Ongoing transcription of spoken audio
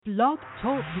Blog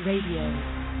Talk Radio.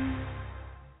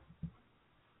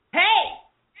 Hey!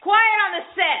 Quiet on the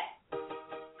set!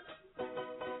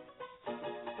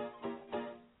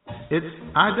 It's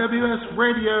IWS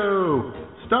Radio,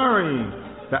 starring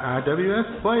the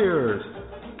IWS players,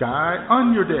 Guy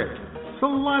Underdick,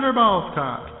 Slider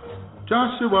Ballscock,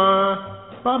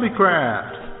 Joshua Bobby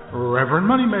Kraft, Reverend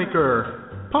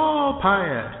Moneymaker, Paul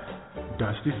Pyatt,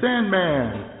 Dusty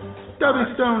Sandman, Stubby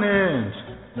Stonehenge,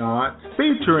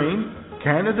 featuring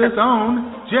Canada's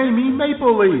own Jamie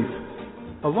Mapleleaf,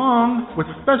 along with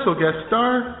special guest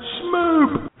star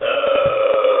Schmoop.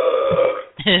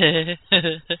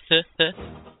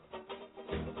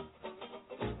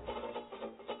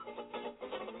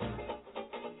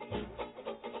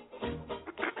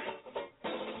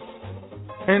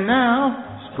 And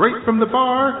now, straight from the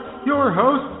bar, your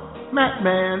hosts, Matt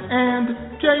Man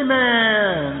and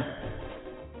J-Man.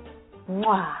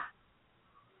 Mwah.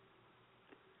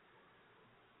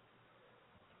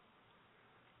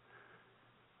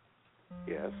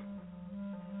 Yes.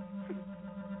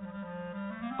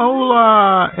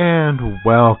 Hola and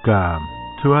welcome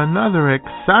to another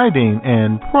exciting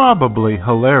and probably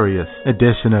hilarious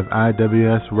edition of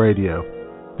IWS Radio,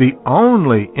 the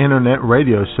only internet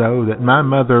radio show that my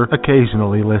mother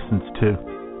occasionally listens to.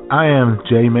 I am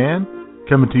J-Man,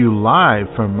 coming to you live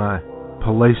from my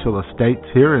palatial estates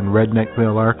here in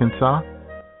Redneckville, Arkansas,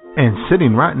 and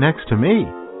sitting right next to me,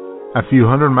 a few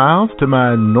hundred miles to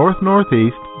my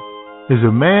north-northeast, is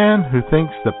a man who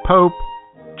thinks the Pope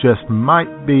just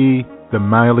might be the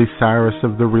Miley Cyrus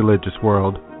of the religious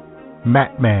world.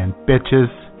 Matt Man, bitches.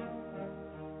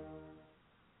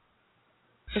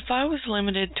 If I was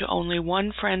limited to only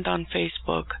one friend on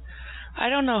Facebook, I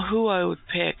don't know who I would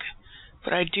pick,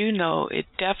 but I do know it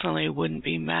definitely wouldn't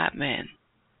be Matt Man.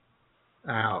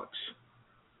 Ouch.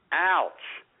 Ouch.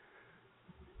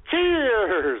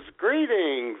 Cheers,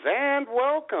 greetings, and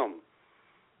welcome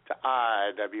to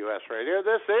IWS Radio.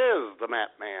 This is the Matt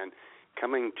Man,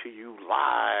 coming to you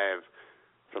live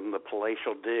from the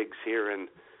palatial digs here in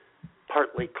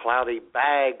partly cloudy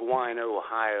Bagwine,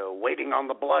 Ohio, waiting on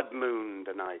the blood moon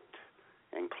tonight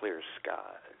and clear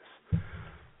skies.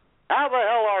 How the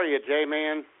hell are you,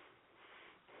 J-Man?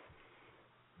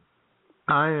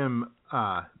 I am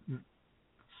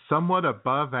somewhat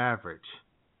above average.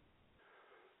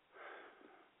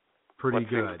 Pretty what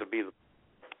good. Seems to be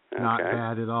okay. Not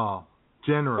bad at all.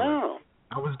 Generally. Oh.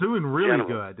 I was doing really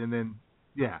good, and then,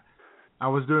 I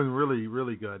was doing really,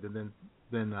 really good, and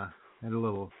then had a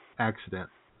little accident.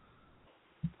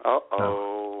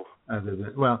 Uh-oh. So,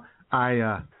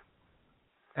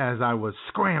 as I was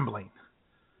scrambling,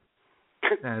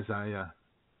 as I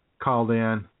called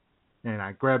in, and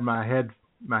I grabbed my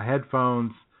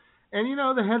headphones,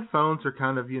 and the headphones are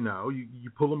kind of you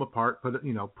pull them apart,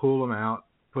 pull them out,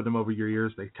 put them over your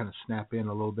ears, they kind of snap in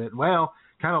a little bit. Well,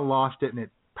 kind of lost it, and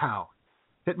it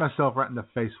hit myself right in the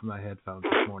face with my headphones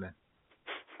this morning.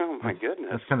 Oh my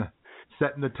goodness! That's kind of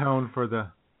setting the tone for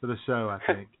the show, I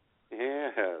think.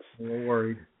 Yes. A little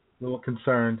worried, a little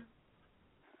concerned.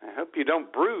 I hope you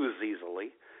don't bruise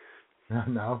easily.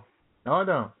 No, I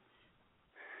don't.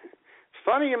 It's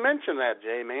funny you mention that,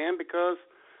 J-Man, because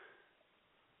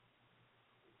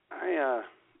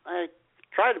I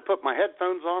tried to put my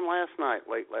headphones on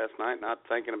late last night, not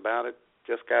thinking about it.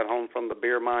 Just got home from the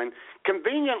beer mine,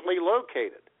 conveniently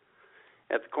located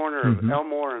at the corner of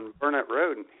Elmore and Burnett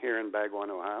Road here in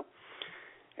Bagwine, Ohio.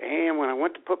 And when I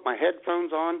went to put my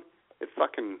headphones on, it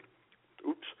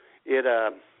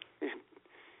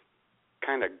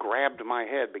kind of grabbed my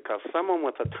head because someone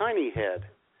with a tiny head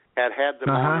had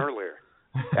them on earlier.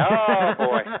 Oh,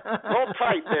 boy. A little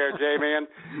tight there, J-Man.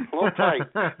 A little tight.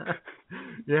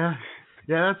 Yeah,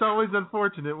 that's always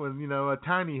unfortunate when, a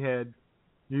tiny head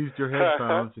used your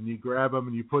headphones and you grab them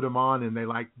and you put them on and they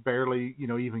barely,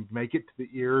 even make it to the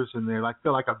ears and they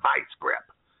feel like a vice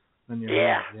grip. And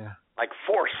yeah. Like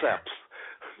forceps.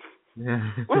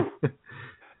 Yeah.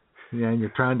 Yeah, and you're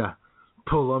trying to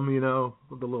pull them,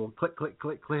 with a little click, click,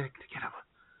 click, click to get them.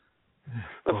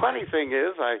 The funny thing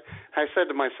is, I said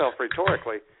to myself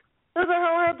rhetorically, who the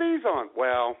hell had these on?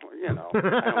 Well, I don't think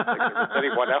there was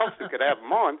anyone else who could have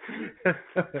them on.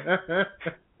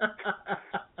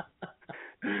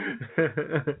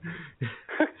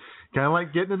 Kind of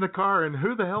like getting in the car and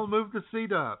who the hell moved the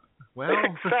seat up? Well,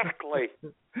 exactly.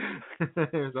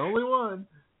 There's only one.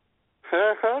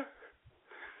 Uh-huh.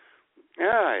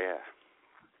 Yeah.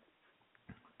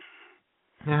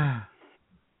 Yeah.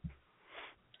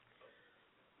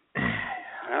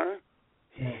 All right.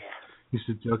 Yeah. Used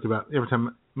to joke about every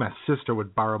time my sister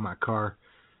would borrow my car,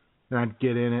 and I'd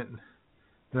get in it, and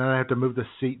then I'd have to move the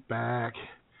seat back,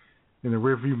 in the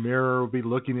rearview mirror would be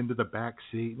looking into the back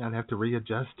seat, and I'd have to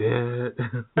readjust it.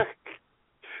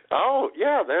 Oh,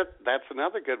 yeah, that's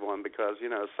another good one because,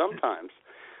 sometimes,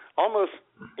 almost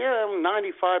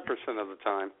 95% of the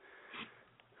time,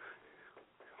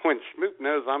 when Schmoop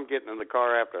knows I'm getting in the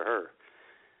car after her,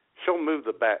 she'll move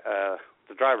the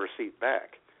driver's seat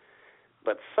back.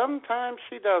 But sometimes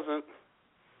she doesn't.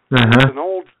 It's an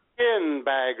old skin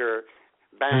banger,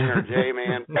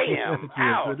 J-Man. Bam!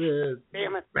 Ouch! Yes, it is.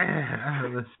 Damn it. Bam! Out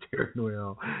of the steering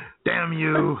wheel. Damn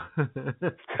you!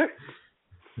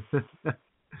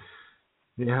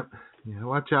 Yep. Yeah,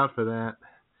 watch out for that.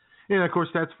 And, of course,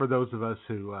 that's for those of us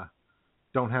who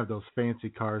don't have those fancy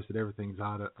cars that everything's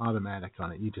automatic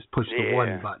on it. You just push the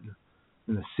one button,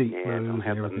 and the seat moves, don't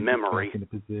have and everything the memory. gets back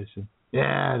into position.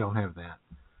 Yeah, I don't have that.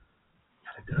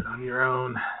 Got to do it on your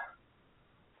own.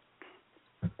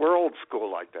 We're old school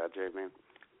like that, J-Man.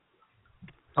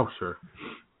 Oh, sure.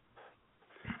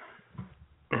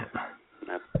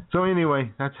 So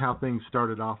anyway, that's how things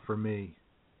started off for me.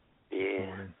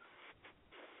 Yeah.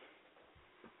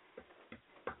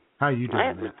 How you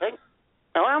doing, Matt?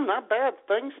 Well, not bad.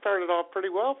 Things started off pretty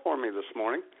well for me this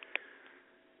morning.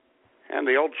 And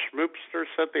the old schmoopster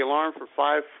set the alarm for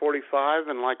 5:45,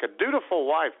 and like a dutiful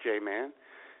wife, J-Man,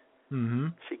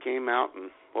 she came out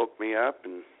and woke me up,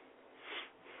 and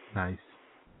nice.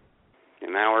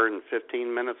 An hour and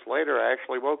 15 minutes later, I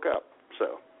actually woke up.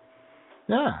 So.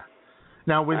 Yeah.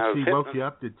 Now, when she woke you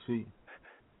up, did she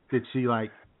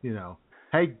like,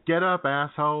 hey, get up,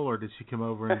 asshole, or did she come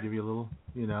over and give you a little,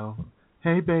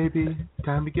 hey, baby,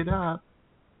 time to get up?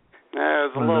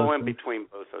 There's a little in between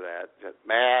both of that.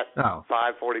 Matt,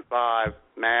 5:45,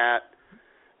 Matt.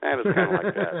 That was kind of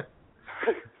like that.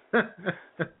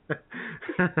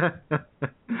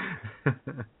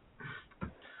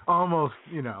 Almost,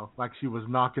 like she was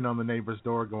knocking on the neighbor's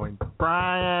door going,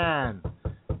 Brian!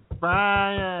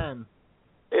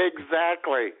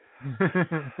 Exactly.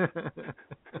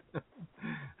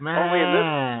 Matt. Only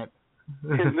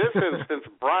in this instance,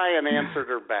 Brian answered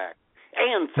her back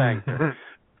and thanked her.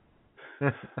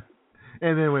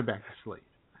 And then went back to sleep.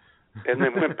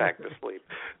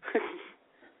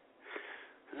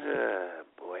 Oh,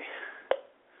 boy.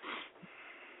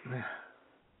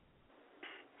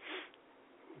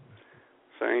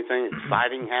 So anything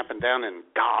exciting happened down in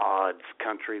God's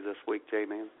country this week,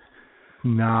 J-Man?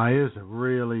 No, it was a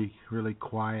really, really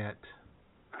quiet,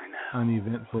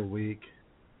 uneventful week.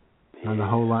 Not a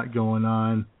whole lot going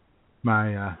on.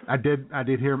 I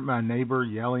did hear my neighbor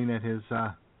yelling at his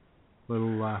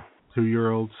little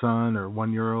 2-year-old son or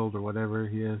 1-year-old or whatever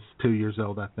he is. 2 years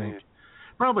old, I think. Yeah.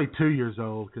 Probably 2 years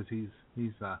old because he's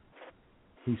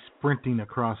sprinting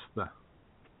across the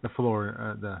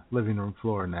floor, the living room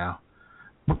floor now.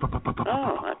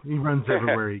 He runs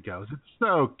everywhere he goes. It's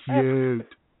so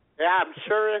cute. Yeah, I'm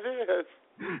sure it is.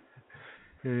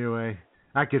 Anyway,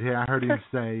 I heard him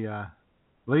say,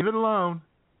 leave it alone.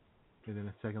 And then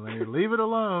a second later, leave it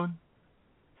alone.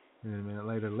 And then a minute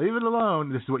later, leave it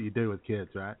alone. This is what you do with kids,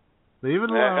 right? Leave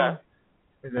it alone.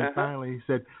 And then finally he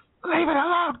said, leave it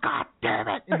alone, God damn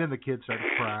it. And then the kids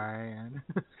started crying.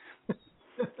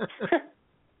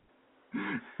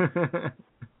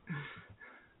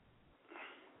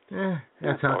 Yeah,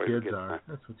 that's how kids are.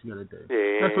 That's what you got to do.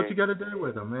 Yeah. That's what you got to do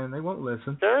with them, man. They won't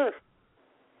listen. Sure.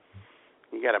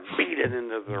 You got to beat it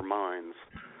into their minds.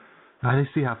 I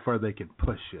see how far they can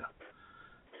push you.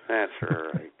 That's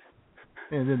right.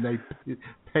 And then they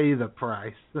pay the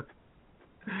price.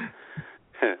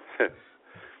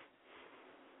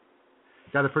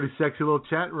 Got a pretty sexy little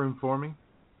chat room for me.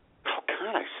 Oh,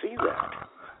 God, I see that.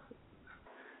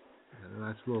 A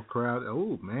nice little crowd.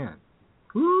 Oh, man.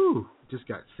 Woo! Just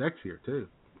got sexier, too.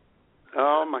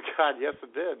 Oh, my God, yes,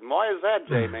 it did. And why is that,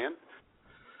 J-Man?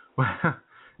 Well,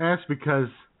 that's because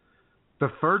the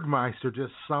Fergmeister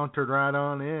just sauntered right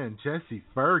on in. Jesse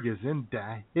Ferg is in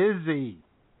the hizzy.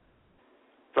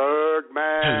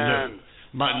 Fergman. Hello.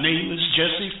 My name is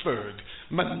Jesse Ferg.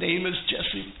 My name is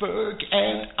Jesse Ferg,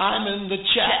 and I'm in the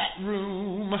chat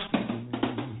room.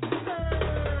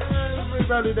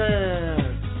 Everybody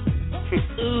dance.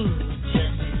 Ooh,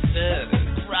 Jesse Ferg.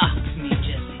 Rock me,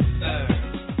 Jesse Ferg.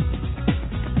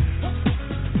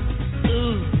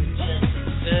 Ooh, Jesse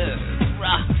Ferg.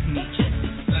 Rock me,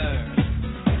 Jesse Ferg.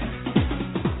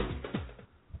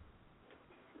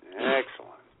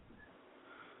 Excellent.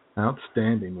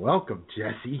 Outstanding. Welcome,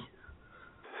 Jesse.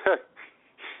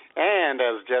 And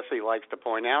as Jesse likes to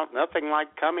point out, nothing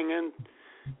like coming in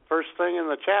first thing in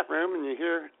the chat room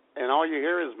and all you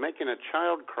hear is making a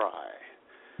child cry.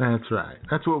 That's right.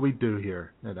 That's what we do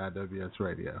here at IWS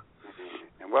Radio.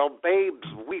 And well, babes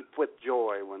weep with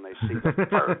joy when they see the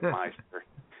Fergmeister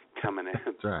coming in.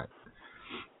 That's right.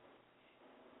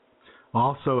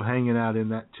 Also hanging out in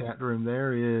that chat room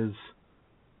there is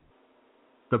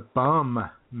the Bum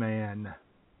Man,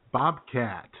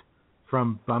 Bobcat,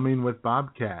 from Bumming with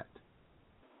Bobcat.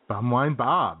 Bumwine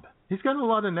Bob. He's got a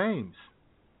lot of names.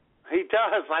 He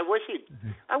does. I wish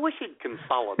he'd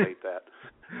consolidate that.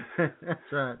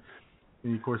 That's right.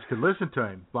 And you, of course, could listen to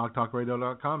him.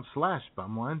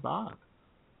 blogtalkradio.com/BumwineBob.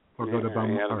 Or go to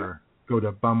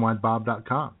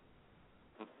bumwinebob.com.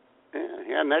 Yeah,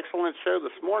 he had an excellent show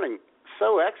this morning.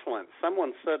 So excellent.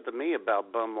 Someone said to me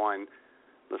about Bumwine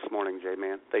this morning,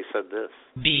 J-Man. They said this.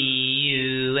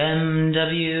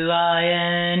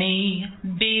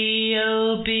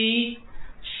 BUMWINEBOBCAT.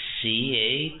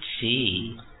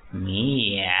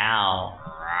 Meow.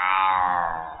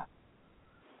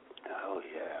 Oh,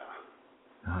 yeah.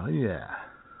 Oh, yeah.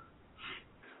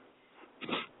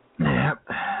 Yep.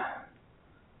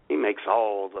 He makes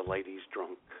all the ladies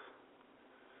drunk.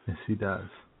 Yes, he does.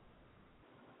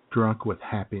 Drunk with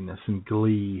happiness and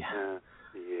glee.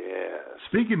 Yes.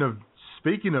 Speaking of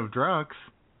drunks,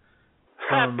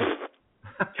 across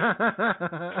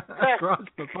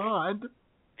the pond.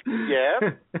 Yeah.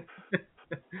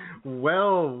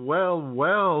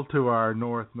 well to our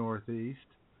northeast,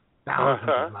 thousands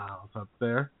of miles up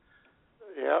there.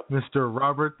 Yep. Mr.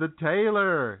 Robert the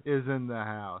Taylor is in the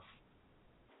house.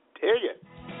 Dig it.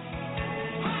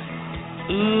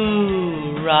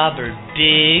 Ooh, Robert,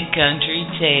 big country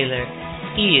Taylor.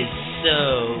 He is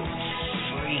so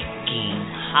freaking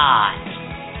hot.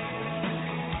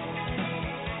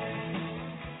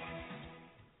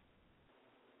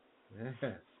 Yes.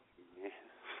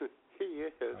 He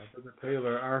is. Robert the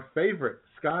Taylor, our favorite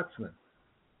Scotsman,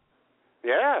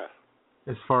 Yeah.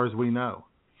 as far as we know.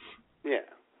 Yeah.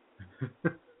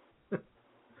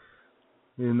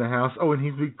 In the house. Oh, and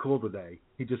he's been cool today.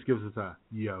 He just gives us a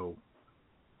yo.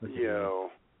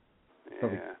 Yo.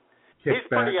 Probably Yeah. kick He's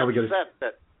back, pretty probably get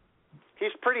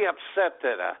upset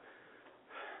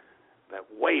that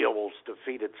Wales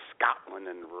defeated Scotland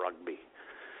in rugby.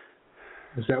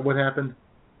 Is that what happened?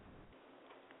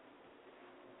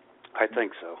 I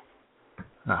think so.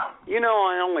 Oh. You know,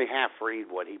 I only half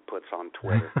read what he puts on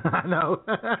Twitter. I know.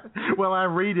 Well, I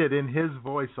read it in his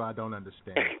voice, so I don't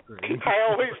understand it. I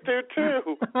always do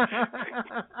too.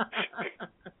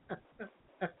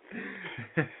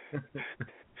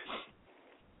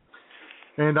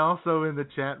 And also in the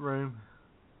chat room,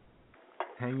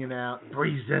 hanging out,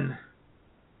 breezing,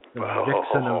 the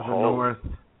Vixen of the North,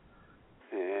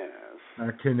 Yes.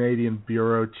 our Canadian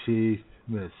Bureau Chief,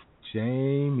 Miss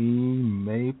Jamie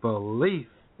Maple Leaf.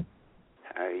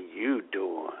 How you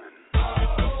doing?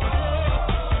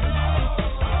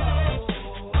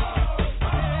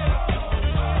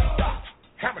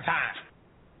 Hammer time.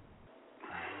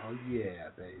 Oh, yeah,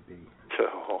 baby.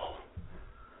 Oh.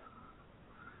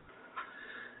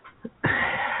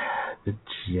 The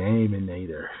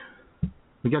Jaminator.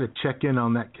 We got to check in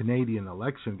on that Canadian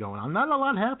election going on. Not a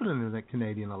lot happening in that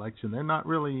Canadian election. They're not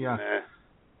really. Yeah,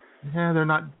 they're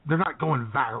not going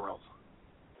viral.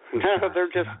 No,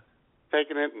 they're just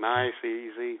taking it nice,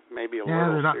 easy, maybe a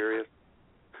little serious.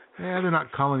 Yeah, they're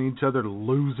not calling each other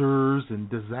losers and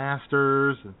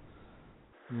disasters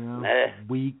and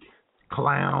weak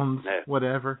clowns,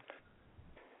 whatever.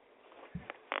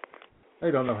 They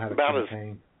don't know how to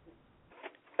campaign.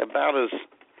 About as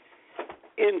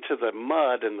into the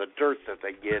mud and the dirt that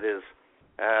they get is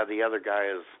the other guy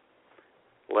is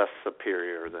less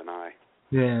superior than I.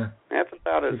 Yeah. That's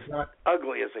about as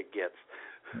ugly as it gets.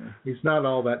 He's not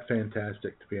all that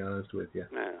fantastic, to be honest with you.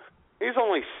 No. He's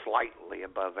only slightly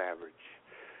above average.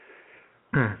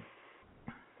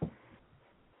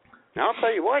 Now, I'll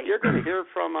tell you what, you're going to hear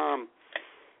from a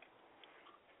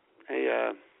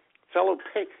fellow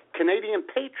Canadian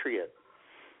patriot,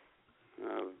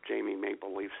 Jamie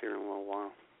Maple Leafs, here in a little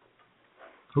while.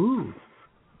 Ooh.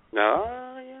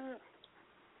 Oh, yeah.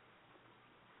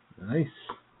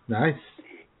 Nice.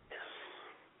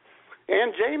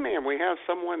 And J-Man, we have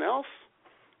someone else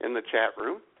in the chat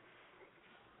room.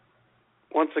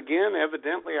 Once again,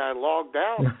 evidently I logged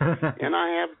out, and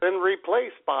I have been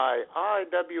replaced by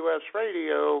IWS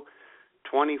Radio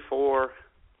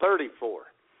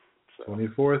 2434. So.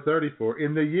 2434.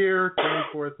 In the year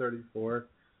 2434,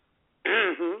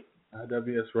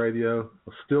 IWS Radio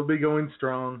will still be going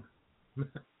strong.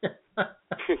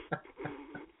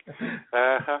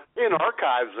 In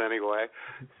archives, anyway.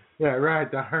 Yeah,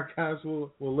 right. The archives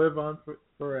will live on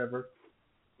forever.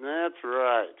 That's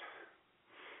right.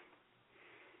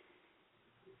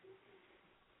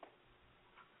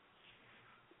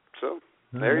 So,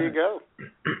 there you go.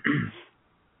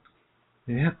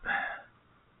 Yep.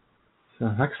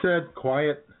 Like I said,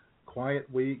 quiet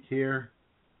week here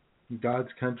in God's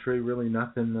country. Really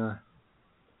nothing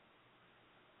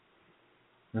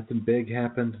big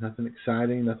happened. Nothing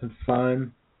exciting. Nothing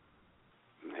fun.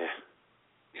 Yeah.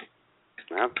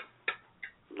 Well,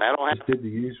 that'll happen. Just did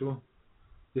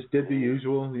the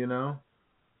usual. You know.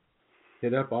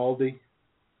 Hit up Aldi.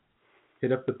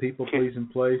 Hit up the people pleasing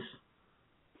place.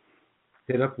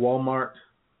 Hit up Walmart.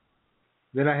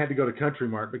 Then I had to go to Country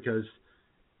Mart because,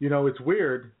 you know, it's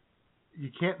weird.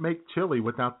 You can't make chili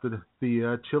without the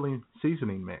chili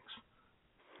seasoning mix.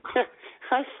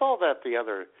 I saw that the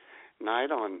other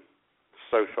night on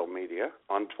social media,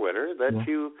 on Twitter, that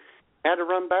you had to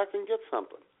run back and get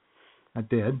something. I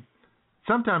did.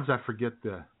 Sometimes I forget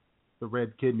the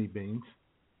red kidney beans.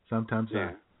 Sometimes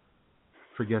I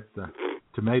forget the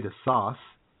tomato sauce.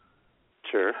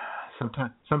 Sure.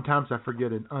 Sometimes I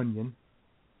forget an onion,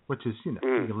 which is, you know,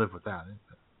 you can live without it.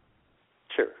 But.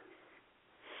 Sure.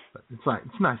 But it's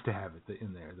nice to have it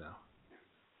in there, though.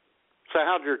 So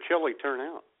how'd your chili turn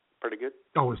out? Pretty good?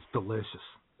 Oh, it's delicious.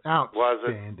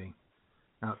 Outstanding.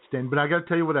 Was it? Outstanding. But I got to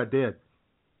tell you what I did.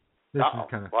 This is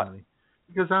kind of funny.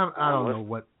 Because I don't know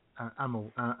what,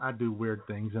 I do weird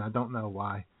things, and I don't know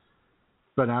why.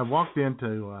 But I walked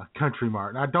into Country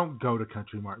Mart, and I don't go to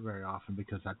Country Mart very often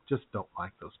because I just don't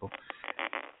like those people.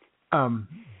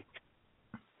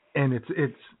 And it's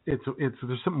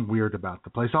there's something weird about the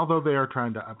place. Although they are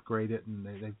trying to upgrade it, and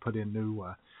they put in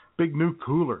big new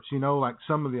coolers. You know, like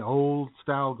some of the old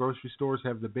style grocery stores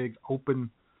have the big open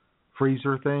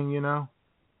freezer thing. You know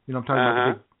what I'm talking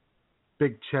about, the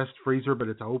big chest freezer, but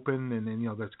it's open, and then, you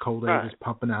know, there's cold air just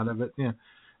pumping out of it. Yeah,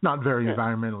 not very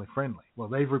environmentally friendly. Well,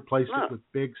 they've replaced it with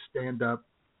big stand-up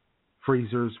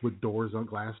freezers with doors on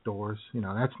glass doors. You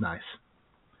know, that's nice.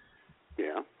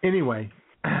 Yeah. Anyway,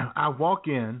 I walk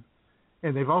in,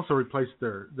 and they've also replaced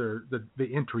the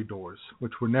entry doors,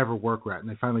 which would never work right, and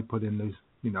they finally put in these,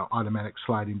 you know, automatic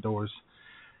sliding doors.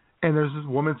 And there's this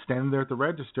woman standing there at the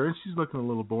register, and she's looking a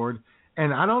little bored.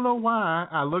 And I don't know why.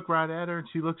 I look right at her, and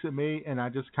she looks at me, and I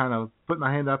just kind of put my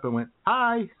hand up and went,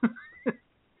 "Hi."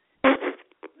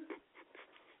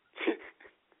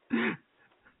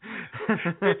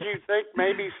 Did you think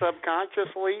maybe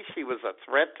subconsciously she was a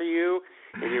threat to you,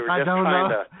 and you were just trying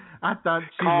to I thought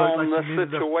she calm looked like the she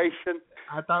needed situation?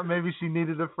 I thought maybe she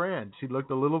needed a friend. She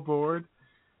looked a little bored.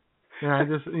 And I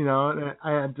just, you know,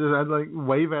 I'd like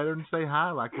wave at her and say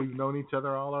hi, like we've known each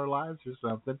other all our lives or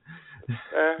something.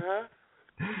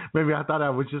 Maybe I thought I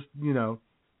was just, you know,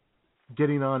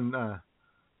 getting on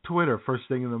Twitter first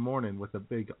thing in the morning with a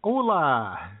big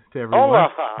hola to everyone.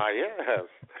 Hola, yes.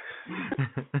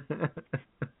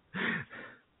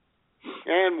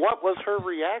 And what was her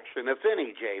reaction, if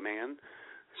any, J-Man?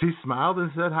 She smiled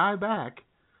and said hi back.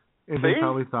 And See? they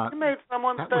probably thought, you made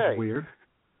someone that stay. was weird.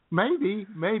 Maybe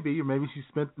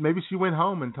she went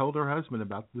home and told her husband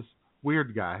about this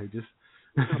weird guy who just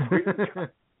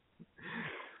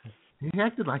he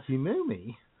acted like he knew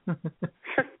me.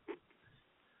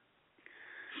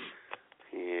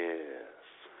 Yes.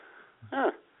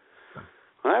 Huh.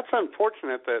 Well, that's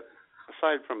unfortunate that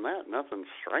aside from that, nothing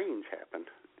strange happened.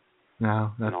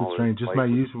 No, nothing strange. Just my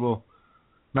usual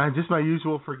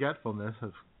forgetfulness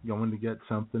of going to get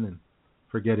something and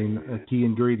forgetting a key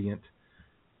ingredient.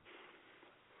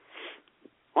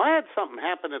 Well, I had something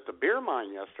happen at the beer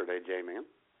mine yesterday, J-Man.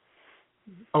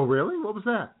 Oh, really? What was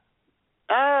that?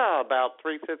 About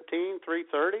 3:15,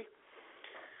 3:30.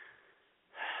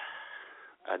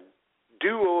 A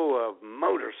duo of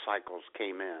motorcycles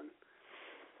came in.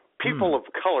 People of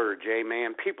color,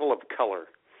 J-Man. People of color.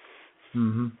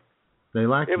 Mm-hmm. They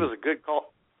like it. It was a good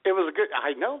call. It was a good.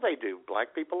 I know they do.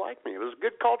 Black people like me. It was a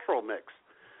good cultural mix.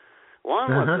 One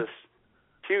was this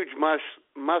huge,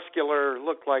 muscular,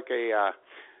 looked like a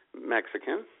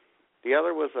Mexican. The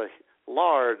other was a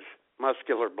large,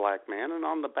 muscular black man, and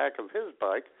on the back of his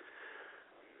bike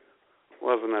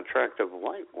was an attractive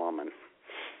white woman.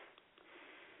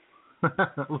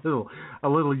 a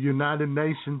little United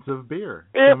Nations of beer.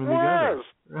 It coming was.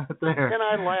 Together right there. And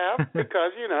I laughed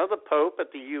because, you know, the Pope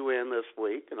at the UN this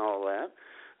week and all that.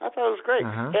 I thought it was great.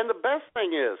 And the best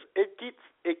thing is, it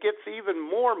gets even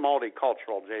more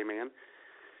multicultural, J-Man,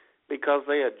 because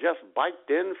they had just biked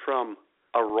in from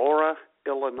Aurora,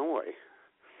 Illinois.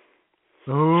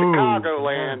 Ooh,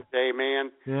 Chicagoland,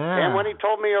 J-Man. Yeah. And when he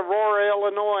told me Aurora,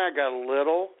 Illinois, I got a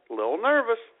little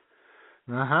nervous.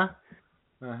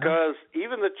 Because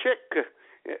even the chick,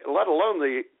 let alone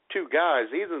the two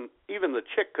guys, even the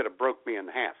chick could have broke me in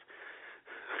half.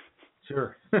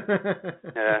 Sure.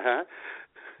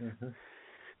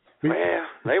 Well,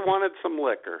 they wanted some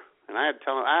liquor. And I had to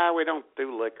tell them, we don't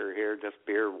do liquor here, just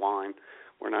beer, wine.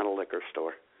 We're not a liquor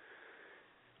store.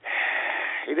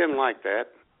 He didn't like that.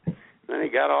 Then he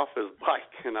got off his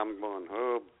bike, and I'm going,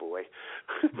 oh, boy.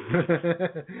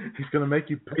 He's going to make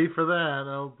you pay for that.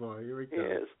 Oh, boy, here we go.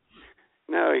 Yes.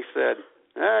 No, he said,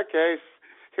 okay,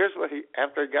 here's what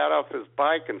after he got off his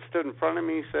bike and stood in front of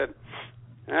me, he said,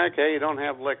 okay, you don't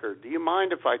have liquor. Do you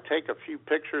mind if I take a few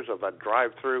pictures of a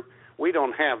drive-through? We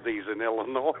don't have these in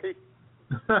Illinois.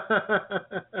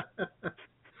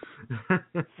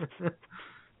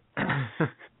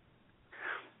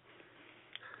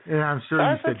 Yeah, I'm sure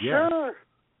you said yes. Sure.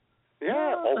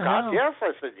 Yeah. Oh, God, yes,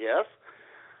 I said yes.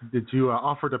 Did you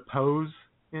offer to pose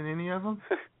in any of them?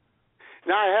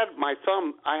 No, I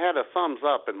had a thumbs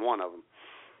up in one of them.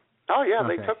 Oh, yeah,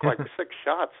 Okay. they took like 6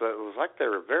 shots. It was like they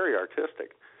were very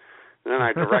artistic. And then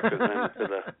I directed them to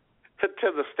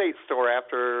the state store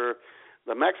after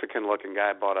the Mexican-looking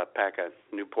guy bought a pack of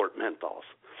Newport Menthols.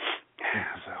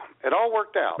 So it all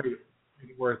worked out. Pretty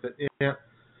worth it. Yeah.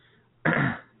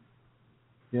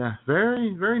 Yeah,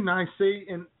 very, very nice. See,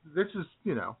 and this is,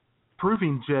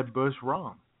 proving Jeb Bush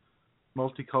wrong.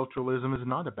 Multiculturalism is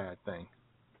not a bad thing.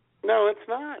 No, it's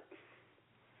not.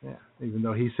 Yeah, even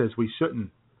though he says we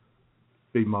shouldn't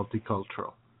be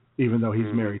multicultural, even though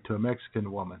he's married to a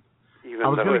Mexican woman. I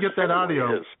was going to get that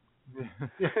audio.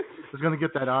 Yeah, I was going to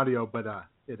get that audio, but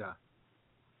it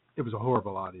was a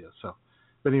horrible audio. So,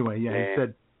 but anyway, he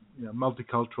said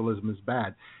multiculturalism is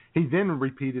bad. He then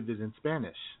repeated it in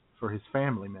Spanish for his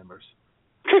family members.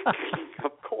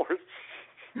 Of course.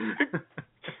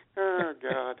 Oh,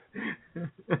 God.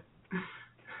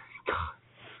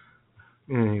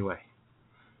 Anyway,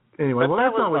 well,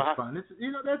 that's always fun. It's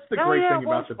that's the great thing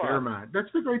about the fun. beer mine.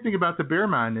 That's the great thing about the beer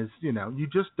mine is you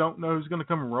just don't know who's going to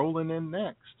come rolling in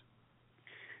next.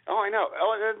 Oh, I know.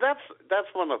 Oh, that's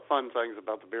one of the fun things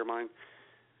about the beer mine.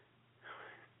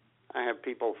 I have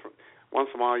people once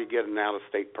in a while you get an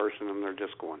out-of-state person and they're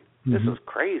just going, "This is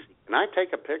crazy. Can I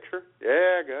take a picture?"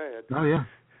 Yeah, go ahead.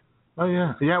 Oh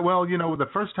yeah. Yeah. Well, the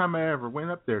first time I ever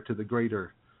went up there to the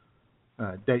greater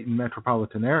Dayton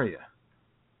metropolitan area.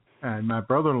 And my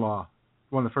brother-in-law,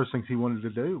 one of the first things he wanted to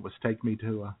do was take me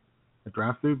to a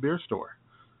drive-through beer store.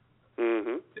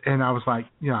 Mm-hmm. And I was like,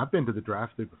 I've been to the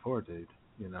drive-through before, dude.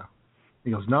 He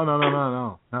goes,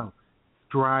 no,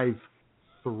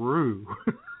 drive-through.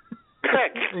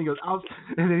 And he goes,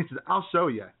 and then he said, I'll show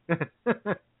you.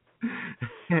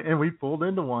 And we pulled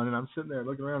into one, and I'm sitting there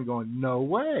looking around, going, no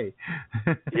way.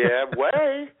 Yeah,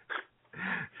 way.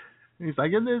 He's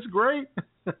like, isn't this great?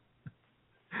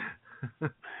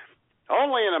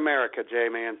 Only in America,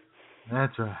 J-Man.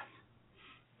 That's right.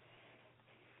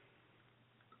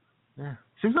 Yeah.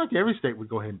 Seems like every state would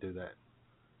go ahead and do that.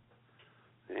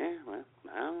 Yeah, well,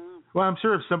 I don't know. Well, I'm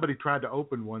sure if somebody tried to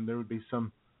open one, there would be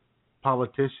some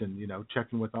politician,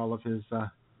 checking with all of his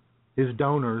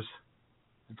donors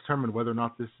to determine whether or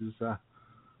not this is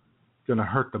going to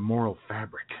hurt the moral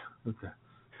fabric of the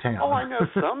town. Oh, I know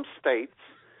some states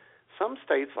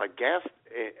like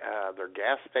their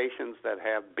gas stations that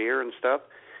have beer and stuff,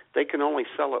 they can only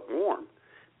sell it warm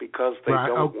because they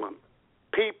don't want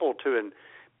people to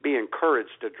be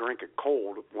encouraged to drink it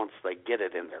cold once they get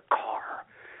it in their car.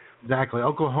 Exactly.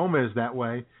 Oklahoma is that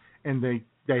way, and they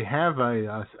have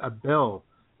a bill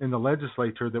in the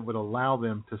legislature that would allow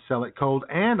them to sell it cold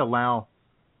and allow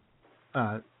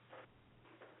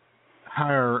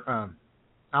higher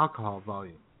alcohol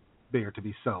volume beer to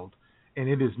be sold, and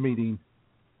it is meeting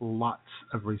lots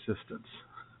of resistance.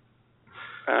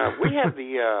 We have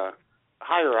the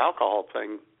higher alcohol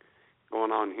thing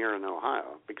going on here in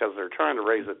Ohio because they're trying to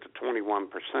raise it to 21%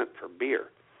 for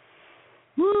beer.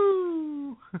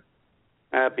 Woo!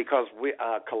 Because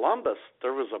Columbus,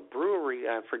 there was a brewery,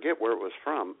 I forget where it was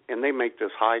from, and they make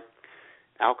this high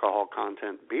alcohol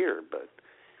content beer, but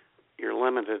you're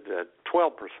limited to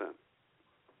 12%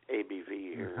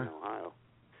 ABV here in Ohio.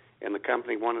 And the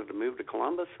company wanted to move to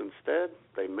Columbus. Instead,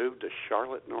 they moved to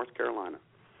Charlotte, North Carolina.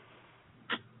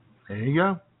 There you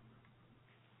go.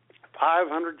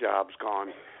 500 jobs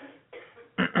gone.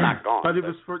 Not gone, but it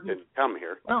was for didn't come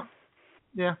here. Well,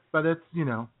 yeah, but it's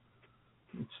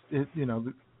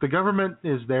the government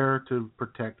is there to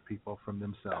protect people from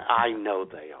themselves. I know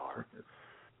they are.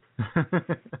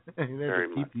 They're there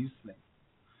to keep you safe.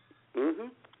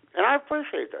 Mhm. And I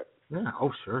appreciate that. Yeah.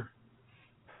 Oh, sure.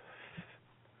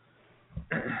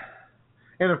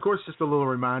 And, of course, just a little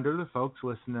reminder to the folks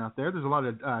listening out there, there's a lot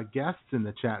of guests in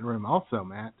the chat room also,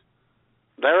 Matt.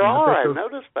 There are. I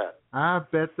noticed that. I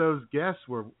bet those guests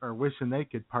are wishing they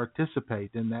could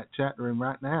participate in that chat room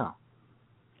right now.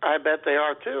 I bet they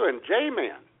are, too. And,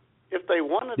 J-Man, if they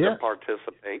wanted to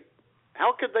participate,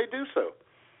 how could they do so?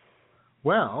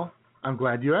 Well, I'm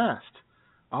glad you asked.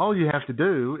 All you have to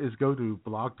do is go to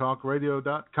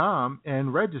blogtalkradio.com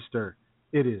and register.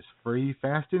 It is free,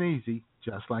 fast, and easy,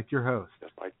 just like your host.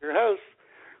 Just like your host.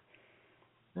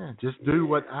 Yeah, just do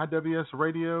what IWS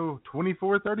Radio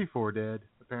 2434 did,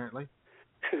 apparently.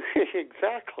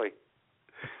 Exactly.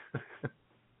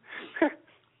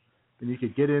 And you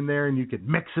could get in there and you could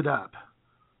mix it up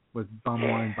with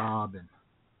Bumwine Bob and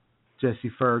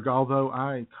Jesse Ferg, although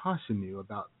I caution you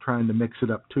about trying to mix it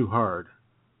up too hard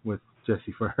with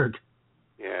Jesse Ferg.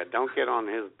 Yeah, don't get on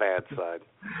his bad side.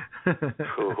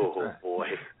 Oh, right. Boy.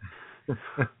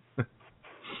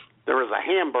 There was a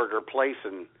hamburger place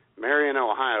in Marion,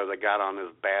 Ohio that got on his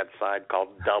bad side called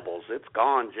Doubles. It's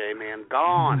gone, J-Man,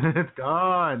 gone. It's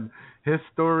gone.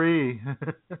 History.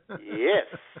 Yes.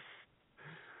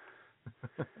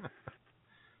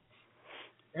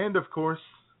 And, of course,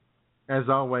 as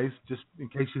always, just in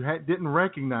case you didn't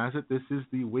recognize it, this is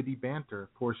the witty banter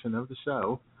portion of the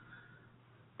show.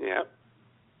 Yep.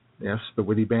 Yes, the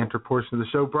witty banter portion of the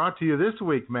show brought to you this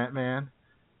week, Matt Man,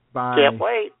 by Can't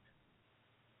wait.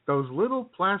 Those little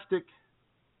plastic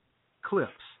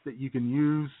clips that you can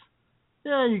use.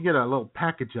 Yeah, you get a little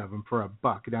package of them for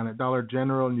 $1 down at Dollar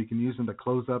General, and you can use them to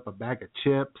close up a bag of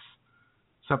chips,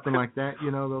 something like that.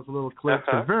 You know, those little clips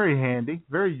are very handy,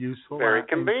 very useful. Very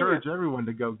convenient. I encourage everyone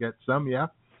to go get some, yeah.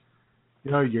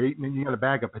 You know, you're eating and you got a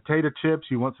bag of potato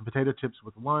chips. You want some potato chips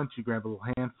with lunch. You grab a little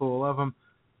handful of them.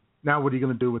 Now what are you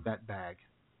going to do with that bag?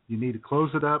 You need to close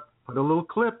it up, put a little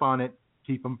clip on it,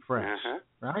 keep them fresh,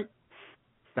 right?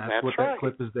 That's what right. that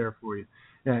clip is there for you.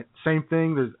 And same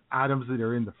thing, there's items that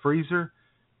are in the freezer.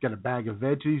 Got a bag of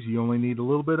veggies. You only need a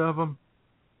little bit of them.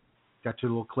 Got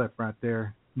your little clip right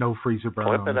there. No freezer burn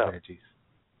on the veggies.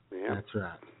 Yeah. That's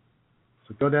right.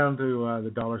 So go down to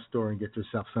the dollar store and get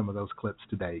yourself some of those clips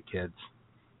today, kids.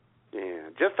 Yeah.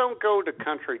 Just don't go to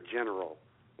Country General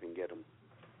and get them.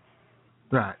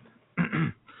 Right.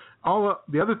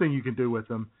 The other thing you can do with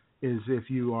them is if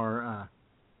you are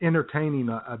entertaining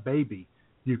a baby,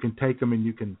 you can take them and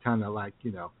you can kind of like,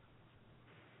 you know,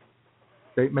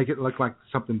 they make it look like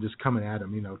something just coming at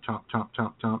them, you know, chomp, chomp,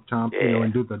 chomp, chomp, chomp, you know,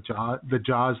 and do the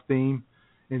Jaws theme.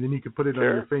 And then you can put it on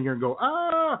your finger and go,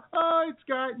 it's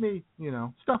got me, you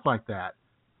know, stuff like that.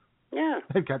 Yeah.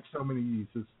 They've got so many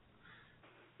uses.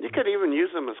 You could even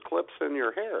use them as clips in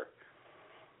your hair.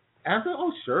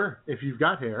 Oh, sure, if you've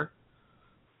got hair.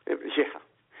 Yeah.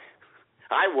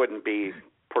 I wouldn't be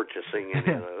purchasing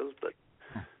any of those, but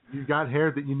you've got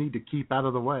hair that you need to keep out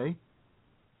of the way.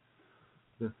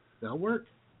 That'll work.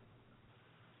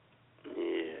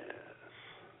 Yes.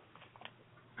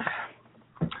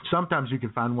 Sometimes you can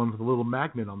find one with a little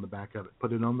magnet on the back of it.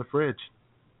 Put it on the fridge.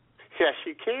 Yes,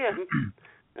 you can.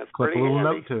 That's Clip pretty a little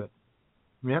handy. note to it.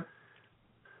 Yep.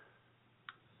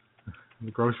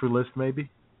 The grocery list,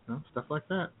 maybe. You know, stuff like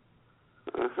that.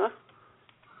 Uh-huh.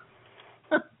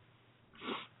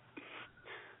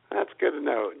 That's good to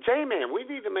know. J-Man, we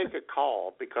need to make a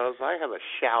call because I have a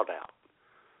shout-out.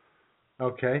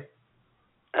 Okay.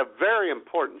 A very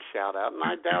important shout-out, and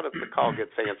I doubt if the call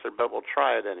gets answered, but we'll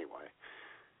try it anyway.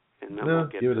 And then we'll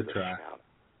get give to it a the try. shout.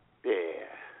 Yeah.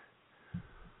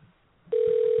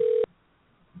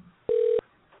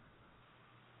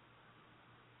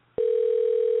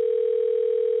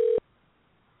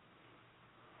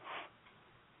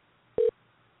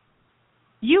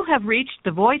 You have reached the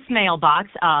voicemail box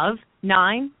of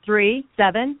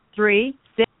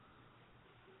 93736.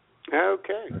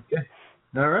 Okay.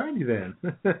 All righty then.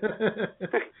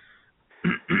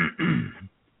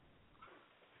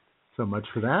 So much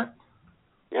for that.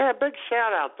 Yeah, big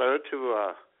shout out though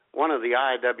to one of the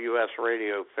IWS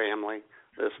radio family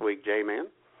this week, J-Man.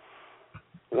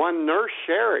 One Nurse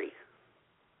Sherry.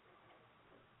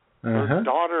 Her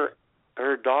daughter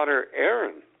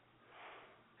Erin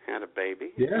had a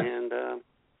baby. Yeah. And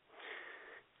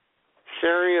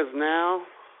Sherry is now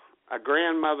a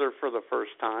grandmother for the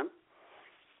first time.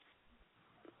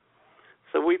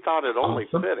 So we thought it only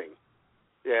fitting.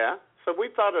 Yeah. So we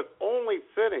thought it only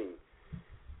fitting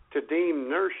to deem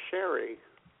Nurse Sherry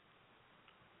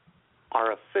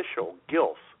our official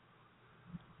GILF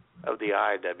of the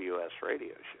IWS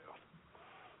radio show.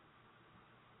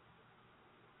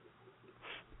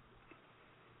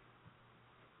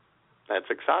 That's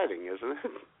exciting, isn't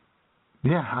it?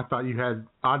 Yeah, I thought you had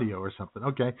audio or something.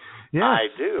 Okay. Yeah. I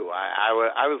do.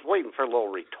 I was waiting for a little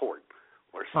retort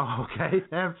or something. Oh, okay.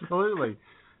 Absolutely.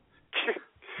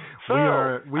 So,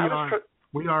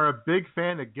 we are a big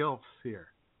fan of GILFs here.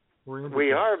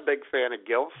 We are a big fan of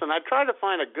GILFs, and I tried to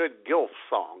find a good GILF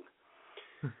song,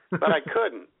 but I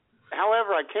couldn't.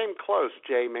 However, I came close,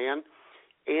 J-Man,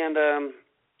 and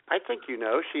I think you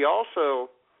know, she also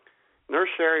Nurse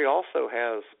Sherry also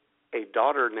has a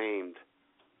daughter named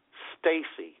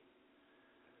Stacy.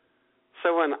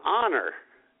 So in honor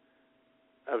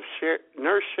of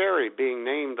Nurse Sherry being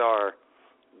named our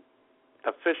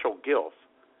official GILF,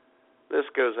 this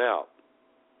goes out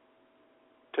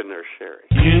to Nurse Sherry.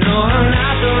 You know I'm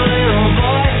not the little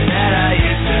boy that I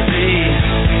used to be.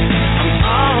 I'm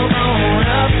all grown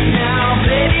up now,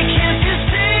 baby, can't you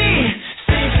see?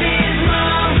 Stacy's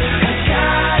mom has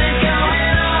got it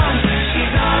going on.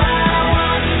 She's all I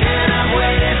want, and I've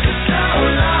waited for so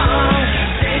long.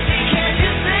 Stacy, can't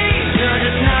you see? You're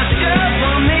just not the girl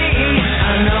for me.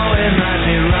 I know it might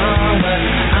be wrong, but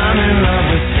I'm in love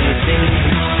with Stacy.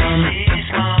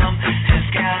 Stacy's mom has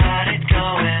got it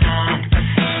going on.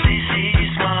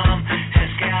 Stacy's mom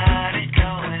has got it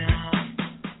going on.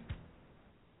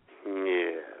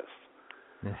 Yes.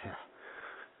 Yeah.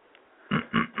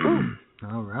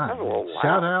 All right. That was a little loud.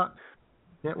 Shout out.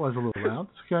 Yeah, it was a little loud.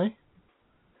 It's okay.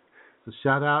 So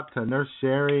shout out to Nurse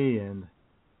Sherry and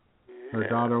her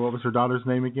daughter. What was her daughter's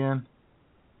name again?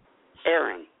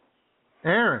 Erin.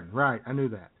 Erin. Right. I knew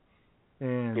that.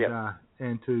 And Yep.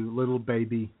 And to little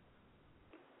baby.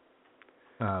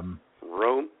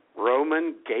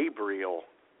 Roman Gabriel.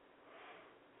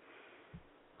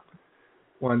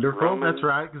 Wonderful. Roman. That's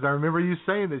right. Because I remember you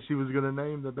saying that she was going to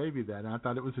name the baby that. And I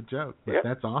thought it was a joke. But Yep.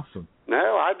 that's awesome. No,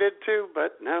 I did too,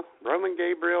 but no. Roman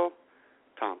Gabriel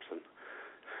Thompson.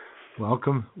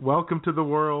 Welcome to the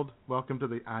world. Welcome to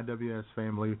the IWS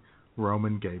family,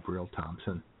 Roman Gabriel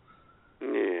Thompson.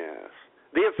 Yes.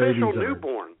 The official Babies are-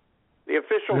 newborn. The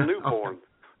official Yeah, newborn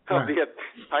okay. of the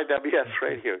IWS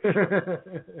radio show.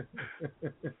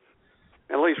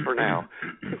 At least for now.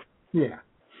 Yeah.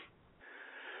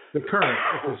 The current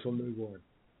official newborn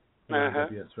of Uh-huh.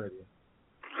 IWS radio.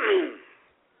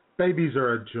 Babies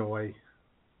are a joy.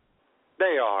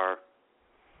 They are.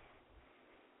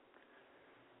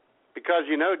 Because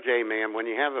you know, J-Man, when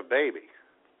you have a baby,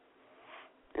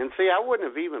 and see, I wouldn't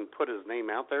have even put his name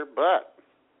out there, but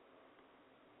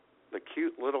the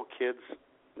cute little kid's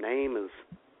name is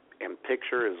and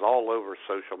picture is all over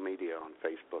social media on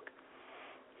Facebook.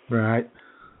 Right.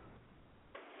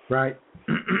 Right.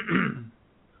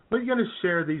 Well, you got to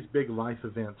share these big life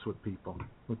events with people,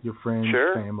 with your friends,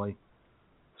 Sure. family,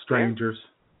 strangers.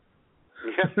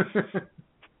 Yeah.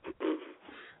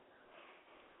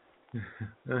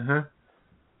 Uh-huh.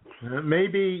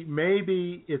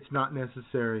 Maybe it's not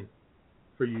necessary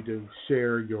for you to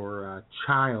share your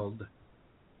child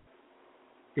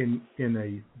in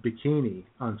a bikini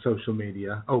on social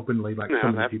media openly like No, so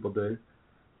many that- people do.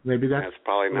 Maybe that's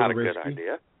probably not a little good risky.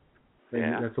 idea. Maybe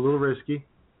Yeah. that's a little risky.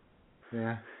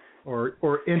 Yeah.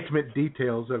 Or intimate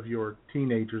details of your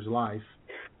teenager's life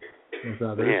with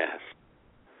others. Yes.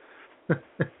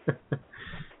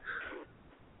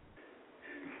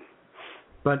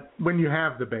 But when you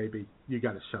have the baby, you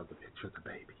got to show the picture of the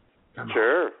baby. Come on.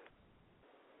 Sure.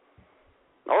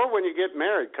 Or when you get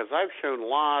married, because I've shown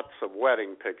lots of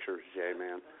wedding pictures,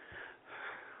 J-Man.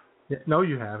 Yeah, no,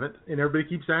 you haven't, and everybody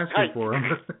keeps asking for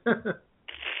them.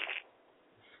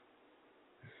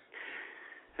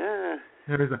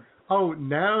 Oh,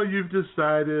 now you've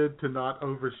decided to not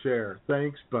overshare.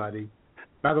 Thanks, buddy.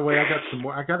 By the way, I got some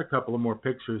more. I got a couple of more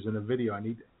pictures in a video. I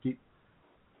need to keep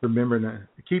remembering. I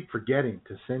keep forgetting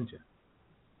to send you.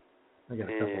 I got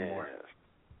a couple more.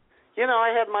 You know, I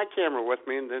had my camera with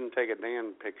me and didn't take a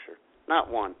damn picture. Not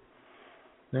one.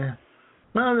 Yeah.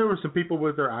 Well, there were some people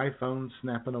with their iPhones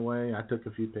snapping away. I took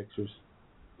a few pictures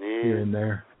here and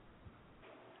there.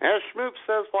 As Schmoop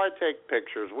says, why take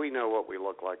pictures? We know what we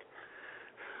look like.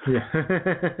 Yeah.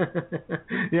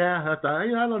 Yeah, I thought, I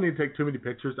don't need to take too many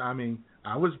pictures. I mean,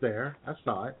 I was there. I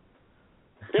saw it.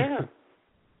 Yeah.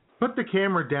 Put the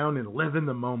camera down and live in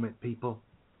the moment, people.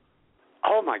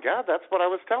 Oh, my God, that's what I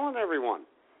was telling everyone.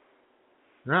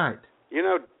 Right. You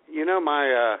know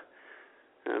my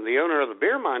the owner of the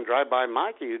beer mine, Drive By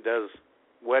Mikey, who does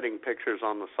wedding pictures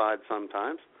on the side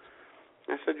sometimes.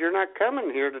 I said, you're not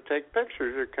coming here to take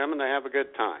pictures. You're coming to have a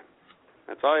good time.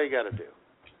 That's all you got to do.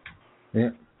 Yeah.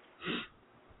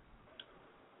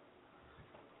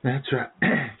 That's right.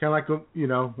 Kind of like,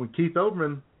 when Keith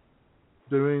Olbermann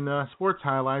doing sports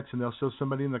highlights, and they'll show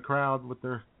somebody in the crowd with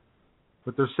their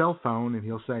cell phone, and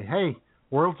he'll say, "Hey,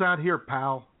 world's out here,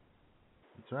 pal."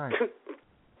 That's right.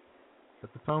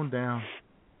 Put the phone down.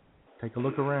 Take a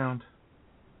look around.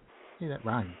 See that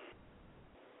rhyme?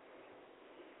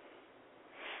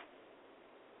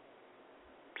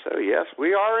 So, yes,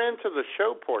 we are into the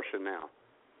show portion now.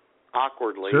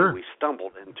 Awkwardly, Sure. we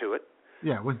stumbled into it.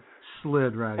 Yeah, we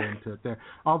slid right into it there.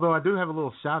 Although I do have a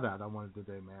little shout-out I wanted to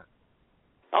do, Matt.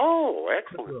 Oh,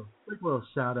 excellent. Quick little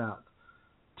shout-out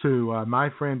to my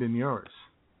friend and yours.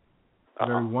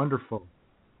 Very wonderful,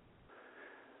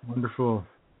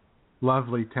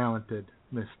 lovely, talented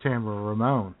Miss Tamara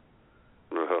Ramone,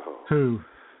 who,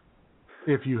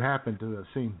 if you happen to have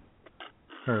seen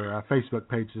her Facebook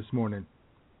page this morning,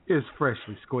 is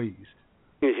freshly squeezed.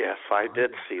 Yes, I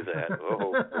did see that.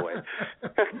 Oh, boy.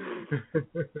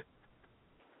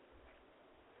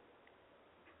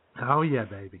 Oh, yeah,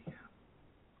 baby.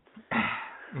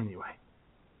 Anyway,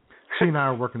 she and I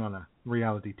are working on a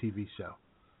reality TV show.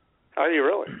 Are you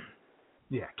really?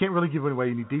 Yeah, can't really give away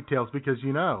any details because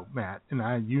Matt,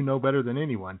 and you know better than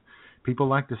anyone, people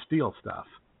like to steal stuff.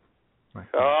 Like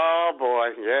oh, boy.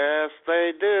 Yes,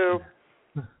 they do.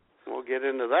 Yeah. We'll get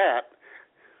into that.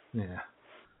 Yeah.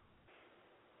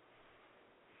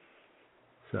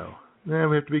 So, we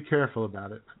have to be careful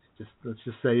about it. Let's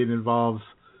just say it involves.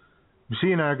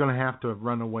 She and I are going to have to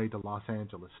run away to Los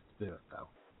Angeles to do it, though,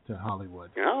 to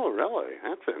Hollywood. Oh, really?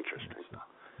 That's interesting. So,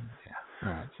 yeah.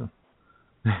 All right. So,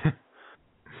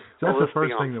 that's the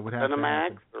first thing that would have Cinemax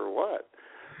to happen. Or what?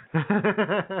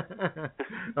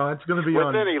 Oh, it's going to be on.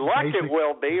 on. With any luck, basic... it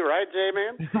will be, right,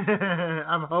 J-Man?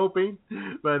 I'm hoping,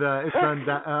 but it's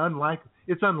unlikely.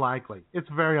 It's unlikely. It's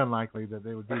very unlikely that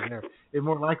they would be there. It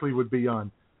more likely would be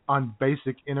on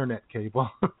basic internet cable.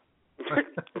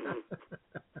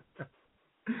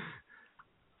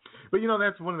 But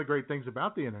that's one of the great things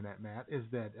about the internet, Matt, is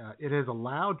that it has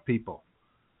allowed people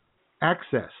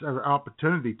access or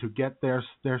opportunity to get their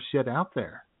shit out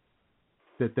there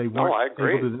that they weren't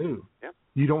able to do. Yep.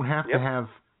 You don't have to have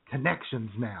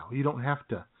connections now. You don't have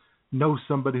to know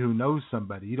somebody who knows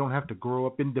somebody. You don't have to grow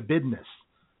up into business.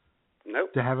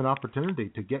 Nope. To have an opportunity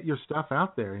to get your stuff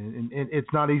out there, and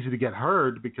it's not easy to get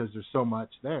heard because there's so much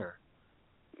there.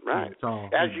 Right. It's all,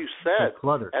 as you said,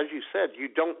 cluttered. As you said, you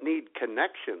don't need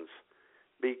connections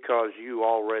because you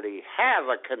already have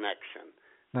a connection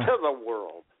to the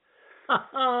world.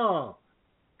 Oh,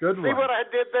 good one. See what I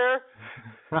did there?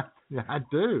 Yeah, I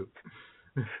do.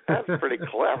 That's pretty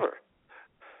clever.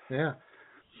 Yeah.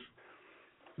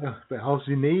 But all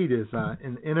you need is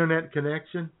an internet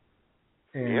connection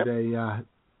and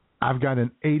I've got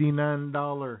an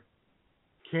 $89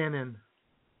 Canon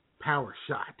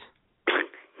PowerShot.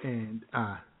 And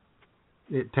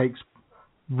it takes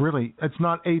it's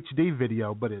not HD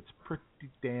video, but it's pretty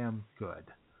damn good.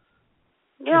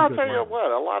 Yeah, I'll tell you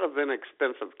what, a lot of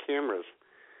inexpensive cameras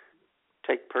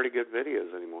take pretty good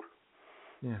videos anymore.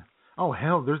 Yeah. Oh,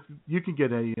 hell, you can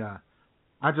get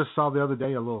I just saw the other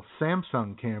day a little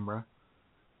Samsung camera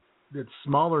that's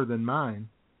smaller than mine.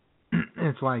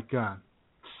 It's like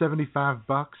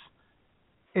 $75,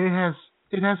 and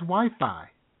it has Wi-Fi.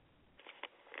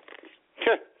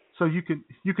 So you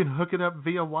can hook it up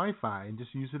via Wi-Fi and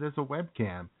just use it as a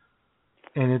webcam,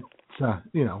 and it's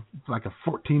it's like a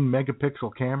 14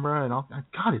 megapixel camera and all.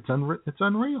 God, it's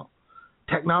unreal.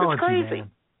 Technology, it's crazy.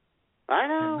 Man. I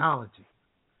know. Technology.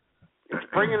 It's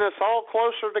bringing us all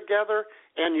closer together,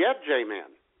 and yet,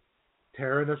 J-Man,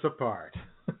 tearing us apart.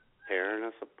 Tearing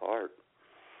us apart.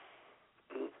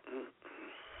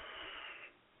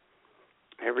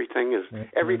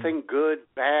 Everything good,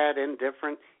 bad,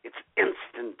 indifferent. It's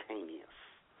instantaneous.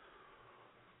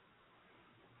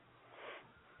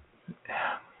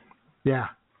 Yeah,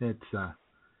 it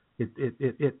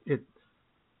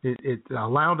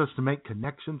allowed us to make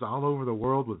connections all over the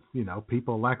world with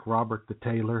people like Robert the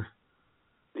Tailor.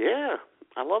 Yeah,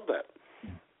 I love that.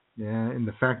 Yeah, and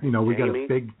the fact we got a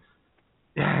big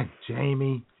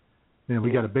Jamie.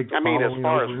 We got a big. I mean, as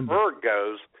far as Ferg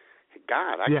goes,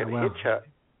 God, I could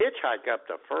hitchhike up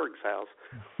to Ferg's house.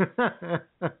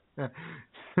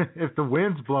 If the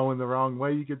wind's blowing the wrong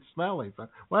way, you could smell him.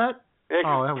 What? That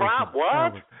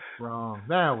was wrong.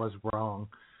 That was wrong.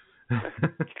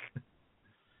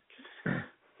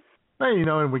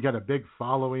 Well, and we got a big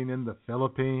following in the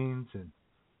Philippines, and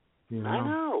I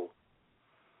know.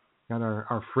 Got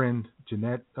our friend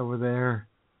Jeanette over there.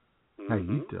 Mm-hmm. How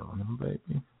you doing,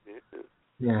 baby?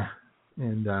 Yeah,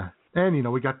 and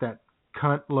we got that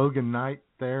cunt Logan Knight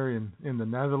there in the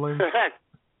Netherlands.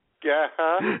 Yeah.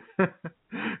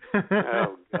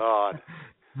 Oh God.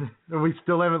 We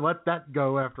still haven't let that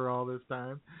go after all this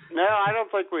time. No, I don't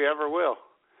think we ever will.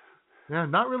 Yeah,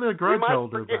 not really a grudge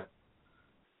holder, but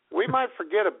we might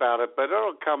forget about it, but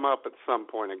it'll come up at some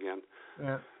point again.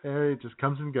 It just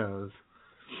comes and goes.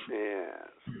 Yes.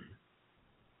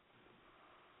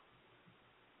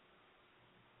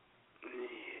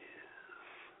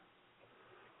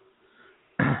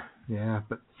 Yeah,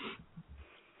 but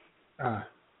of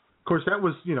course that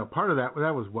was part of that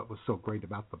was what was so great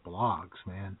about the blogs,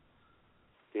 man.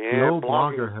 Yeah, the old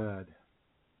bloggerhood.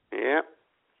 Yep.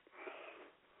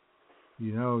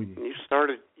 You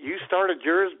started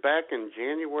yours back in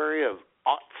January of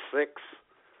 '06.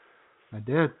 I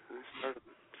did. I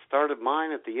started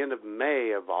mine at the end of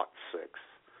May of '06.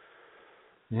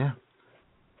 Yeah.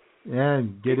 Yeah,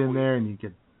 and get in there and you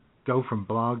could go from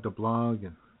blog to blog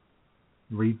and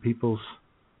read people's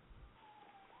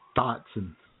thoughts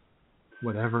and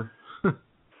whatever.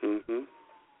 Mhm.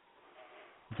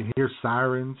 You can hear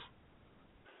sirens.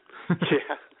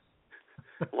 Yeah.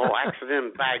 A little accident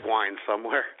in Bagwine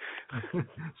somewhere.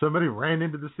 Somebody ran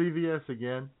into the CVS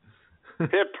again.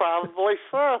 It probably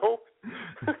so.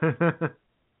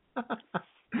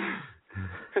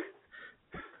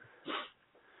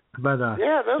 But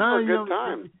yeah, those were good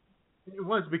times. It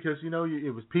was because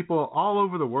it was people all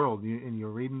over the world, and you're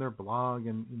reading their blog,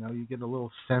 and you get a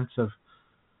little sense of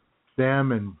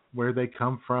them and where they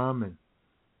come from, and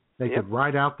they could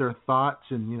write out their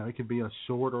thoughts, and it could be a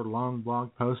short or long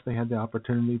blog post. They had the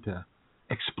opportunity to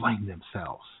explain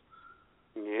themselves.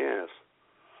 Yes.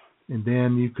 And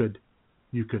then you could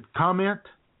comment,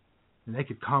 and they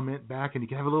could comment back, and you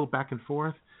could have a little back and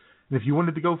forth. And if you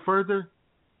wanted to go further,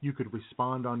 you could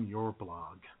respond on your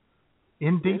blog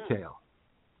in detail.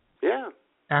 Yeah.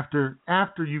 After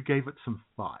you gave it some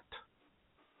thought.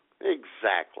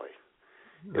 Exactly.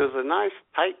 It was a nice,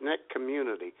 tight-knit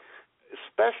community.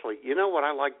 Especially, what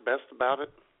I like best about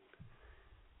it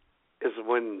is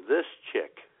when this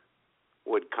chick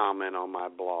would comment on my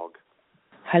blog.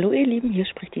 Hallo ihr Lieben, hier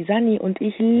spricht die Sunny und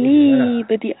ich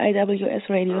liebe die IWS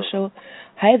Radio Show.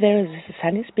 Hi there, this is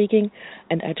Sunny speaking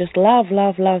and I just love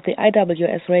the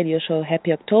IWS Radio Show.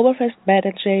 Happy Oktoberfest, Bad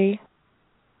and Jay.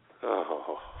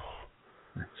 Oh.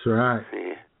 That's right.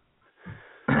 Yeah.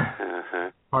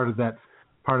 Uh-huh. Part of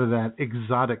that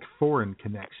exotic foreign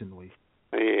connection we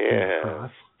came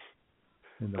across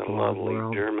in the lovely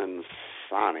world. German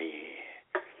Sonny.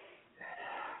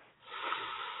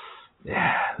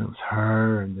 Yeah, it was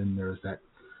her, and then there's that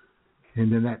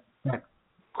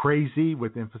crazy,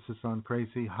 with emphasis on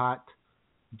crazy, hot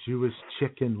Jewish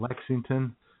chick in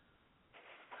Lexington.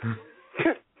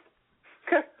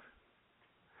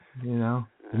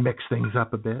 Mix things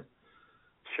up a bit.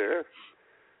 Sure.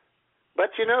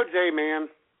 But J-Man,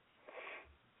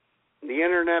 the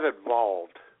internet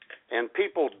evolved and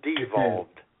people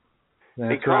devolved. That's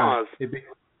because right.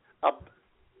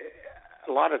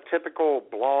 A lot of typical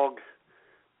blog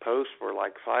posts were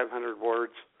like 500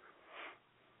 words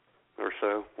or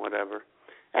so, whatever.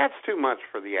 That's too much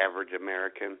for the average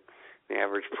American, the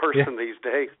average person these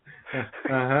days.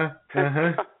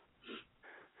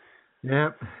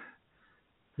 Yep.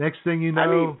 Next thing you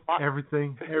know,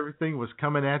 everything was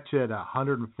coming at you at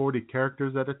 140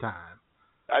 characters at a time.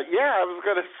 I was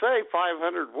going to say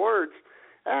 500 words.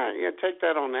 Take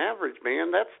that on average,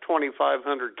 man. That's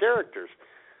 2,500 characters.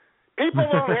 People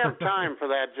don't have time for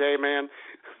that, J-Man.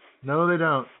 No, they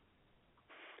don't.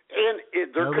 And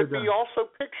there could be also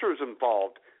pictures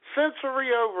involved. Sensory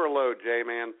overload,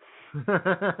 J-Man.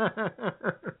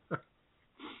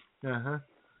 Uh-huh.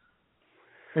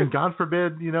 And God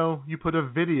forbid, you put a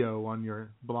video on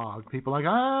your blog. People are like,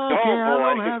 I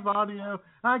don't have audio.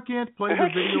 I can't play the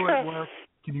video at work.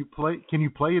 Can you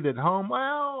play it at home?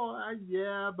 Well,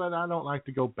 yeah, but I don't like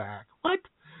to go back. What?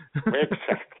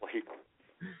 Exactly.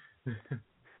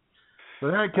 So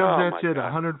that comes at you at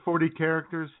 140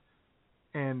 characters,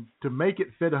 and to make it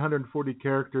fit 140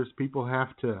 characters, people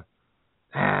have to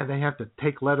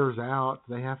take letters out.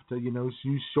 They have to,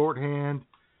 use shorthand,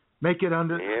 make it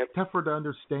tougher to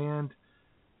understand.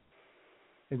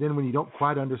 And then when you don't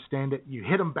quite understand it, you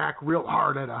hit them back real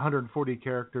hard at 140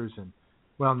 characters, and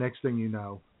well, next thing you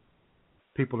know,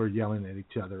 people are yelling at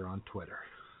each other on Twitter.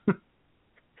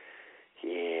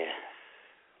 Yeah.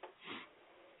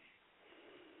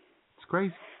 It's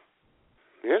crazy.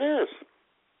 It is.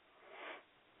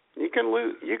 You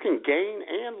can gain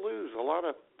and lose a lot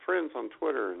of friends on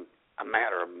Twitter in a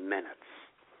matter of minutes.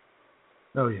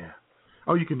 Oh yeah.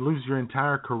 Oh, you can lose your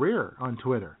entire career on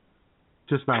Twitter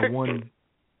just by one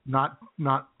not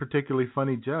particularly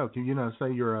funny joke.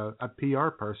 Say you're a PR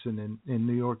person in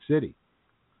New York City.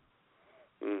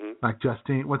 Mm-hmm. Like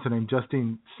Justine, what's her name?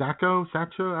 Justine Sacco? I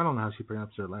don't know how she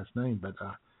pronounced her last name, but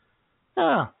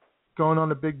going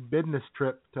on a big business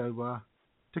trip to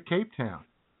Cape Town.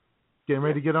 Getting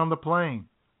ready to get on the plane.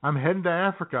 I'm heading to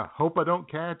Africa. Hope I don't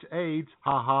catch AIDS.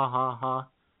 Ha ha ha ha.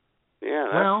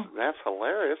 Yeah, that's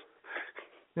hilarious.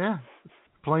 Yeah.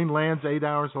 Plane lands 8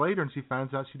 hours later, and she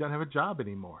finds out she doesn't have a job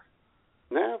anymore.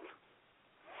 No.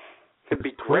 It'd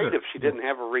be great if she didn't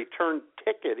have a return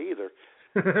ticket either.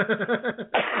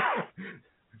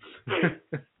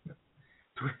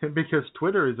 Because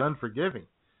Twitter is unforgiving,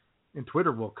 and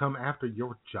Twitter will come after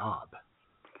your job.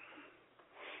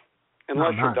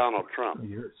 Unless you're mine. Donald Trump.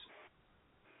 Yours.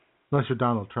 Unless you're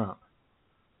Donald Trump.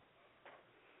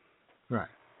 Right.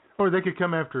 Or they could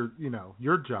come after,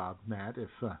 your job, Matt, if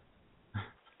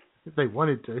they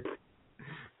wanted to.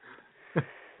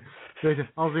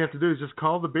 All they have to do is just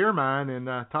call the beer mine and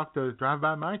talk to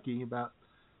Drive-By Mikey about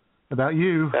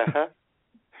you.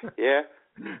 Yeah.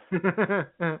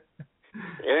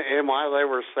 And while they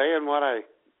were saying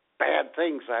bad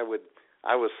things I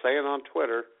was saying on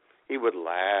Twitter, he would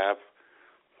laugh.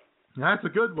 That's a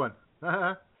good one.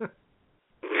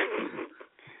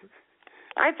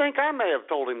 I think I may have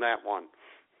told him that one.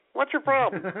 What's your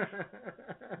problem?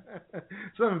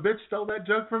 Son of a bitch stole that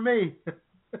joke from me.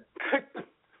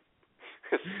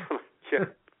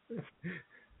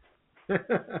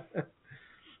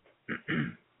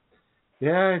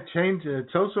 Yeah, it changed.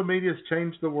 Social media's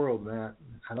changed the world, Matt.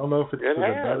 I don't know if it's for the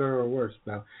better or worse.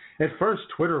 Now, at first,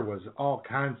 Twitter was all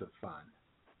kinds of fun.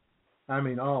 I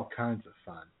mean, all kinds of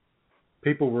fun.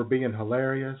 People were being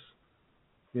hilarious.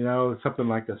 Something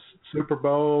like a Super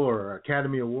Bowl or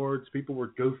Academy Awards. People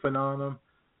were goofing on them,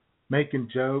 making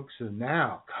jokes, and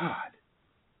now, God.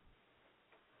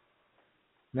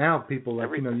 Now people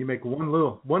you make one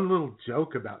little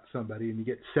joke about somebody and you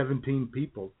get 17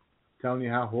 people telling you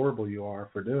how horrible you are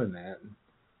for doing that.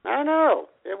 I know.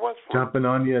 It was fun. Jumping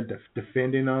on you,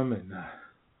 defending them,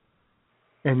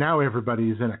 and now everybody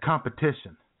is in a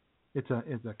competition. It's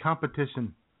a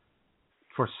competition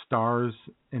for stars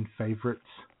and favorites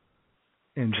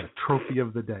and the trophy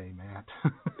of the day, Matt.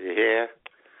 Yeah.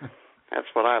 That's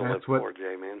what I live for,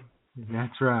 J-Man.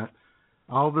 That's right.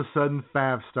 All of a sudden,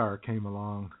 Favstar came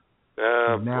along.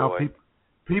 And now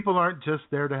people aren't just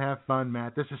there to have fun,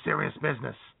 Matt. This is serious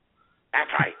business.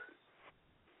 That's right.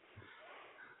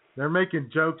 They're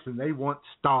making jokes, and they want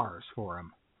stars for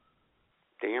them.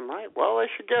 Damn right. Well, they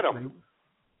should get them.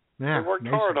 They worked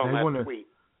hard on that tweet.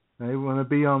 They want to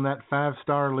be on that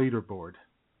 5-star leaderboard.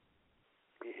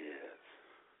 Yes.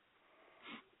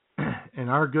 And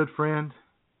our good friend,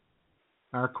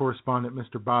 our correspondent,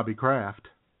 Mr. Bobby Kraft,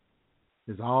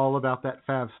 is all about that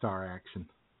 5-star action.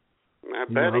 I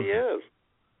bet he is.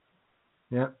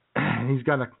 Yep. He's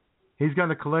got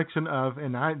a collection of,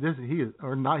 and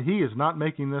he is not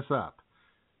making this up.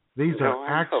 These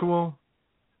are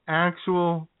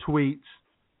actual tweets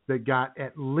that got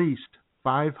at least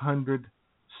 500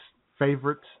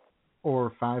 favorites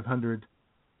or 500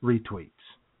 retweets.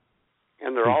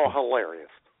 And they're all hilarious.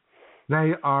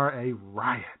 They are a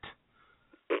riot.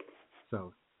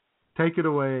 So, take it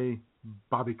away,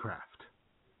 Bobby Kraft.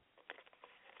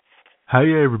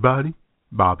 Hey everybody,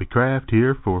 Bobby Kraft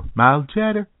here for Mild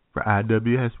Chatter for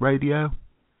IWS Radio.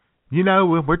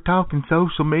 When we're talking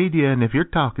social media, and if you're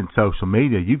talking social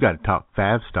media, you got to talk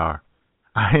 5-star.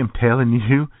 I am telling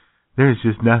you, there's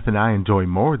just nothing I enjoy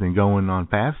more than going on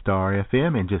 5-star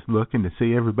FM and just looking to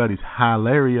see everybody's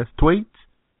hilarious tweets.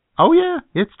 Oh yeah,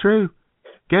 it's true.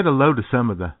 Get a load of some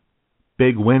of the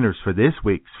big winners for this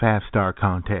week's 5-star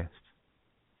contest.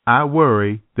 I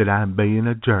worry that I'm being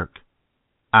a jerk.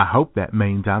 I hope that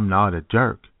means I'm not a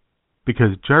jerk,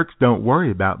 because jerks don't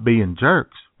worry about being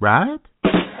jerks, right?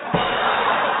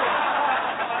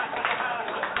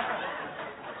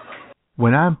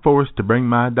 When I'm forced to bring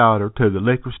my daughter to the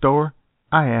liquor store,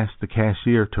 I ask the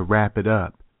cashier to wrap it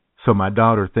up so my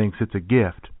daughter thinks it's a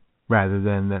gift rather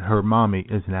than that her mommy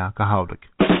is an alcoholic.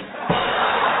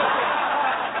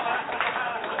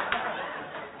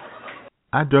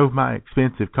 I drove my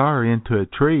expensive car into a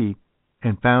tree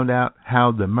and found out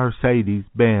how the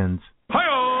Mercedes-Benz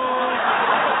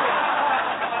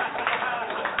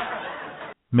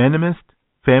Minimist?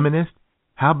 Feminist?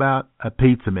 How about a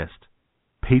pizzamist?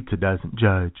 Pizza doesn't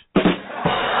judge.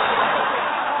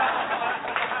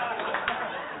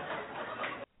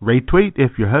 Retweet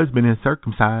if your husband is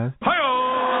circumcised.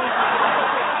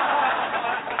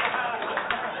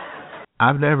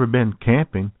 I've never been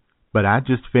camping, but I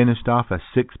just finished off a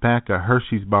 6-pack of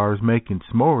Hershey's bars making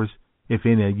s'mores, if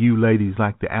any of you ladies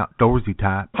like the outdoorsy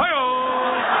type.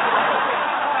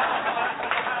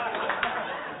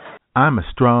 I'm a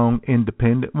strong,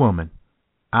 independent woman.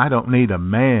 I don't need a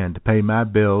man to pay my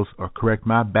bills or correct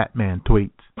my Batman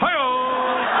tweets.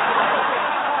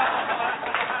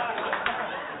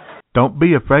 Don't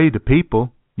be afraid of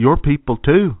people. You're people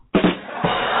too.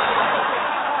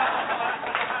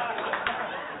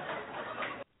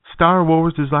 Star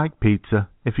Wars is like pizza.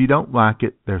 If you don't like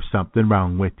it, there's something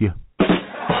wrong with you.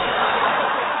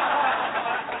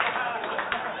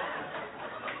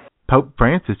 Pope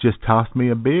Francis just tossed me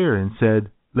a beer and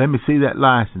said, "Let me see that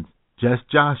license. Just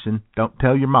joshin'. Don't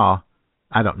tell your ma."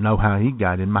 I don't know how he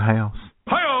got in my house.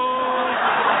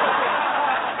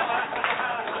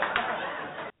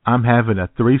 I'm having a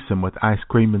threesome with ice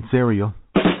cream and cereal.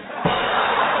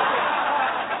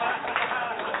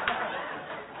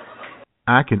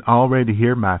 I can already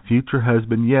hear my future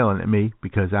husband yelling at me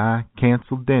because I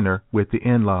canceled dinner with the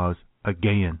in-laws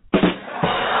again.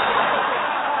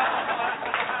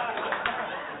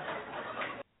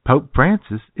 Pope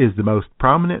Francis is the most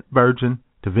prominent virgin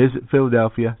to visit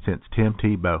Philadelphia since Tim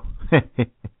Tebow.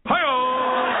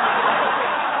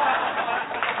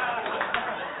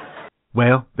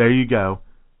 Well, there you go.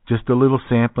 Just a little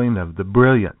sampling of the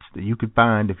brilliance that you could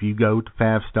find if you go to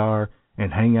 5-Star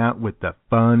and hang out with the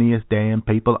funniest damn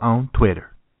people on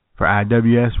Twitter. For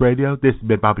IWS Radio, this has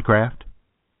been Bobby Kraft.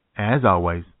 As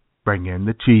always, bring in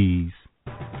the cheese.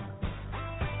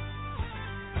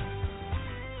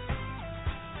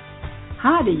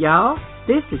 Howdy, y'all.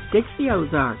 This is Dixie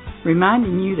Ozark,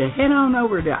 reminding you to head on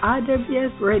over to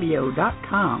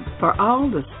IWSradio.com for all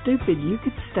the stupid you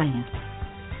could stand.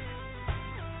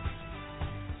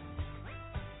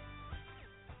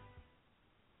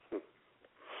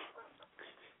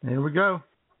 There we go.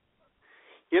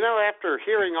 You know, after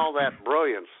hearing all that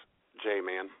brilliance,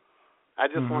 J-Man, I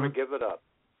just want to give it up.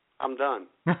 I'm done.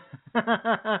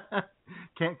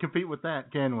 Can't compete with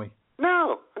that, can we?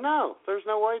 No, there's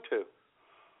no way to.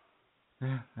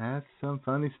 Yeah, that's some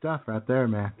funny stuff right there,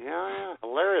 man. Yeah,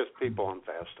 hilarious people on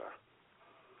 5-Star.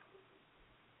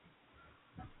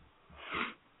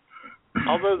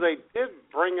 Although they did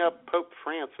bring up Pope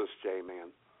Francis,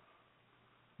 J-Man.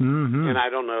 Mm-hmm. And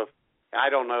I don't know if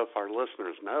our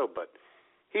listeners know, but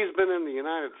he's been in the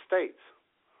United States.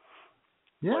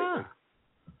 Yeah. Lately.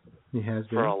 He has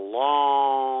been. For a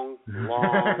long,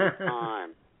 long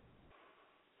time.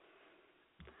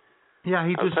 Yeah,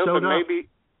 he just showed up. Maybe.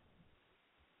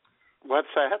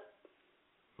 What's that?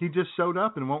 He just showed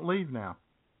up and won't leave now.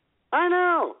 I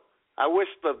know. I wish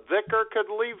the vicar could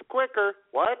leave quicker.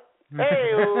 What?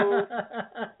 Hey-o.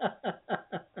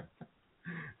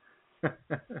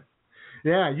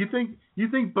 Yeah, you think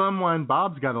Bumwine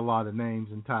Bob's got a lot of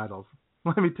names and titles.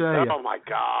 Let me tell you. Oh, my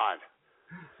God.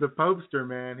 The Popester,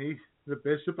 man. He's the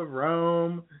Bishop of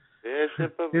Rome.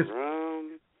 Bishop of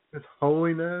Rome. His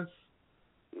Holiness.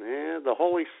 Yeah, the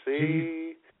Holy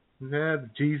See.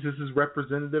 Jesus'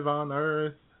 representative on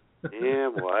earth. Yeah,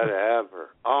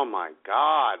 whatever. Oh, my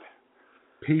God.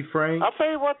 P. Frank. I'll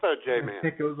tell you what, though, J-Man.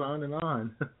 It goes on and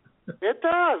on. It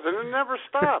does, and it never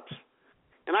stops.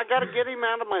 And I got to get him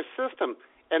out of my system.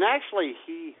 And actually,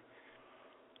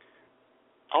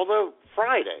 although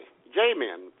Friday,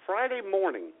 J-Man, Friday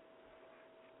morning,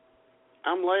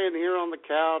 I'm laying here on the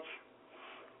couch.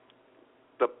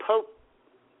 The Pope,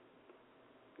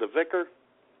 the vicar,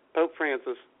 Pope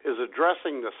Francis, is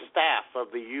addressing the staff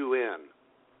of the UN.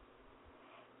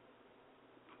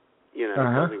 You know,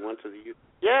 because he went to the UN.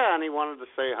 Yeah, and he wanted to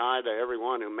say hi to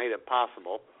everyone who made it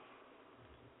possible.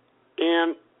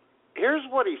 And here's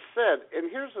what he said, and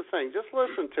here's the thing. Just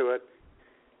listen to it,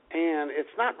 and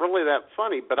it's not really that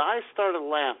funny, but I started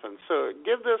laughing. So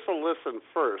give this a listen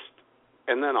first,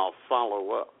 and then I'll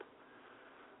follow up.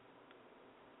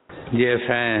 Dear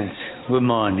friends, good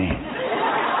morning.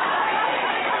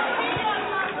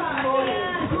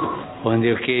 On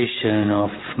the occasion of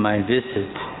my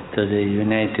visit to the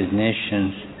United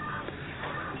Nations,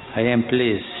 I am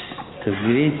pleased to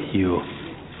greet you,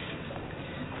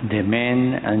 the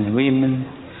men and women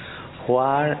who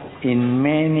are in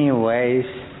many ways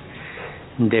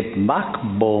the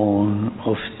backbone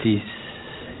of this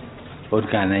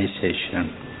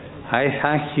organization. I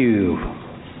thank you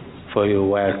for your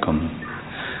welcome,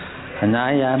 and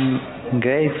I am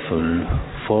grateful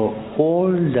for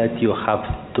all that you have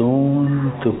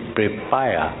done to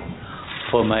prepare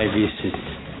for my visit.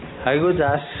 I would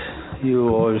ask you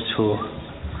also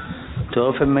to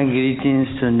offer my greetings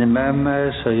to the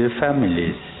members of your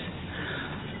families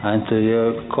and to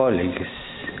your colleagues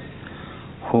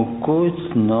who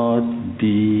could not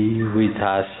be with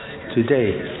us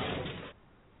today.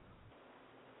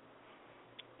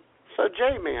 So,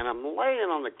 J-Man, I'm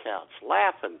laying on the couch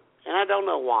laughing, and I don't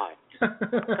know why.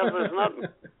 Because there's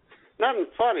nothing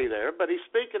funny there, but he's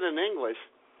speaking in English.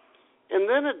 And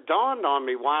then it dawned on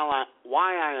me why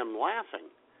I am laughing.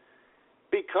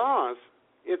 Because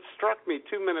it struck me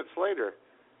 2 minutes later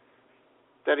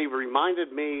that he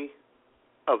reminded me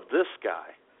of this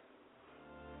guy.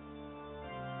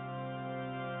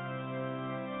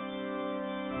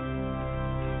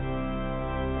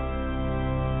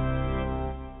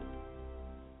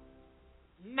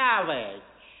 Marriage.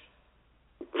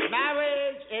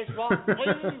 Marriage is what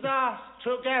brings us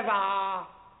together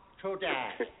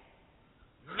today.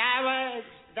 Marriage,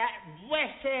 that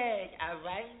blessed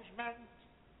arrangement,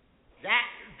 that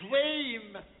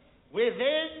dream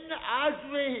within a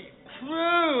dream.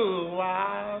 True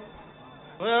love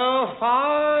will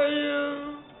follow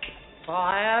you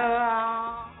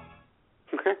forever.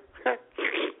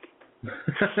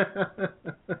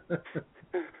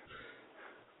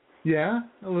 Yeah,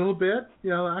 a little bit.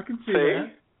 Yeah, I can see See? that.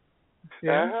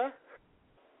 Yeah. Uh-huh.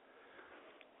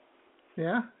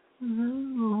 Yeah.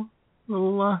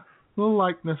 Little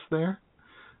likeness there.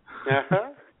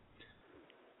 Uh-huh.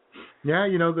 Yeah,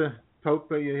 the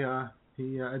Pope,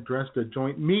 he addressed a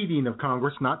joint meeting of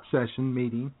Congress, not session,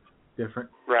 meeting, different.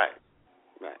 Right.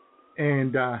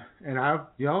 And I, man,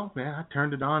 I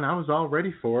turned it on. I was all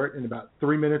ready for it, and about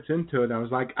 3 minutes into it, I was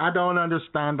like, I don't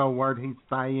understand a word he's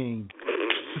saying.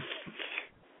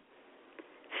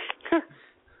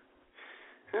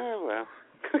 Oh, well.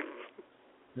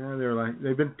 Yeah, they were like,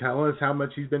 they've been telling us how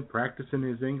much he's been practicing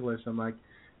his English. I'm like,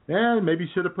 yeah, maybe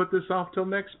should have put this off till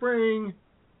next spring.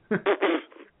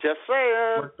 Just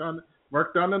saying.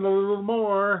 Worked on it a little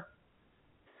more.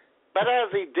 But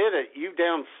as he did it, you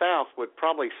down south would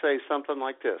probably say something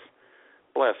like this.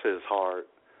 Bless his heart.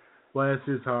 Bless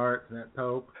his heart, that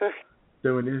Pope.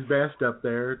 Doing his best up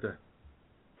there to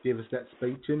give us that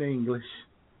speech in English.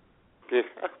 Yeah.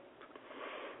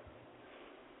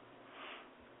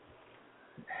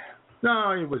 No,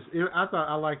 I thought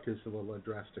I liked his little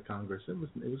address to Congress. It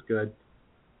was good.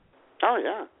 Oh,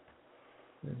 yeah.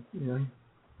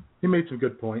 He made some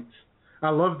good points. I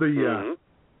love the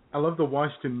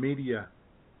Washington media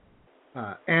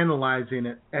analyzing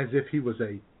it as if he was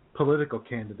a political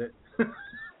candidate.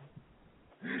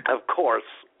 Of course.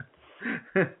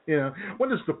 What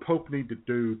does the Pope need to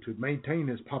do to maintain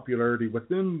his popularity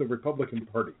within the Republican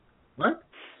Party? What?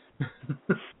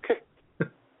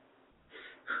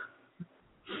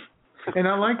 And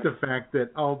I like the fact that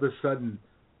all of a sudden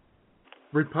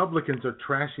Republicans are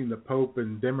trashing the Pope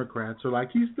and Democrats are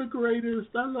like, he's the greatest,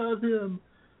 I love him.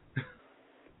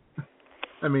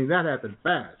 I mean, that happened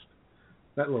fast.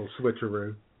 That little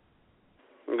switcheroo.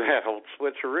 That old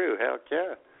switcheroo, heck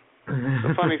yeah.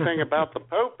 The funny thing about the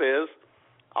Pope is,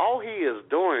 all he is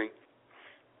doing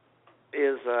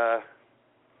is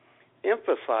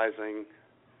emphasizing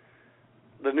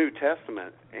the New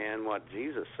Testament and what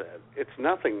Jesus said. It's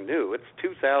nothing new. It's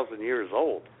 2,000 years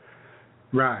old.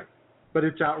 Right. But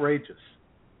it's outrageous.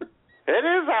 It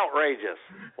is outrageous.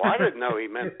 Well, I didn't know he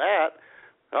meant that.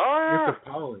 Oh, yeah. It's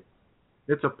appalling.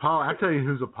 It's appalling. I tell you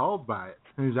who's appalled by it,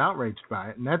 who's outraged by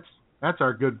it, and that's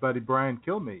our good buddy Brian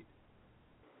Kilmeade.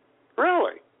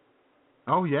 Really?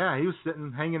 Oh, yeah. He was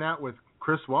hanging out with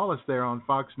Chris Wallace there on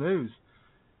Fox News.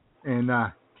 And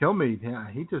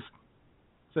Kilmeade, he just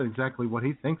said exactly what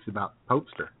he thinks about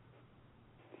Popester.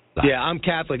 Yeah, I'm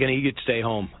Catholic, and he could stay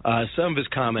home. Some of his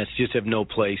comments just have no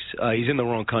place. He's in the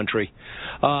wrong country.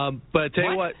 But I tell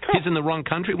you what, he's in the wrong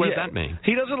country? What does that mean?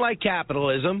 He doesn't like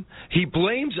capitalism. He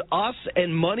blames us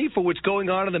and money for what's going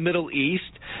on in the Middle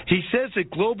East. He says that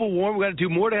global warming, we've got to do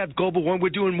more to have global warming.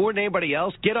 We're doing more than anybody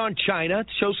else. Get on China,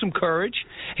 show some courage.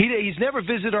 He's never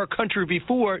visited our country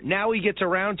before. Now he gets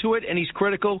around to it, and he's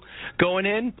critical going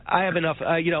in. I have enough.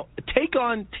 Take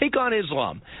on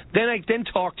Islam. Then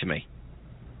talk to me.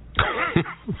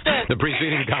 The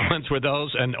preceding comments were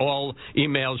those, and all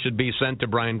emails should be sent to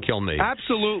Brian Kilmeade.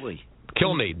 Absolutely.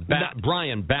 Kilmeade.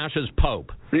 Brian bashes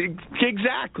Pope.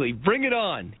 Exactly. Bring it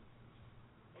on.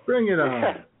 Bring it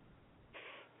on.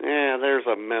 Yeah, there's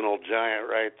a mental giant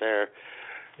right there.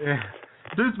 Yeah.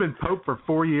 Dude's been Pope for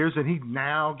 4 years, and he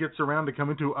now gets around to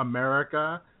coming to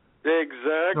America.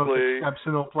 Exactly. The most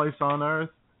exceptional place on earth.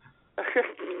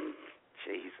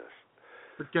 Jesus.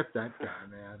 Forget that guy,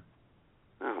 man.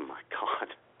 Oh, my God.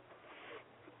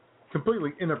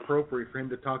 Completely inappropriate for him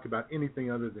to talk about anything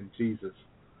other than Jesus.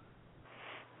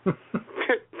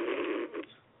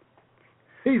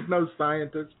 He's no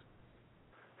scientist.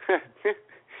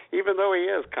 Even though he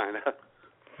is, kind of.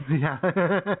 Yeah.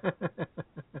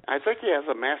 I think he has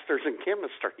a master's in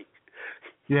chemistry.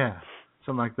 Yeah,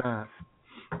 something like that.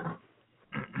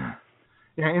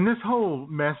 Yeah, and this whole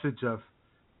message of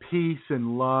peace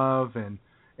and love and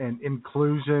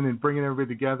inclusion and bringing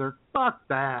everybody together, fuck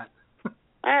that.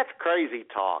 That's crazy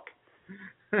talk.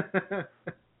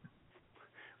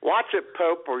 Watch it,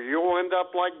 Pope, or you'll end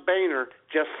up like Boehner.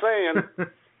 Just saying.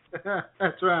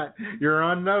 That's right. You're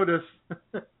on notice.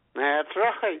 That's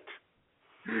right.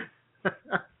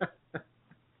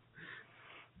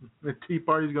 The Tea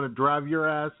Party's going to drive your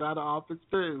ass out of office,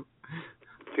 too.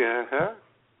 Uh-huh.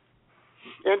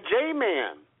 And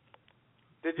J-Man,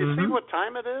 did you see what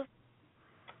time it is?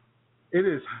 It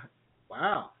is,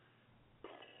 wow.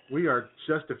 We are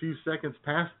just a few seconds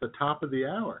past the top of the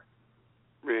hour.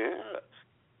 Yes.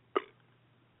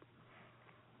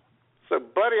 So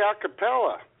everybody, a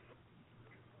cappella.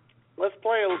 Let's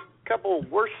play a couple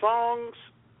of worst songs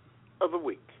of the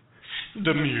week.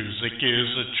 The music is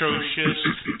atrocious,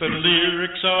 the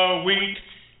lyrics are weak.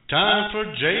 Time for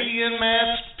Jay and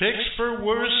Matt's picks for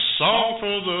worst song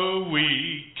for the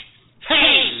week.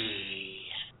 Hey!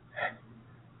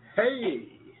 Hey!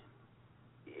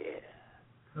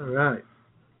 Yeah. All right.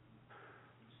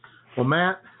 Well,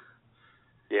 Matt.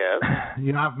 Yes?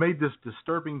 You know, I've made this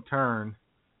disturbing turn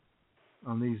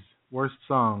on these worst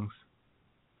songs.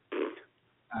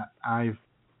 I've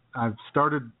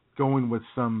started going with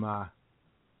some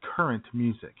current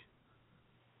music.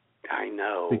 I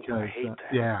know. Because, I hate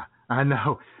that. Yeah, I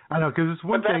know, because it's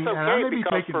one but thing. That's okay, and I may be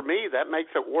because taking, for me, that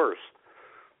makes it worse.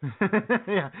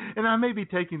 yeah, and I may be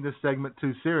taking this segment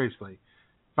too seriously,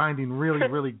 finding really,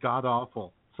 really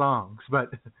god-awful songs.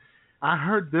 But I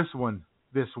heard this one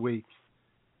this week,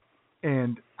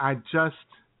 and I just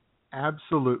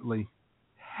absolutely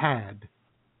had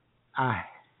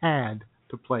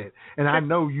to play it. And I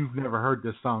know you've never heard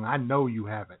this song. I know you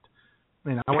haven't.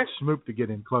 And I want Smoop to get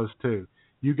in close, too.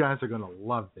 You guys are going to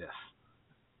love this.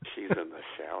 She's in the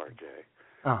shower, Jay.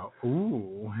 Oh,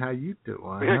 ooh, how you doing?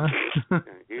 Huh? How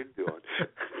you doing?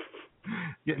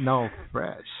 Getting all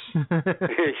fresh.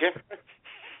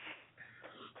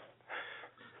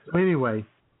 So anyway,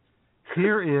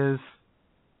 here is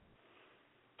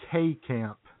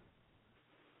K-Camp,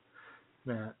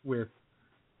 Matt, with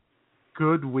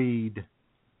Good Weed,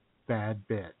 Bad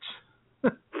Bitch.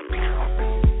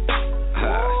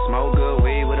 Smoke good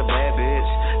weed with a bad bitch.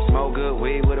 Smoke good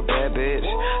weed with a bad bitch.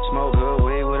 Smoke good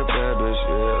weed with a bad bitch.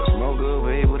 Yeah. Smoke good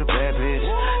weed with a bad bitch.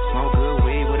 Smoke good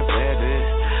weed with a bad bitch.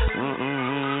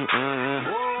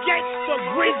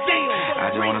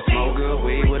 I just wanna smoke good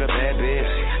weed with a bad bitch.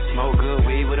 Smoke good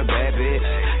weed with a bad bitch.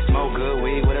 Smoke good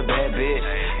weed with a bad bitch.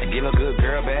 And give a good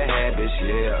girl bad habits.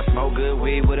 Yeah. Smoke good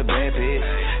weed with a bad bitch.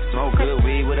 Smoke good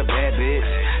weed with a bad bitch.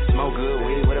 Smoke good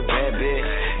weed with a bad bitch.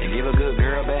 And give a good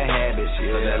girl bad habits.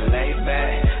 Yeah. Lay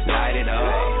back, light it up.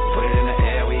 Put it in the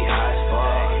air, we high as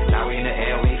fuck. Now we in the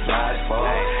air, we fly as fuck.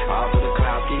 All for the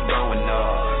clouds keep going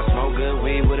up. Smoke good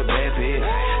weed with a bad bitch.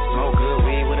 Smoke good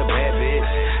weed with a bad bitch.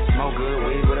 Smoke good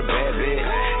weed with a bad bitch.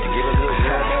 And give a good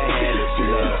girl bad habits.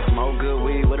 Yeah. Smoke good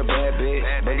weed with a bad bitch.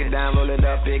 Break it down, roll it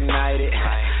up, ignite it.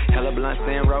 Hella blunts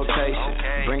in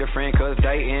rotation. Bring a friend cause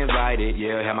they invited.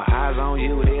 Yeah, have my eyes on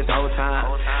you this whole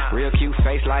time. Real cute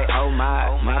face like oh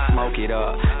my. Now smoke it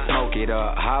up, smoke it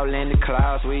up. All in the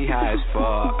clouds, we high as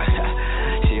fuck.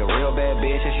 She a real bad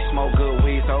bitch and she smoke good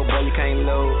weed, so boy you can't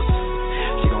lose.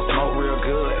 She gon' smoke real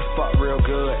good, fuck real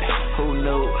good. Who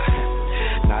knew?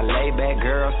 Now lay back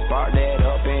girl, spark that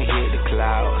up and hit the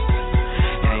clouds.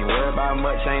 Ain't worried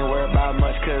about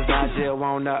much, cause I just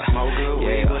wanna smoke good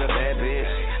weed with a bad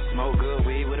bitch. Smoke good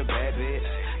weed with a bad bitch.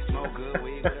 Smoke good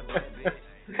weed with a bad bitch.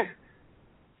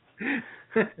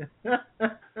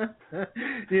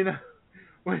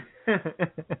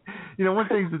 One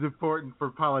thing that's important for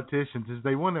politicians is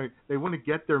they want to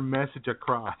get their message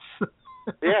across.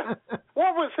 Yeah.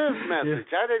 What was his message?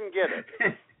 Yeah. I didn't get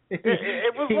it.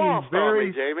 It was lost on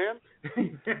me, J-Man.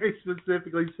 He very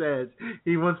specifically says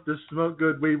he wants to smoke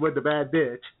good weed with a bad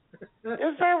bitch.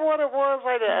 Is that what it was?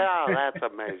 Oh, that's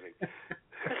amazing.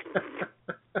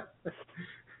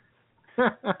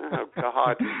 Oh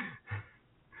God.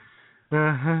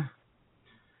 Uh-huh.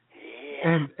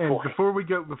 Yeah, and before we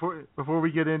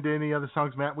get into any other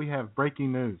songs, Matt, we have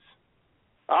breaking news.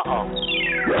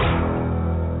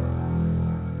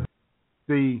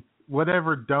 The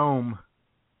whatever dome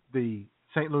the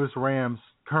St. Louis Rams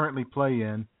currently play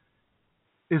in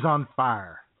is on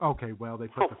fire. Okay, well they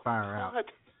put the fire out.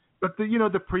 But the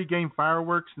pregame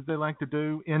fireworks that they like to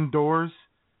do indoors,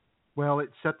 well,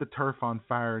 it set the turf on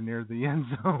fire near the end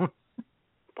zone.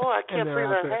 Boy, I can't see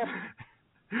that happen.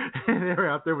 And they're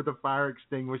out there with a fire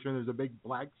extinguisher, and there's a big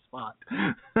black spot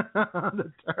on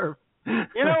the turf.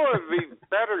 You know what would be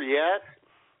better yet?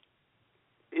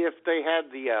 If they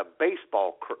had the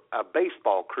baseball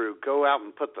crew go out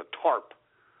and put the tarp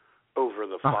over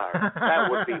the fire. That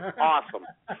would be awesome.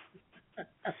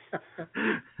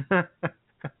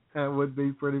 That would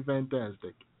be pretty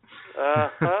fantastic.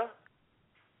 Uh-huh.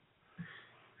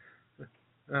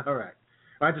 All right.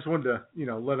 I just wanted to,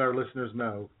 let our listeners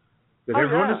know that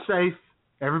everyone is safe.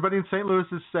 Everybody in St.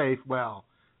 Louis is safe. Well,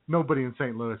 nobody in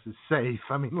St. Louis is safe.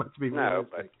 I mean, let's be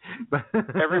realistic. But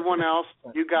everyone else,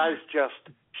 you guys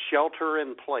just shelter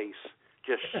in place.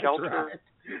 Just shelter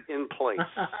in place.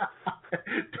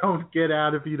 Don't get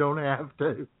out if you don't have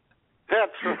to.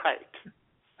 That's right.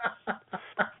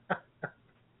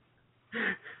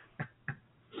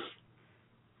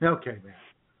 Okay, man.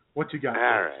 What you got? All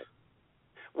right.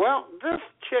 Well, this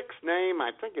chick's name, I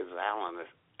think, is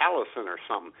Allison or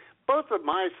something. Both of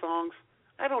my songs,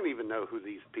 I don't even know who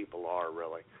these people are,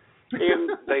 really.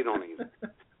 And they don't either.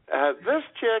 This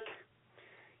chick,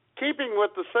 keeping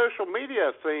with the social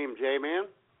media theme, J-Man,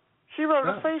 she wrote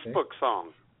a Facebook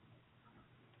song.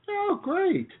 Oh,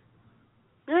 great.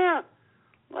 Yeah.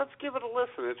 Let's give it a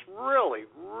listen. It's really,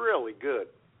 really good.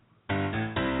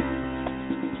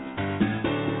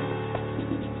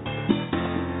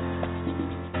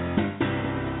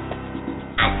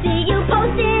 I see you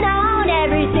posted on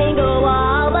every single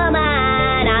wall of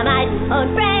mine. I might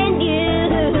unfriend you.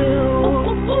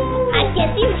 I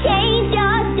guess you changed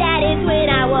your status when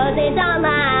I wasn't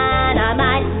online. I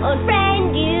might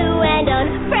unfriend you and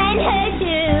unfriend her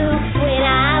too. When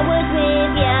I was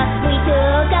with you, we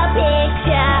took a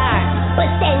picture, but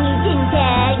then you didn't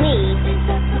tag me.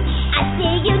 I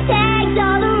see you tagged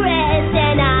all the rest,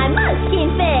 and I must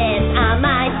confess I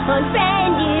might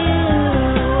unfriend you.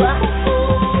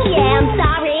 Yeah, I'm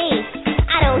sorry,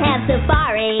 I don't have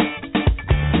Safari,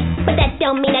 but that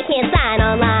don't mean I can't sign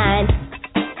online.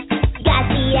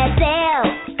 Got DSL,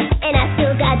 and I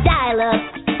still got dial-up,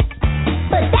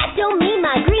 but that don't mean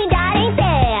my green dot ain't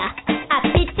there. I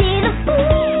pity the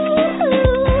fool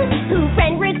who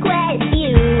friend requests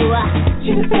you.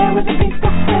 Jennifer was a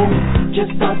Facebook friend,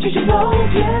 just thought you should know,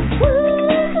 Jen.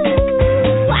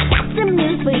 Woo, I got some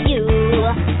news for you.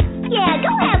 Yeah,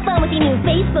 go have fun with your new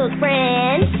Facebook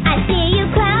friend. I see you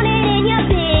clowning in your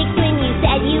pics when you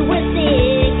said you were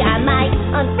sick. I might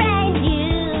unfriend you.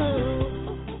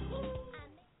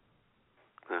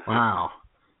 Wow.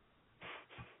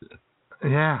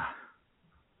 Yeah.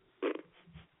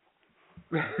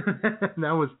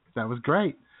 that was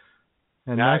great.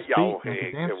 And nice beat. Nice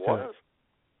it dance to was.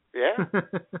 Yeah.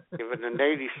 Give it an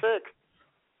 86.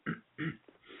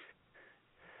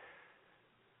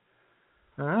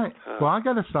 All right. Well, I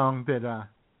got a song that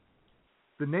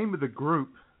the name of the group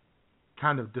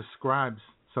kind of describes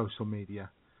social media,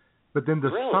 but then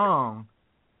the song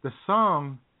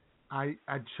I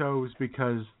chose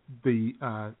because the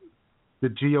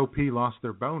GOP lost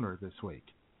their boner this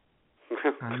week.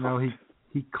 I know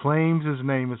he claims his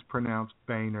name is pronounced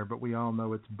Boehner, but we all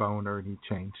know it's Boner, and he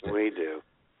changed it. We do.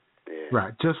 Yeah.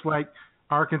 Right. Just like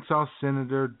Arkansas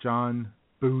Senator John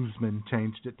Boozman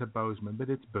changed it to Bozeman, but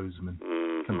it's Boozman.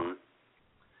 Mm-hmm. Come on.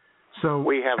 So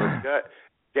we have a judge,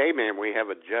 J-Man, we have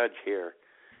a judge here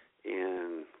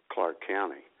in Clark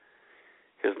County.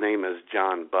 His name is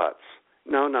John Butts.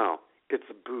 No, it's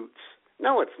Boots.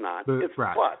 No, it's not. It's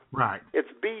Butt. Right. It's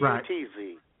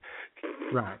B-U-T-Z.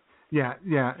 Right. Yeah.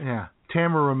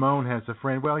 Tamara Ramon has a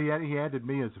friend. Well, he added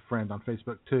me as a friend on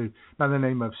Facebook, too, by the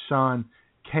name of Sean,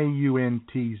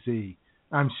 Kuntz.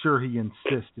 I'm sure he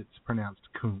insists it's pronounced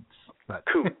Kuntz. But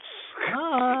Kuntz.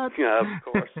 Yeah, of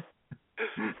course.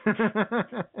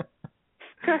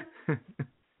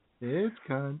 It's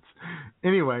Kuntz.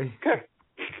 Anyway,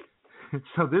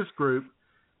 so this group,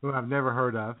 who I've never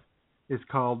heard of, is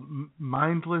called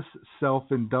Mindless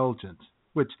Self-Indulgence,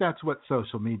 which that's what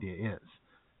social media is.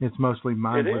 It's mostly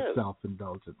mindless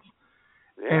self-indulgence.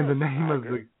 Yes, and the name of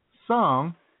the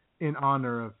song, in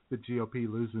honor of the GOP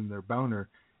losing their boner,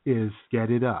 is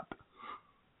Get It Up.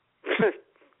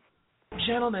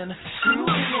 Gentlemen, screwing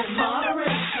in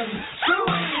moderation.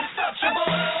 Screwing is such a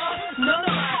bore. None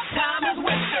of my time is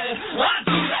wasted. I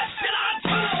do that shit on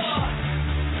tour.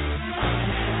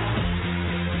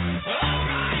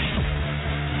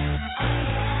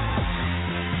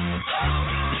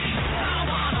 I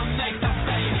wanna make the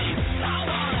baby. I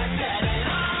wanna get it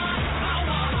on. I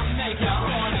wanna make you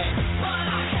horny, but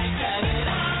I can't get it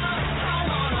on. I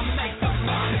wanna make the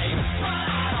money, but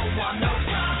I don't want no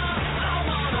job. I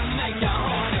wanna make you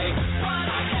horny, but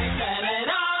I can't get it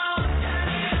on.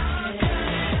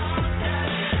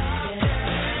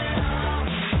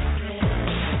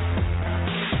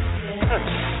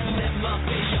 It must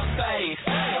be your face,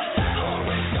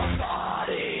 or it's your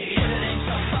body. If it ain't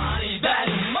your body, then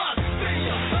it must be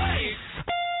your face.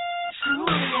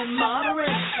 Screwing in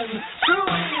moderation,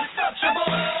 screwing is such a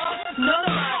bore. None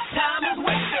of my time is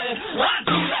wasted. I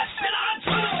do that shit on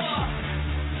tour.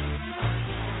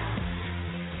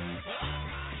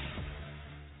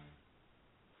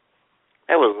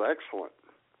 That was excellent.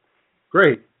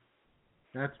 Great.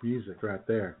 That's music right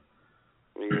there.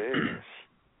 Yes.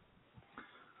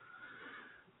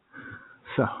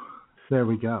 So, there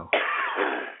we go.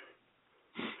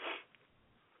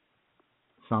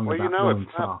 Song Well, about blowing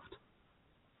soft.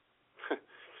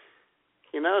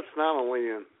 It's not only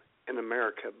in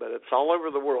America, but it's all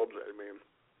over the world, I mean.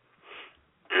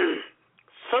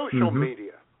 Social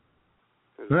media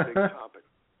is a big topic.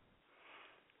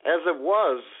 As it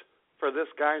was for this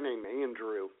guy named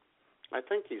Andrew. I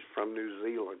think he's from New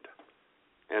Zealand.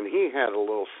 And he had a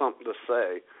little something to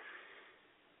say.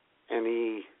 And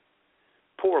he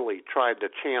poorly tried to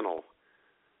channel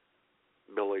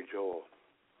Billy Joel.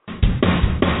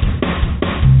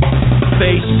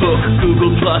 Facebook,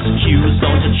 Google Plus,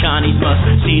 Qzone's a Chinese must.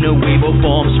 Sina, Weibo,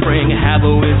 Form, Spring,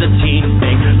 Habo is a teen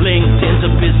thing. LinkedIn's a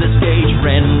business gauge.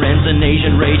 Ren's an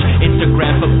Asian rage.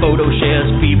 Instagram for photo shares.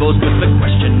 Bebo's good for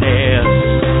questionnaires.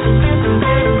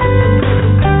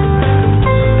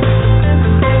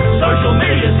 Social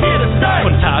media's here to stay.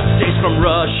 Contact stays from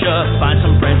Russia. Find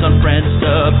some friends on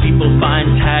Friendster. People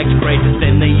find tags great,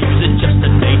 then they use it just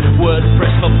a day.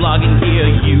 WordPress for blogging here.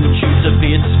 YouTube's a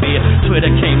VidSphere.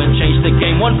 Twitter came and changed the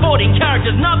game. 140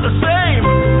 characters, not the same.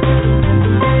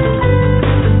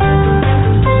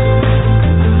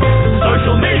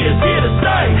 Social media's here to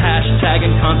stay. Hashtag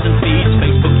and constant feeds.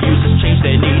 Facebook users change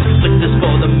their needs. Flickr's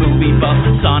for the movie buff.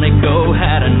 Sonic Go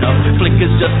had enough.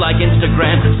 Flickr's just like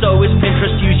Instagram. So is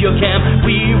Pinterest. Use your cam.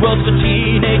 WeWorld's for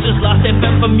teenagers. Last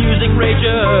FM for music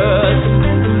ragers.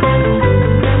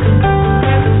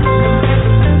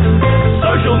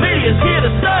 Social media's here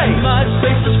to stay.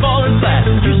 MySpace has fallen flat.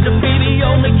 Used to be the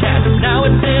only cat. Now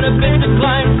it's in a big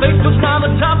decline. Facebook's now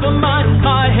the top of mind.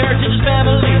 My heritage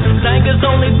family. Sanga's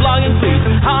only blogging please.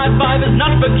 High five is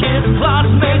not for kids.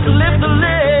 Classmates lift the lid.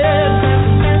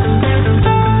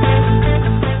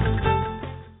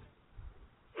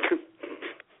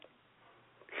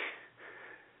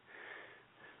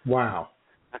 Wow.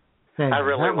 Hey, I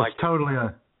really that was like totally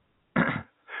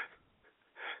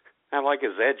I like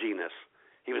his edginess.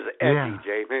 He was edgy, Yeah.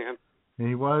 J-Man.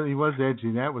 He was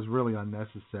edgy. That was really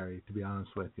unnecessary, to be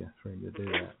honest with you, for him to do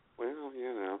that. Well,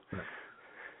 you know.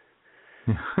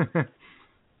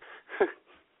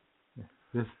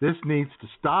 This needs to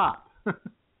stop.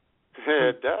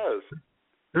 It does.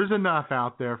 There's enough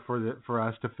out there for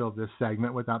us to fill this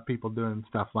segment without people doing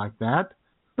stuff like that.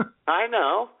 I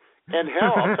know. And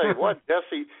hell, I'll tell you what,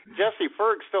 Jesse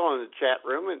Ferg's still in the chat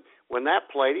room, and when that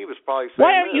played, he was probably saying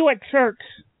Why aren't this. you at church?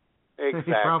 Exactly.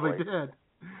 He probably did.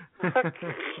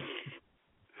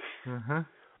 Uh-huh.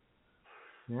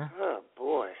 Yeah. Oh,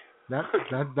 boy. That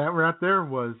right there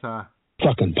was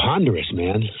fucking ponderous,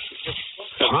 man.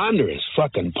 Ponderous,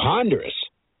 fucking ponderous.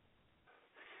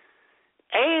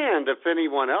 And if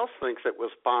anyone else thinks it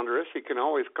was ponderous, you can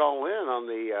always call in on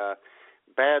the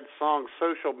Bad Song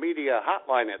social media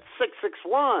hotline at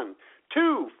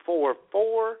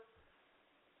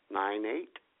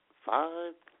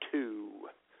 661-244-9852.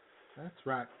 That's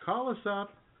right. Call us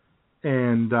up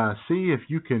and see if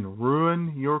you can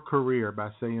ruin your career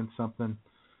by saying something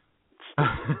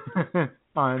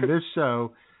on this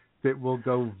show that will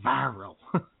go viral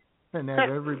and have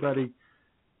everybody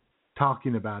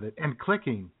talking about it and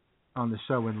clicking on the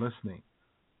show and listening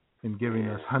and giving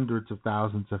us hundreds of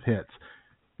thousands of hits,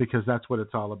 because that's what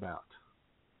it's all about.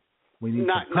 We need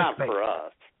not clickbait. for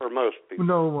us, for most people.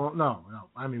 No.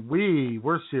 I mean,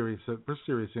 we're serious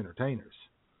entertainers.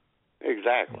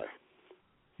 Exactly.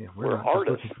 Yeah, we're not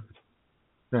artists.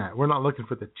 We're not looking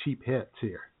for the cheap hits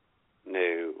here.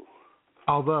 No.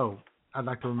 Although, I'd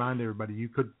like to remind everybody, you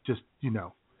could just,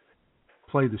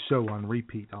 play the show on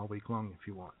repeat all week long if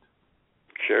you want.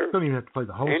 Sure. You don't even have to play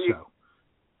the whole show.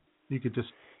 You could just,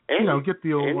 get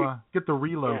the old, get the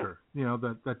reloader,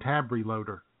 the tab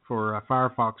reloader for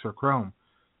Firefox or Chrome.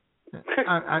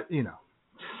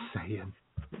 Saying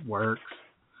it works.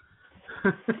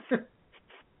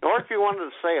 Or if you wanted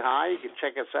to say hi, you can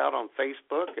check us out on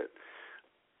Facebook at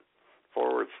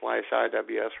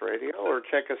 /IWS Radio, or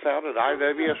check us out at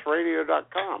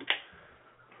IWSradio.com.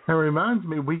 That reminds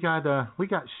me, we got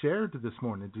shared this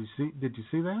morning. Did you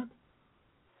see that?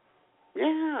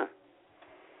 Yeah.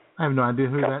 I have no idea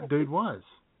who that dude was.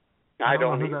 I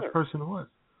don't know either. who that person was.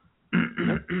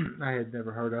 I had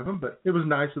never heard of him, but it was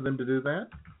nice of them to do that.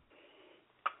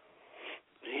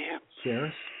 Yeah.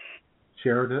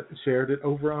 Shared it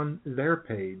over on their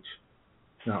page.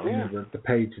 I don't remember the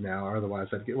page now. Otherwise,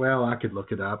 I could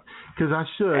look it up because I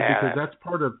should, because that's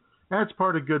part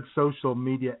of good social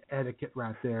media etiquette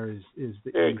right there. Is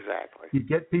that exactly you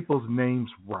get people's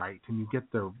names right and you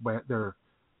get the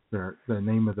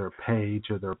name of their page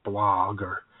or their blog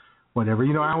or whatever.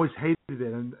 I always hated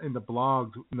it in the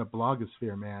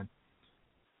blogosphere, man.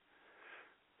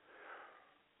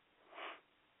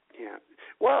 Yeah.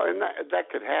 Well, and that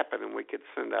could happen, and we could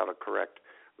send out a correct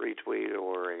retweet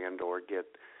or get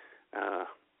a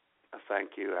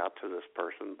thank you out to this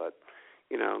person. But,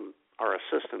 our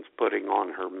assistant's putting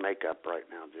on her makeup right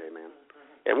now, J-Man.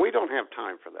 And we don't have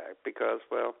time for that because,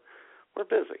 we're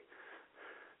busy.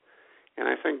 And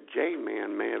I think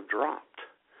J-Man may have dropped.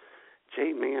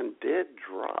 J-Man did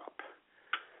drop.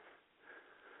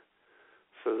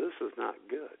 So this is not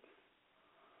good.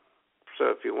 So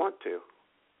if you want to,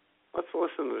 let's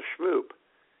listen to Schmoop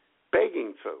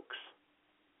begging folks.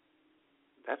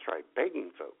 That's right,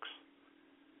 begging folks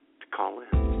to call in.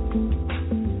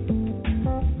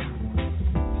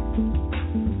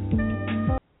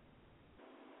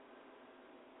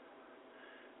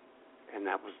 And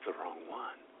that was the wrong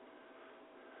one.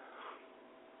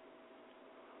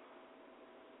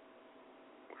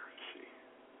 Where is she?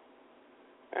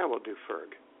 And we'll do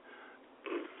Ferg.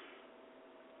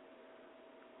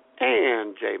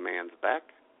 And J-Man's back.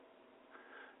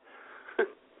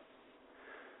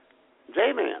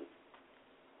 J-Man.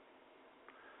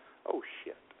 Oh,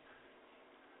 shit.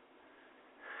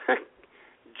 Is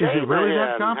it really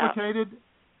that complicated?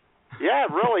 Yeah,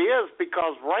 it really is,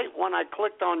 because right when I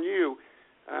clicked on you,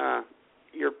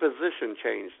 your position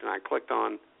changed, and I clicked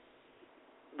on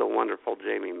the wonderful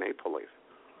Jamie Maple Leaf.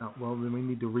 Oh, well, then we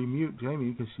need to remute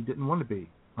Jamie because she didn't want to be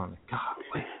on it. God.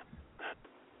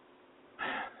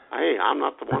 Hey, I'm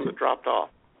not the one that dropped off.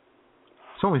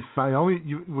 It's only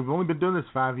we've only been doing this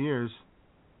 5 years.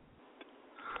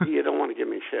 You don't want to give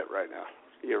me shit right now.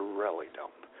 You really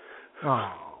don't.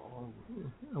 Oh,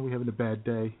 are we having a bad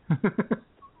day?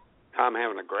 I'm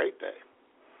having a great day.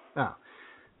 Oh,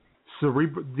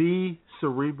 the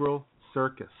Cerebral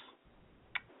Circus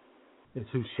is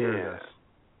who shared us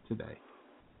today.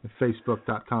 At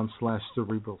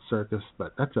Facebook.com/Cerebral Circus,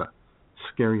 but that's a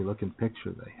scary looking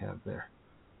picture they have there.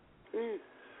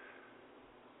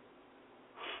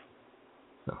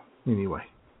 So, anyway.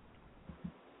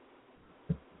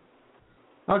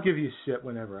 I'll give you shit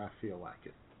whenever I feel like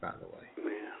it, by the way.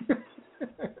 Yeah.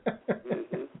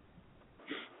 Mm-hmm.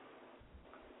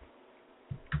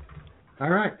 All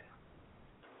right.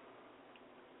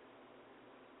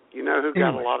 You know who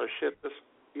got a lot of shit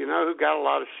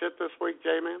this week,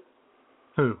 J-Man?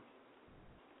 Who?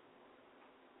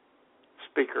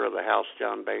 Speaker of the House,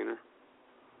 John Boehner.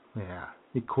 Yeah,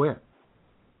 he quit.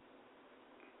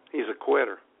 He's a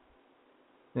quitter.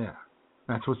 Yeah,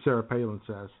 that's what Sarah Palin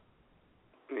says.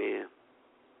 Yeah.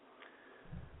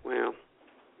 Well,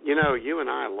 you know, you and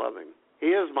I love him. He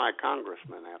is my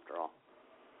congressman, after all.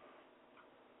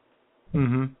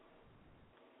 Mm-hmm.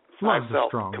 So Love's a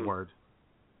strong word.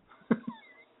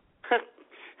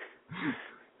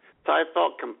 So I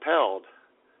felt compelled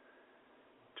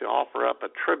to offer up a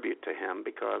tribute to him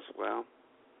because, well,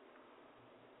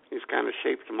 he's kind of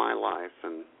shaped my life,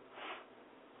 and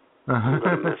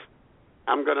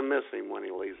I'm going to miss him when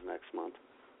he leaves next month.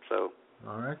 So,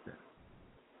 all right then.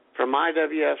 From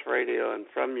IWS Radio and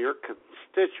from your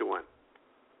constituent,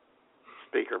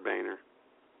 Speaker Boehner,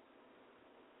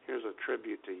 here's a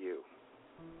tribute to you.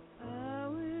 I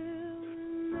will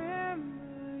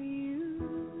remember you.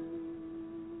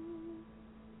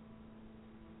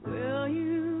 Will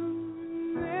you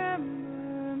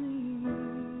remember me?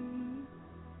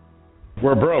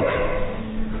 We're broke.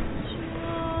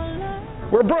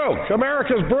 We're broke.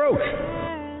 America's broke.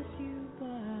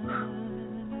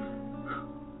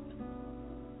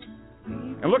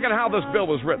 And look at how this bill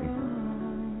was written.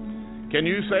 Can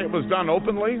you say it was done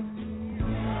openly?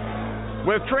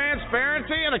 With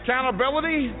transparency and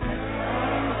accountability?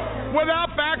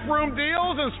 Without backroom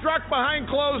deals and struck behind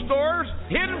closed doors?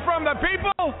 Hidden from the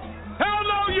people? Hell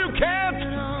no, you can't!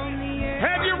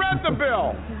 Have you read the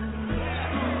bill?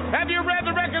 Have you read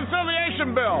the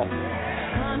reconciliation bill?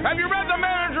 Have you read the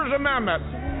manager's amendment?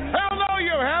 Hell no,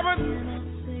 you haven't!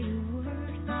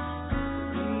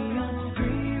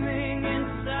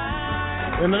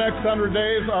 In the next 100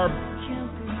 days, our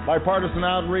bipartisan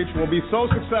outreach will be so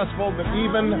successful that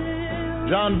even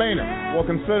John Boehner will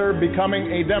consider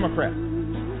becoming a Democrat.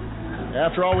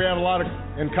 After all, we have a lot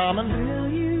in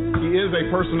common. He is a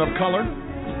person of color,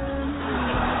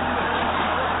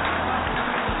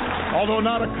 although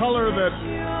not a color that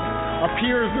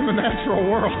appears in the natural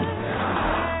world.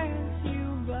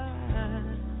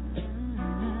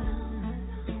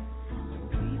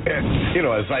 And, you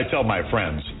know, as I tell my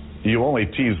friends, you only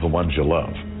tease the ones you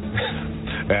love.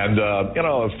 And, you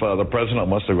know, if the president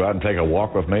wants to go out and take a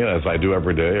walk with me, as I do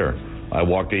every day, or I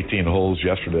walked 18 holes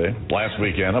yesterday. Last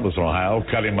weekend I was in Ohio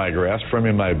cutting my grass,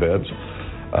 trimming my beds.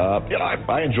 You know,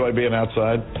 I enjoy being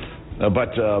outside,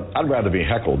 but I'd rather be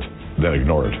heckled than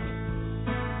ignored.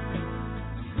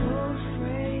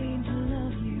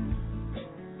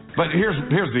 But here's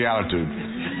the attitude.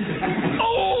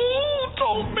 Oh,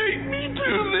 don't make me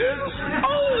do this.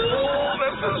 Oh,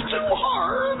 this is too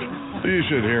hard. You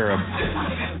should hear him.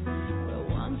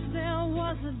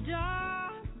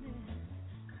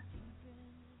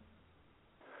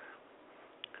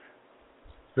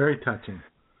 Very touching.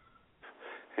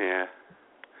 Yeah.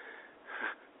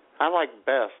 I like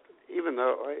best, even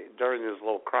though during his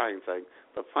little crying thing,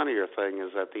 the funnier thing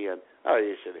is at the end, oh,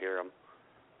 you should hear him.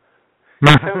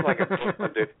 Sounds like a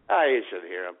dude. Oh, you should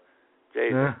hear him.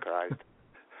 Jesus Christ.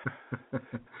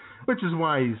 Which is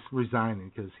why he's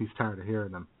resigning, because he's tired of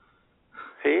hearing them.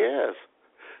 He is.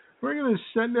 We're going to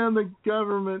shut down the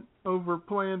government over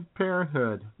Planned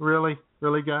Parenthood. Really?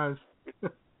 Really, guys?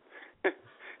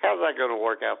 How's that going to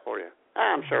work out for you?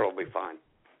 I'm sure it'll be fine.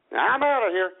 Now, I'm out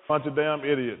of here. Bunch of damn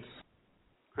idiots.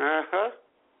 Uh-huh.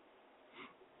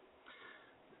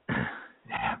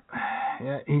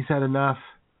 Yeah, he's had enough.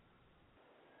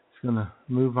 He's going to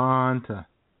move on to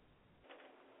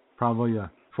probably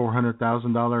a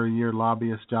 $400,000 a year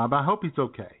lobbyist job. I hope he's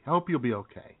okay. I hope you'll be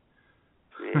okay.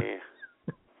 Yeah.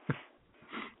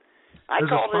 I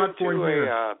called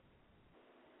into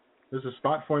There's a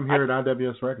spot for him here at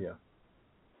IWS Radio.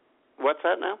 What's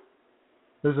that now?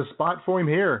 There's a spot for him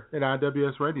here at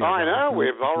IWS Radio. Oh, I know.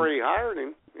 We've already hired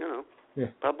him,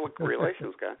 public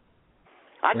relations guy.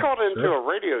 I called into a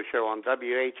radio show on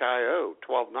WHIO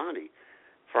 1290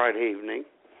 Friday evening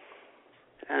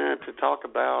to talk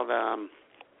about,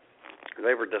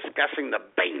 they were discussing the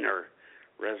Boehner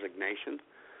resignation.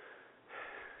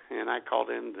 And I called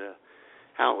in to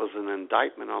how it was an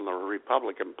indictment on the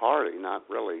Republican Party, not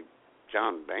really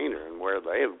John Boehner and where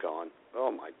they have gone.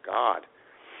 Oh, my God.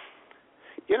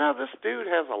 This dude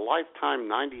has a lifetime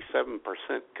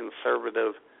 97%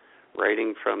 conservative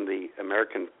rating from the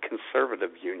American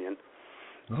Conservative Union.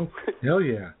 Oh, hell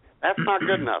yeah. That's not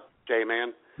good enough,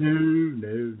 J-Man. No.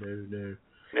 And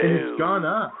it's gone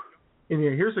up. And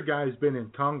here's a guy who's been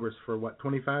in Congress for,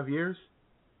 25 years?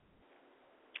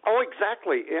 Oh,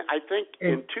 exactly. I think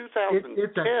in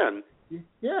 2010...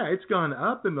 it's gone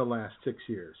up in the last 6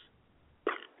 years.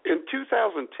 In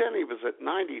 2010, he was at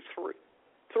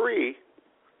 93,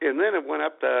 and then it went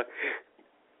up to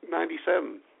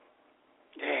 97.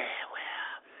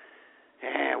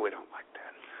 We don't like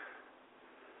that.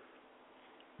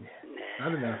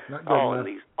 Not enough. Not good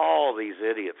enough. All these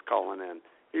idiots calling in.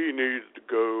 He needs to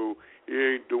go. He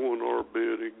ain't doing our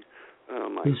bidding. Oh,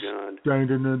 my God. He's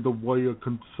standing in the way of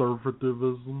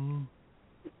conservatism.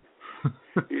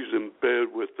 He's in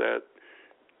bed with that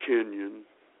Kenyan.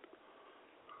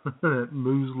 That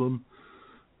Muslim.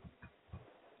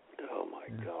 Oh, my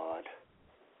God.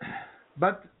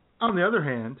 But on the other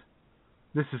hand,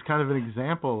 this is kind of an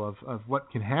example of what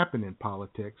can happen in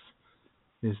politics,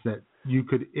 is that you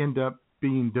could end up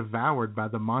being devoured by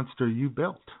the monster you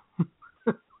built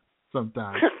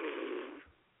sometimes.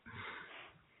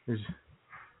 There's,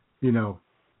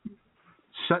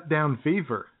 shutdown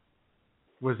fever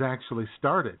was actually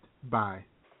started by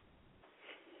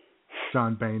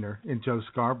John Boehner and Joe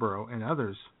Scarborough and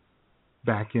others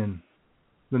back in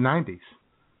the 90s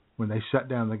when they shut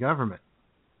down the government.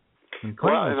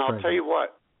 Well, and I'll tell you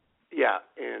what. Yeah,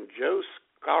 and Joe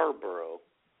Scarborough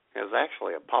has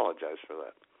actually apologized for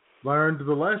that. Learned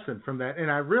the lesson from that.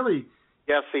 And I really...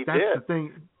 Yes, he that's did. That's the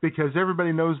thing, because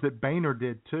everybody knows that Boehner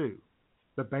did too.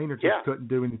 But Boehner just couldn't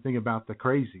do anything about the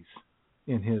crazies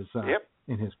in his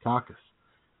in his caucus.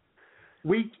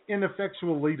 Weak,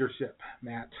 ineffectual leadership,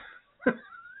 Matt.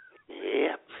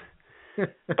 Yep.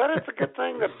 But it's a good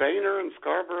thing that Boehner and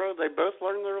Scarborough, they both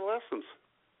learned their lessons.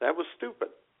 That was stupid.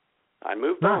 I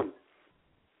moved on.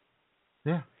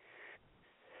 Yeah.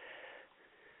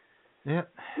 Yeah.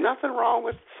 Nothing wrong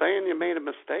with saying you made a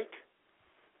mistake.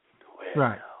 Well,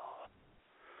 right.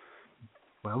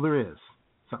 Well, there is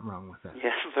something wrong with that.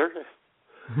 Yes, there is.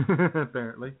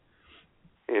 Apparently.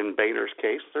 In Boehner's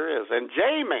case, there is. And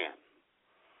J-Man.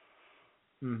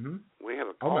 Mm-hmm. We have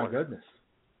a caller. Oh, my goodness.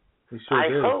 We sure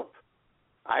do.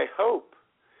 I hope.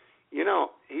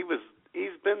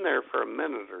 He's been there for a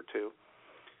minute or two.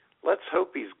 Let's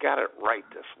hope he's got it right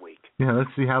this week. Yeah, let's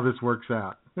see how this works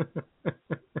out.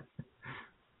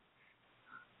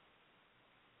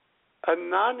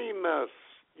 Anonymous,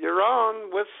 you're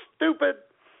on with Stupid.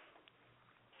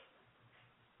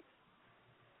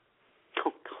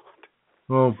 Oh, God.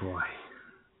 Oh, boy.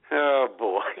 Oh,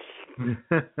 boy.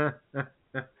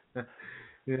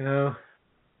 I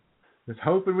was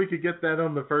hoping we could get that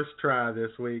on the first try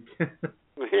this week.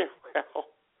 Yeah, well.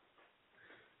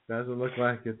 Doesn't look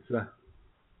like it's... No.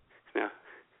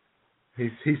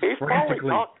 He's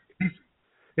frantically...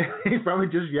 He's probably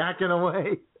just yakking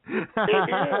away. He is.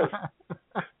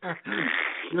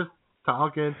 Just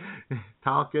talking.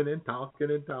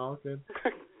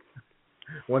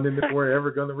 Wondering if we're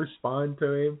ever going to respond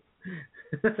to him.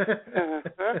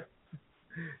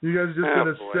 You guys just going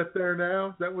to sit there now?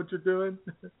 Is that what you're doing?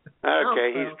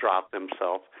 Okay, he's dropped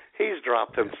himself.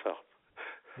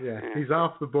 Yeah, he's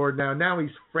off the board now. Now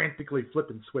he's frantically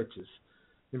flipping switches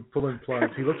and pulling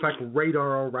plugs. He looks like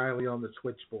Radar O'Reilly on the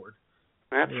switchboard.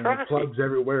 That's right. Plugs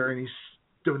everywhere, and he's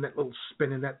doing that little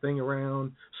spinning that thing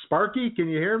around. Sparky, can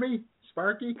you hear me?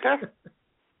 Sparky?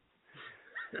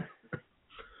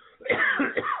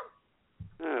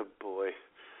 Oh, boy.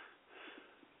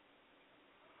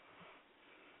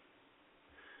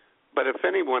 But if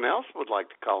anyone else would like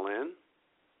to call in,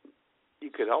 you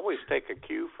could always take a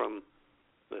cue from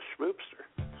the Schmoopster.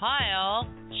 Hi, all.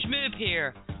 Schmoop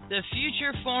here, the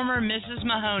future former Mrs.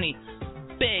 Mahoney,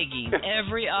 begging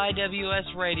every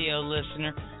IWS radio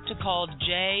listener to call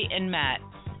Jay and Matt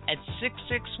at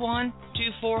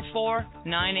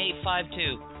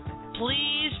 661-244-9852.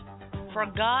 Please, for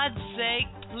God's sake,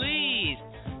 please,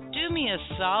 do me a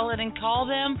solid and call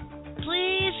them,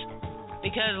 please.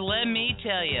 Because let me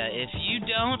tell you, if you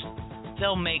don't,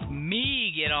 they'll make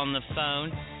me get on the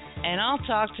phone, and I'll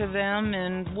talk to them,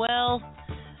 and, well,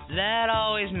 that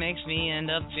always makes me end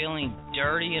up feeling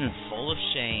dirty and full of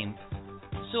shame.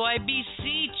 So I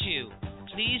beseech you,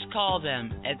 please call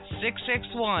them at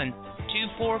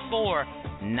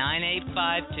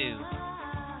 661-244-9852.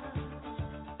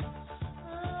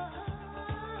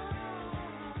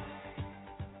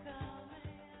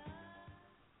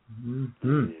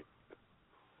 Mm-hmm.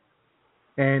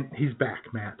 And he's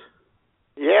back, Matt.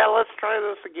 Yeah, let's try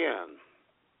this again.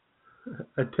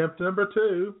 Attempt number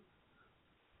 2.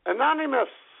 Anonymous.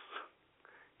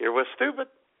 You were stupid.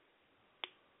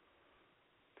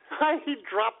 He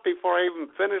dropped before I even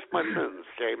finished my sentence,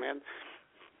 J-Man.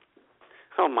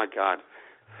 Oh, my God.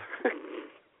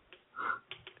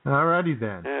 All righty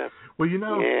then. Well,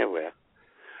 Yeah,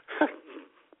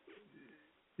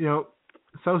 well.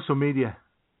 Social media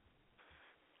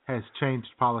has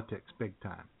changed politics big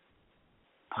time.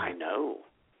 I know.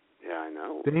 Yeah, I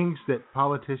know. Things that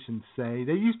politicians say,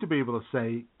 they used to be able to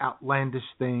say outlandish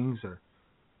things or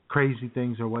crazy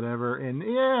things or whatever. And,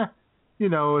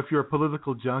 if you're a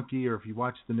political junkie or if you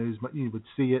watch the news, you would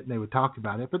see it and they would talk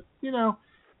about it. But, it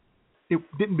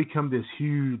didn't become this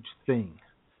huge thing.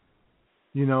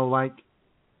 Like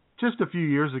just a few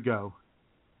years ago,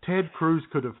 Ted Cruz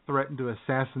could have threatened to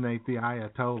assassinate the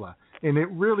Ayatollah, and it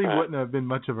really wouldn't have been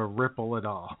much of a ripple at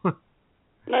all.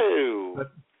 No.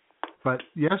 But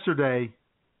yesterday,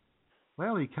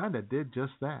 well, he kind of did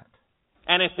just that.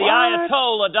 And if the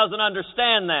Ayatollah doesn't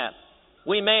understand that,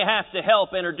 we may have to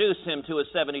help introduce him to his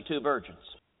 72 virgins.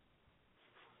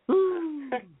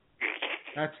 Ooh.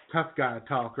 That's tough guy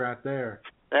talk right there.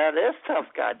 That is tough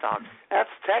guy talk. That's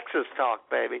Texas talk,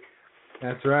 baby.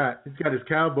 That's right. He's got his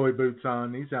cowboy boots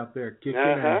on. He's out there kicking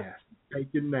ass,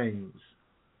 taking names.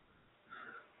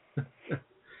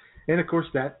 And of course,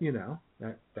 that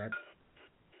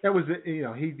was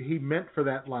he meant for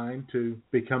that line to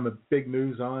become a big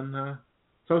news on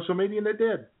social media, and it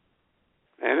did.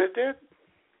 And it did.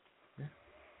 Yeah.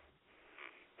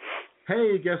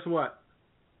 Hey, guess what?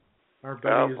 Our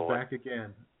buddy is back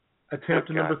again.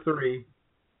 Attempt number 3.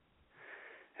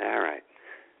 All right.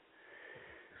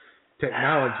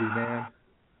 Technology, man.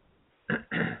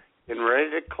 Getting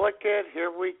ready to click it. Here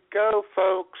we go,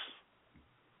 folks.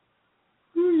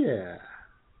 Ooh, yeah.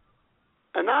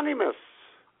 Anonymous.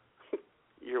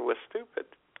 You were stupid.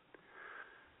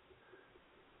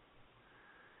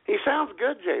 He sounds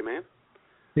good, J-Man.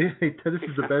 Yeah, this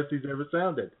is the best he's ever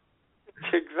sounded.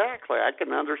 Exactly. I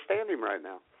can understand him right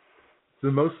now. It's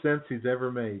the most sense he's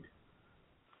ever made.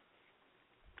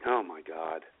 Oh, my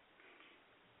God.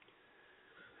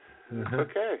 Uh-huh.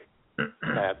 Okay.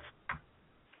 That's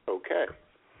okay.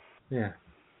 Yeah.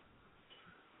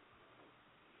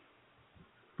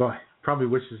 Boy, probably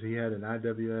wishes he had an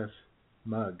IWS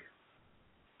mug.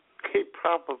 He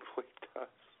probably does.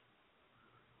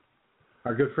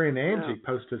 Our good friend Angie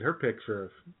posted her picture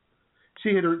of.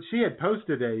 She had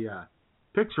posted a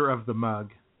picture of the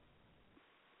mug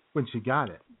when she got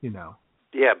it.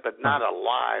 Yeah, but not a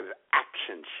live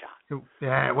action shot.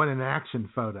 Yeah, it wasn't an action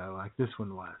photo like this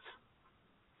one was.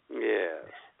 Yes.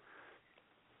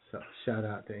 So shout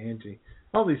out to Angie.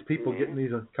 All these people getting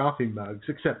these coffee mugs,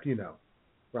 except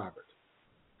Robert.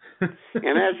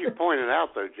 And as you pointed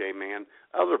out, though, J-Man,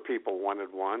 other people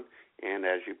wanted one, and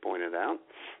as you pointed out,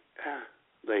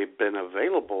 they've been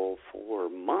available for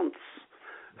months.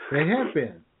 They have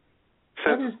been.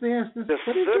 What is this?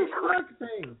 What is this mug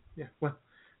thing? Yeah, well,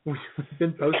 we've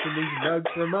been posting these mugs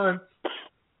for months.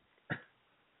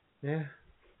 Yeah.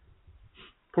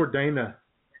 Poor Dana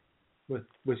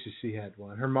wishes she had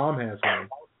one. Her mom has one.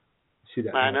 She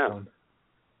doesn't have one.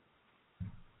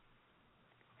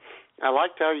 I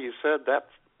liked how you said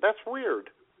that's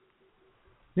weird.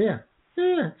 Yeah,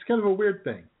 it's kind of a weird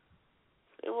thing.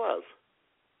 It was.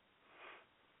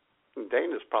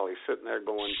 Dana's probably sitting there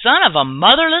going, son of a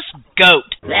motherless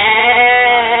goat.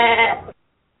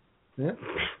 Yeah.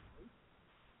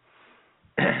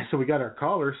 So we got our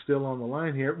caller still on the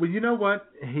line here. Well, you know what?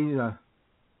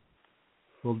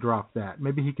 We'll drop that.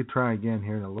 Maybe he could try again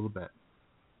here in a little bit.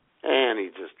 and he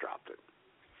just dropped it.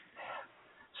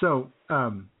 So,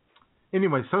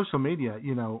 anyway, social media,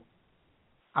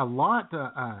 a lot,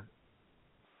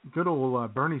 good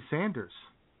old Bernie Sanders,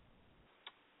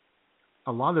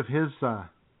 a lot of his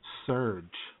surge,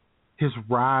 his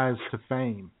rise to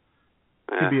fame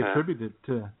can be attributed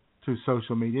to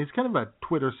social media. He's kind of a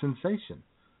Twitter sensation.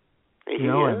 I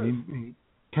mean, he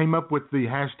came up with the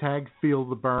hashtag Feel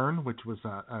the Burn, which was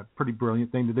a pretty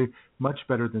brilliant thing to do, much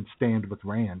better than Stand with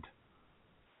Rand.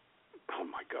 Oh,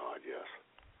 my God, yes.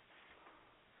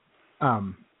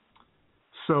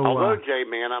 Although, Jay,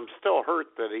 man, I'm still hurt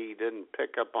that he didn't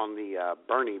pick up on the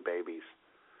Bernie babies.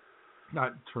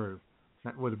 Not true.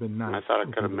 That would have been nice. I thought I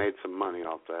could have made some money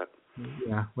off that.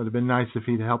 Yeah, would have been nice if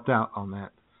he'd helped out on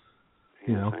that.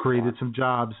 Created some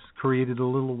jobs, created a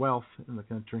little wealth in the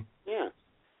country. Yeah,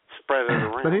 spread it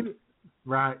around.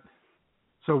 Right.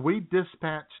 So we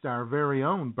dispatched our very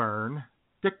own Byrne,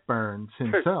 Dick Burns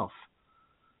himself.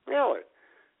 Really?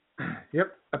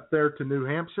 Yep, up there to New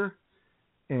Hampshire,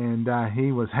 and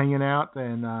he was hanging out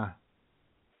in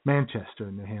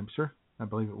Manchester, New Hampshire, I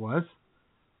believe it was.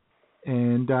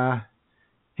 And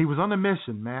he was on a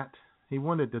mission, Matt. He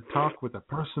wanted to talk with a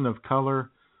person of color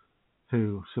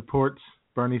who supports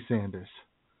Bernie Sanders.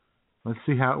 Let's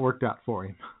see how it worked out for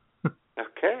him.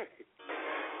 Okay.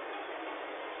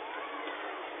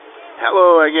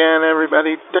 Hello again,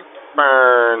 everybody. Dick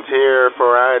Burns here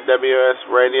for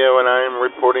IWS Radio, and I'm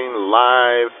reporting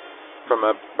live from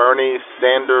a Bernie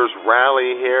Sanders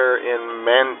rally here in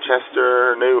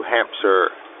Manchester, New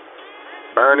Hampshire.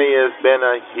 Bernie has been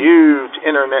a huge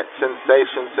internet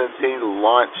sensation since he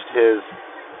launched his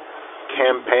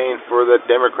campaign for the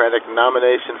Democratic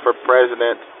nomination for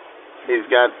president. He's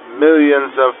got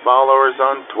millions of followers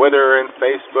on Twitter and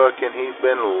Facebook, and he's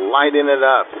been lighting it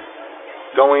up,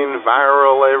 going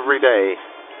viral every day.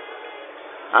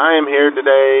 I am here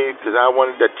today because I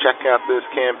wanted to check out this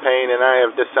campaign, and I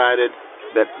have decided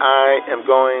that I am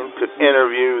going to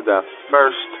interview the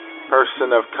first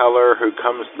person of color who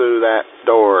comes through that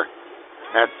door.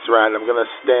 That's right, I'm going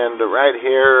to stand right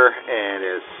here, and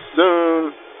as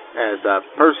soon as a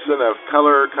person of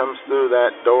color comes through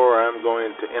that door, I'm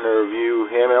going to interview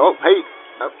him. Oh, hey,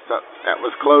 that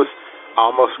was close.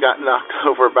 Almost got knocked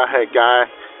over by a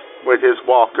guy with his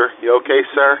walker. You okay,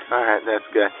 sir? All right, that's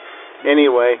good.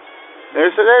 Anyway,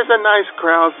 there's a nice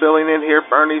crowd filling in here.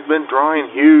 Bernie's been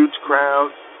drawing huge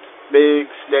crowds,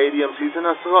 big stadiums. He's in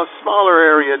a smaller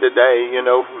area today,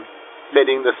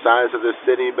 fitting the size of the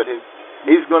city, but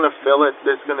he's going to fill it.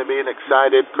 There's going to be an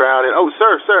excited crowd. And,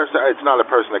 sir, it's not a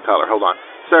person of color. Hold on.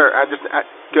 Sir,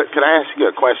 could I ask you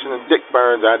a question? Dick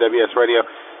Burns, IWS Radio.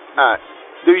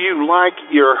 Do you like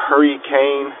your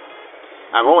hurricane?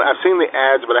 I've seen the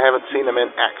ads, but I haven't seen them in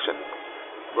action.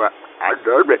 Well, I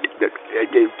love it.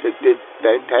 It's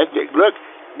fantastic. Look,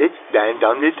 it's stand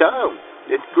on its own.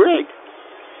 It's great.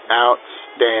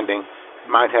 Outstanding.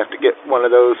 Might have to get one of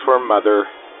those for Mother.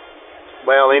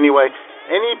 Well, anyway,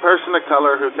 any person of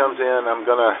color who comes in, I'm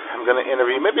gonna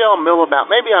interview. Maybe I'll mill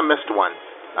about. Maybe I missed one.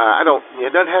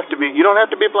 You don't have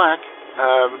to be black.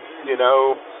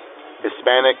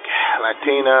 Hispanic,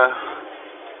 Latina,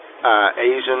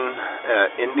 Asian,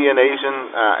 Indian,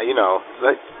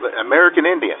 American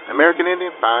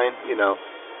Indian, fine.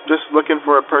 Just looking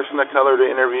for a person of color to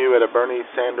interview at a Bernie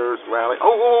Sanders rally.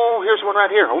 Oh, here's one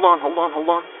right here. Hold on.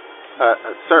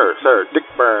 Sir, Dick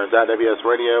Burns, IWS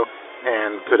Radio.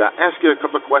 And could I ask you a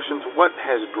couple of questions? What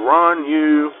has drawn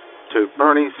you to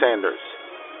Bernie Sanders?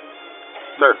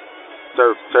 Sir,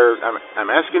 I'm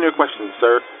asking you a question,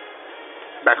 sir.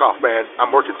 Back off, man.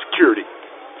 I'm working security.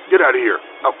 Get out of here.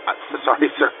 Oh, sorry,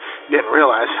 sir. Didn't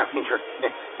realize. You're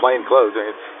plain clothes.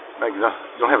 You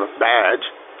don't have a badge.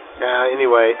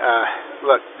 Anyway,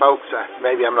 look, folks,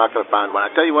 maybe I'm not going to find one. I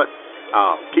tell you what,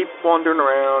 I'll keep wandering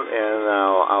around, and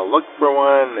I'll look for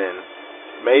one, and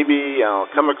maybe I'll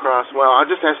come across. Well, I'll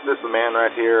just ask this man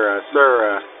right here,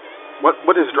 sir.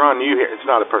 What has drawn you here? It's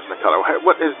not a person of color.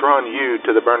 What has drawn you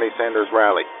to the Bernie Sanders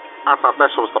rally? I thought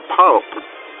this was the Pope.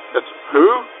 It's who?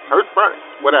 Who's Bernie?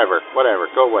 Whatever.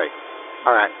 Go away.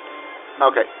 All right.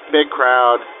 Okay. Big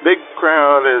crowd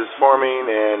is forming,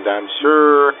 and I'm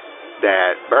sure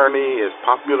that Bernie is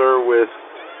popular with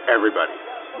everybody.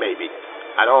 Maybe.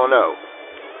 I don't know.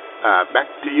 Back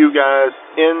to you guys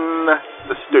in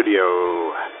the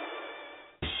studio.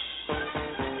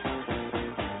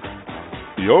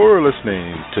 You're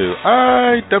listening to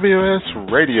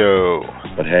IWS Radio.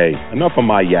 But hey, enough of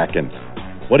my yakking.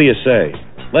 What do you say?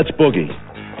 Let's boogie.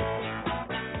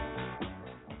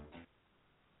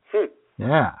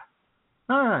 Yeah.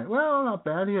 All right. Well, not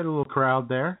bad. He had a little crowd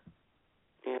there.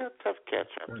 Yeah, tough catch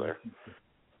up there.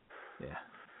 Yeah.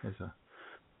 There's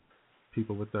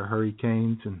people with their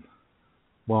hurricanes and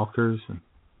walkers and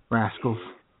rascals.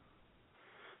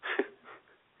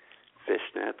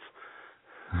 Fishnets.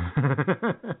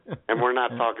 And we're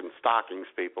not talking stockings,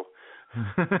 people.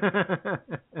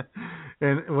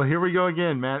 And well, here we go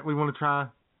again, Matt. We want to try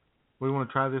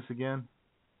this again.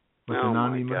 With oh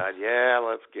anonymous. My God! Yeah,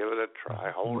 let's give it a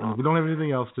try. Hold on. We don't have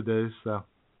anything else to do, so.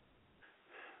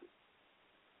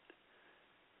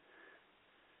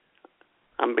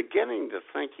 I'm beginning to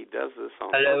think he does this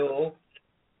on Hello. purpose.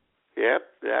 Yep.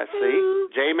 Yeah. See,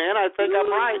 J-Man, I think I'm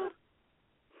right.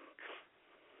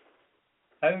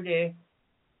 Howdy.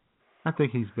 I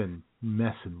think he's been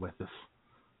messing with us.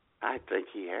 I think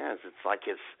he has. It's like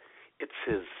it's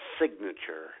his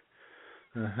signature.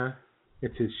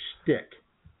 It's his shtick.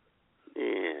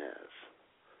 Yes.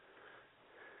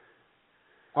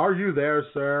 Are you there,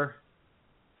 sir?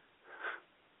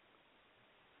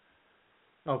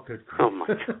 Oh, good grief. Oh my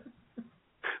God.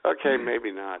 Okay,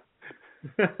 maybe not.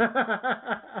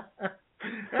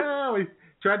 Oh, we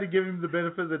tried to give him the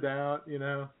benefit of the doubt, you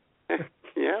know.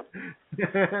 Yep.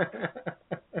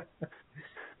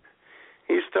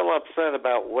 He's still upset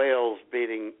about Wales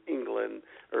beating England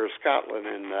or Scotland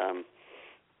in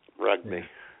rugby.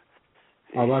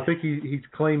 Yeah. Although I think he's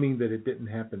claiming that it didn't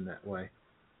happen that way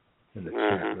in the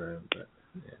chat room. But,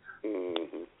 yeah.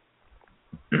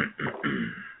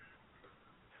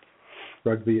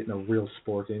 Rugby isn't a real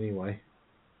sport anyway.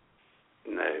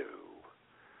 No.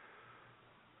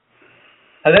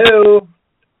 Hello.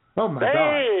 Oh my God.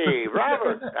 Hey,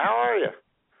 Robert, how are you?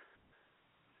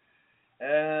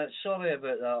 Sorry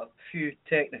about that. A few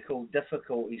technical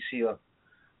difficulties here.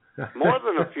 More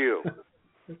than a few.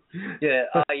 Yeah,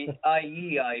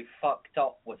 I fucked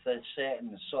up with this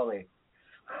setting. Sorry.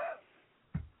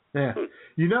 Yeah.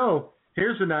 You know,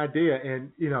 here's an idea,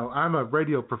 and, you know, I'm a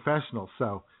radio professional,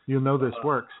 so you'll know this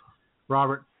works.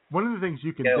 Robert, one of the things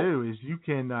you can do is you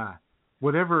can,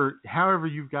 however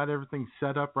you've got everything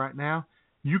set up right now,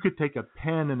 you could take a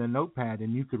pen and a notepad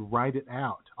and you could write it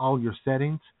out, all your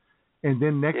settings, and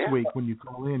then next week when you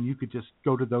call in, you could just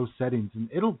go to those settings, and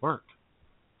it'll work.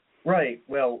 Right.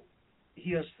 Well,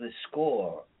 here's the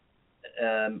score.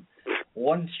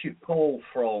 Once you call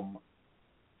from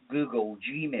Google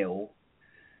Gmail,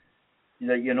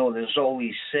 you know, there's all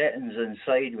these settings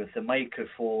inside with the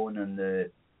microphone and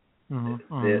the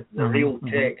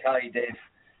Realtek high def.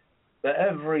 But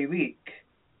every week,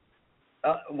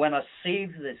 when I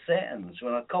save the settings,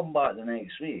 when I come back the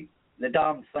next week, the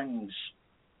damn thing's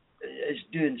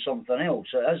doing something else.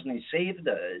 It hasn't saved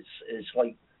it. It's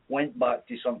like went back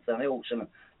to something else, and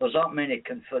there's that many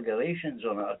configurations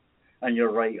on it. And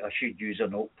you're right, I should use a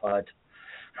notepad.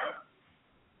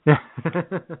 Yeah.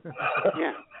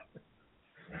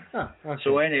 Oh, okay.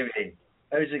 So anyway,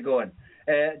 how's it going?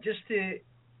 Just to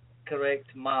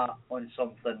correct Matt on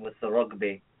something with the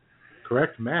rugby.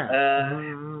 Correct Matt.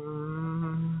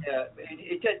 Yeah,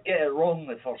 he did get it wrong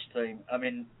the first time. I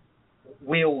mean,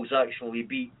 Wales actually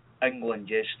beat England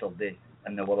yesterday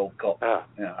in the World Cup.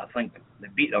 Yeah, I think they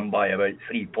beat them by about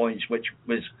 3 points, which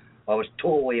I was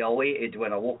totally elated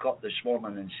when I woke up this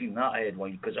morning and seen that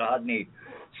headline, because I hadn't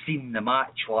seen the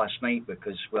match last night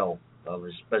because, well, I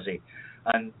was busy.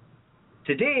 And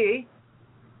today,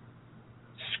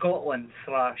 Scotland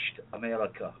thrashed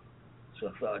America. So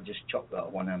I thought I'd just chuck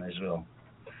that one in as well.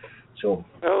 So,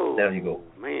 there you go.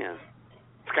 Man.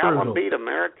 Scotland beat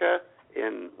America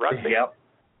in rugby?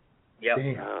 Yep.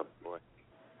 Oh, boy.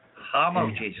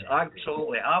 Hammerges,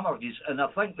 absolutely hammerges. And I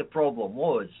think the problem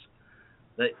was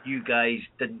that you guys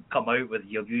didn't come out with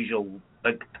your usual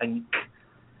big pink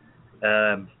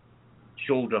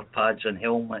shoulder pads and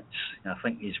helmets. I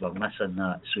think you were missing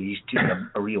that, so you took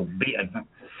a real beating.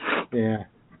 Yeah.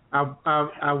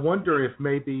 I wonder if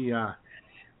maybe...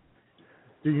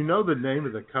 do you know the name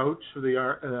of the coach for the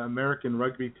American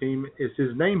rugby team? Is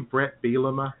his name Brett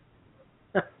Bielema?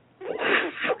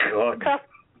 God.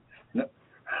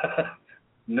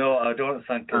 No, I don't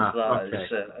think it's that. Okay.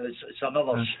 It's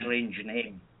another strange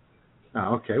name.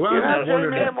 Oh, okay. Well,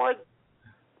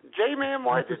 J-Man,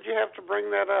 why did you have to bring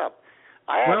that up?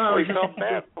 I actually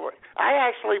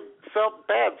felt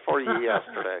bad for you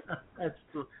yesterday.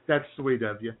 That's sweet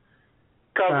of you.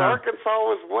 Because Arkansas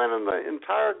was winning the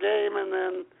entire game, and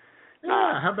then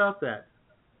how about that?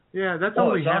 Yeah, that's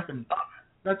only happened.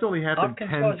 That's only happened 10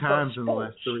 times in the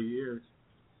last 3 years.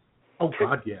 Oh,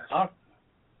 God, yes.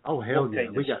 Oh, hell what yeah.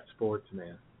 kind We of- got sports,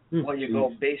 man. What you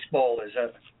got? Baseball, is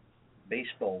it?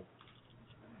 Baseball.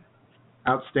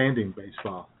 Outstanding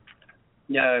baseball.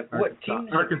 Yeah. What teams?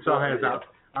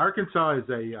 Arkansas is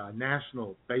a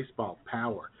national baseball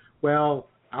power. Well,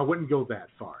 I wouldn't go that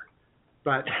far,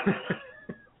 but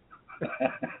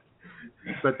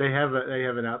but they have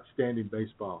an outstanding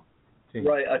baseball team.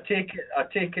 Right. I take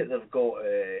it. They've got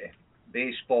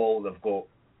baseball. They've got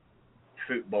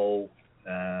football.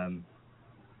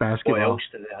 Basketball. What else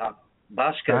do they have?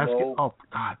 Basketball. Oh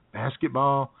God,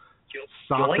 basketball. Do you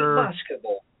Soccer. like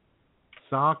basketball?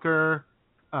 Soccer.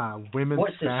 Women's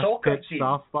What's the fast soccer pitch, team?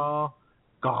 softball,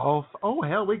 golf. Oh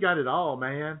hell, we got it all,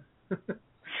 man.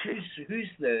 Who's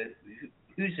the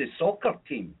soccer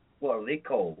team? What are they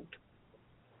called?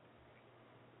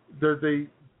 They're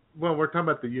we're talking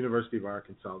about the University of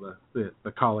Arkansas,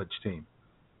 the college team.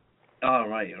 Oh,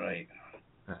 right.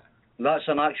 That's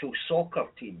an actual soccer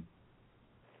team.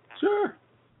 Sure.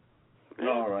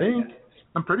 All right.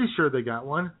 I'm pretty sure they got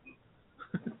one.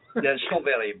 Yeah, it's not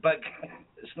very big.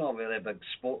 It's not a very big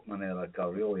sport in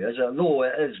America, really, is it? No,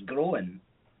 it is growing.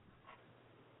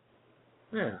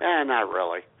 Yeah. Not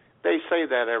really. They say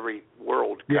that every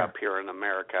World Cup here in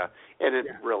America, and it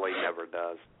really never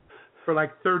does. For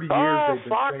like 30 years, they've been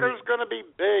soccer's saying, going to be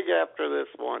big after this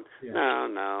one. Yeah.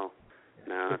 No.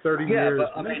 for 30 years,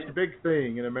 but, the next big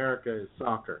thing in America is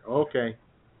soccer. Okay.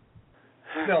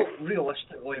 Well,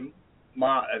 realistically,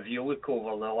 Matt, if you look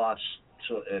over the last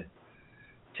sort of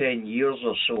 10 years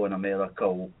or so in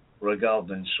America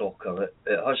regarding soccer,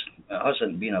 it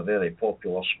hasn't been a very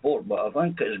popular sport, but I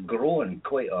think it's growing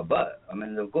quite a bit. I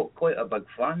mean, they've got quite a big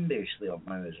fan base there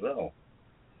now as well.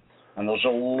 And there's a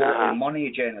lot of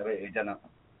money generated in it.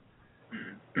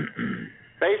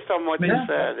 Based on what you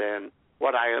said and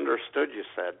what I understood you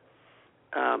said,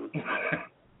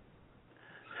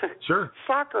 sure.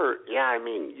 Soccer,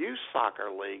 youth soccer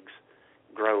leagues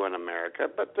grow in America,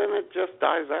 but then it just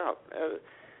dies out.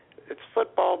 It's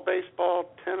football,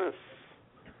 baseball, tennis,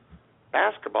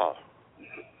 basketball.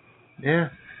 Yeah.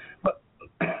 But,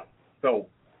 well,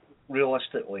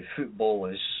 realistically, football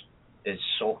is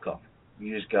soccer.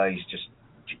 You guys just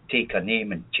take a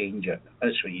name and change it.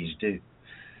 That's what you do.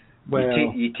 Well,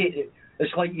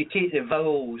 it's like you take the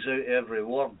vowels out of every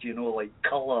word, like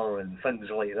colour and things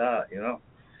like that,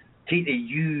 Take the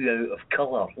U out of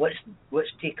colour. Let's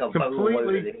take a vowel out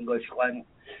of the English language.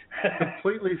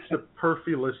 Completely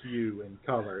superfluous U in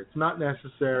color. It's not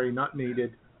necessary, not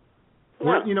needed.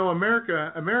 We're,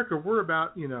 America, we're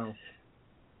about,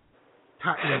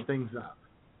 tightening things up.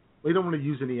 We don't want to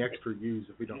use any extra U's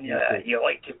if we don't need to. Yeah, you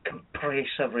like to compress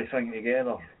everything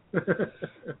together.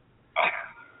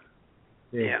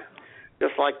 Yeah.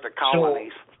 Just like the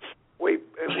colonies. We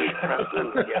pressed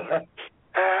them together.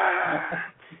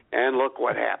 And look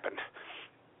what happened.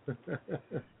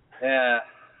 Yeah.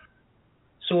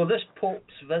 So this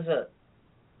Pope's visit,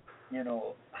 I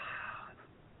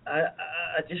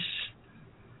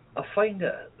find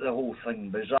the whole thing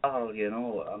bizarre,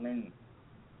 I mean,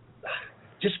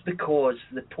 just because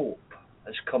the Pope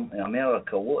has come to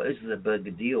America, what is the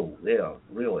big deal there,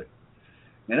 really?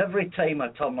 I mean, every time I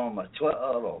turn on my Twitter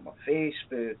or my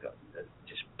Facebook,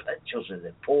 just pictures of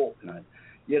the Pope, and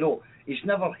he's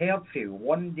never heard from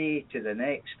one day to the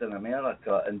next in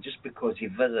America, and just because he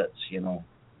visits,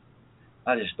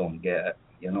 I just don't get it,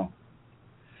 Yeah,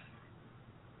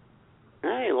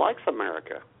 he likes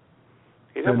America.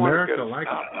 He doesn't want to go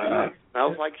to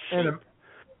smells like sheep.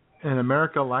 And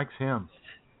America likes him.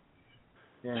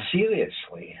 Yeah.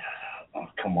 Seriously? Oh,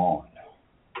 come on.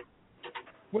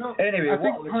 Well, anyway, I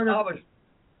think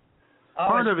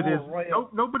part of it is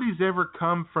nobody's ever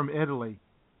come from Italy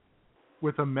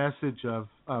with a message of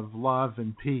love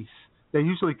and peace. They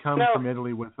usually come from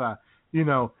Italy with,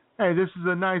 hey, this is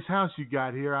a nice house you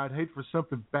got here. I'd hate for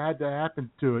something bad to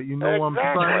happen to it. You know what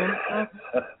I'm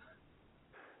saying?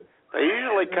 They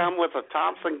usually come with a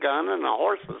Thompson gun and a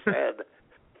horse's head.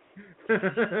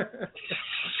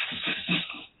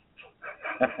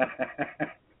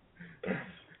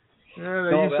 Yeah,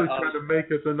 they usually try to make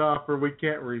us an offer we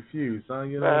can't refuse, huh?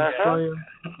 You know what I'm saying?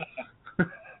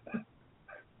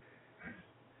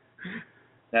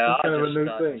 Yeah, it's kind of a new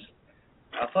thing.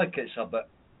 I think it's a bit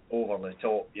over the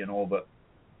top, but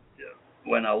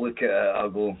when I look at it, I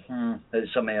go,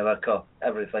 it's America.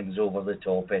 Everything's over the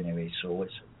top anyway, so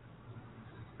it's...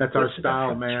 That's our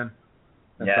style, man.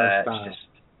 That's our style.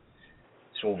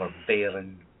 It's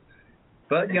overbearing.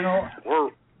 But,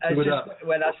 it's just,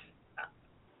 when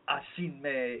I seen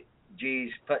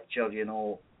Jay's picture,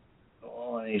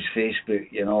 on his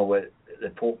Facebook, with the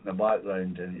Pope in the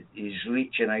background, and he's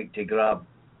reaching out to grab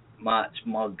Matt's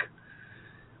mug,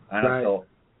 And Right. I thought,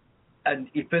 and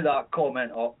he put that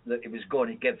comment up that he was going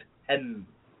to give him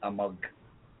a mug.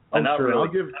 And Oh, that sure.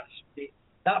 really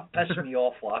that pissed me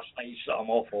off last night, something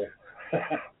awful.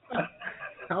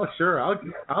 Oh, sure.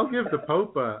 I'll give the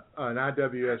Pope an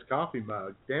IWS coffee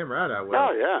mug. Damn right I will.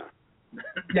 Oh, yeah.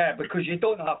 Yeah, because you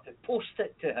don't have to post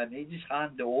it to him. You just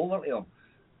hand it over to him.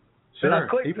 Sure. But I'm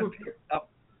quite People- prepared.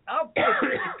 I'm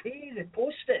prepared to pay the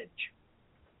postage.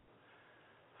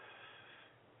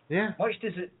 Yeah. Much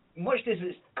does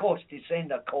it cost to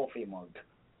send a coffee mug?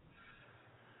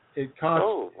 It costs.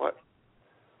 Oh, what?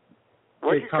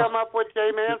 What'd It you costs come up with,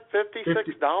 J-Man?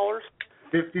 $56?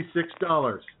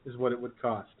 $56 is what it would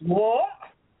cost. What?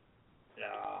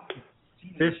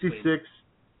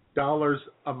 $56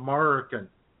 American,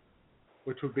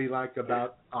 which would be like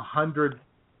about 100.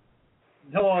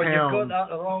 No, you've got pounds. that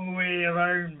the wrong way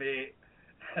around, mate.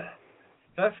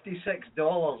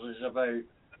 $56 is about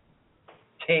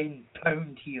 £10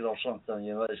 here or something.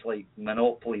 You know, it's like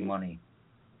Monopoly money.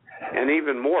 And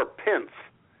even more pence.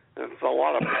 It's a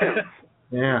lot of pence.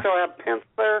 Yeah. You still have pence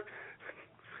there?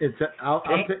 It's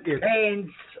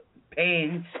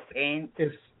Pence.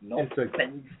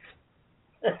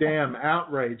 a damn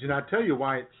outrage, and I'll tell you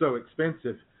why it's so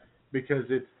expensive. Because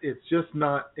it's just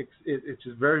not it's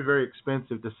just very, very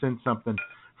expensive to send something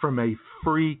from a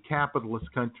free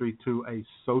capitalist country to a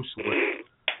socialist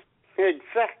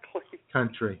Exactly.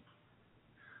 country.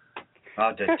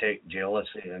 I detect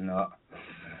jealousy in that.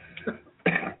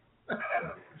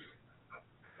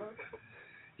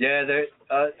 Yeah,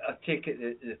 I take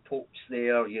it the Pope's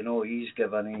there. You know, he's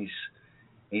given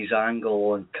his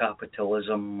angle on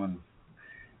capitalism, and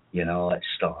you know, it's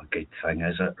not a good thing,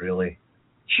 is it? Really,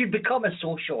 should become a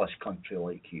socialist country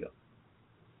like here.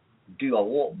 Do a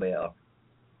lot better.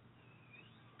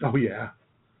 Oh yeah.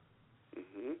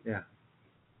 Mm-hmm. Yeah.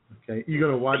 Okay. You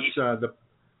gonna watch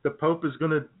the Pope is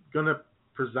gonna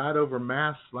preside over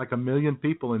mass like 1 million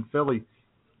people in Philly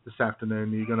this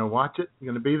afternoon. Are you gonna watch it? You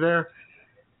gonna be there?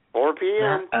 4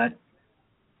 p.m.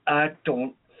 I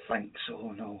don't think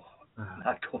so. No,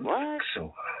 I don't think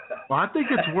so. Well, I think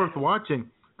it's worth watching.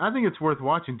 I think it's worth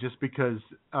watching just because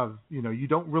of, you know, you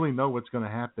don't really know what's going to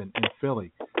happen in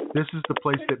Philly. This is the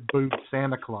place that booed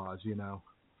Santa Claus, you know.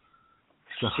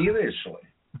 So. Seriously?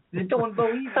 They don't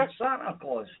believe in Santa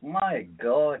Claus? My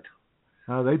God.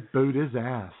 Oh, they booed his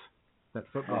ass. That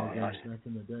football Oh, guy yeah. back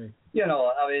in the day. You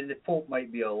know, I mean, the Pope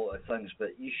might be a lot of things,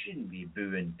 but you shouldn't be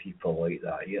booing people like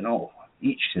that, you know.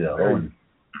 Each to their own.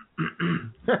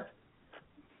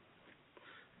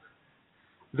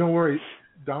 Don't worry,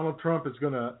 Donald Trump is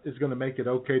gonna make it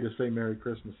okay to say Merry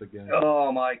Christmas again.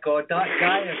 Oh my God, that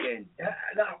guy again.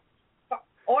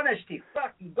 Honesty,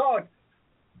 fucking God.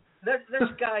 This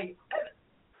guy,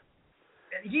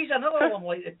 he's another one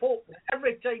like the Pope.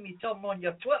 Every time you turn on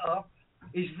your Twitter,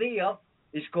 he's there.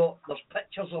 There's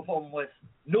pictures of him with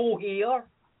no hair.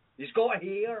 He's got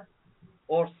hair.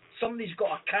 Or somebody's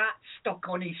got a cat stuck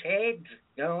on his head.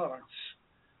 You know,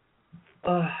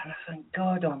 I think,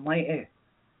 God almighty.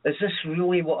 Is this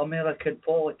really what American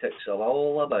politics are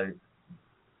all about?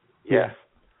 Yes.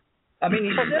 I mean,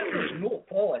 he's certainly no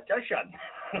politician.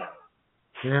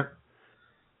 Yeah.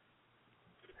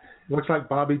 Looks like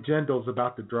Bobby Jindal's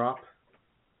about to drop.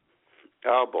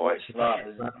 Oh boy.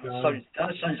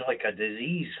 That sounds like a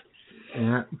disease.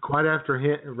 Yeah. Right after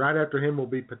him will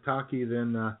be Pataki,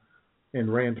 then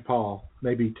and Rand Paul,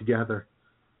 maybe together.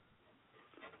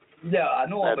 Yeah, I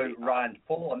know about Rand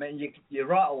Paul. I mean, you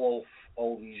rattle off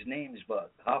all these names,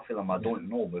 but half of them I don't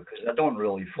know because I don't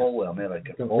really follow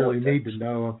American You don't politics. really need to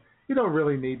know them. You don't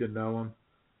really need to know them.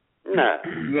 No,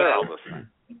 they're all the same.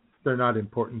 They're not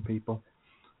important people.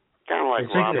 Kind of like I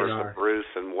think they Robert are. Bruce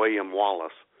and William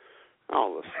Wallace.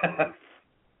 All the same.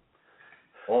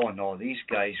 Oh no, these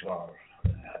guys were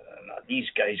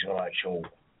actual.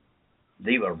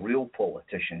 They were real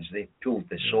politicians. They pulled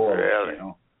the sword, Really? you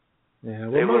know. Yeah,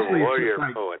 well, They were mostly warrior it's just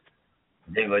like, poets.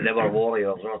 They were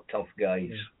warriors. They're tough guys.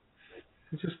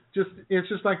 it's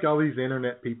just like all these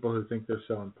internet people who think they're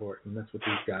so important. That's what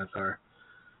these guys are.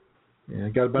 Yeah,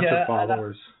 got a bunch of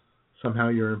followers. Somehow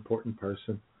you're an important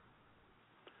person.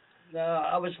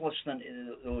 I was listening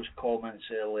to those comments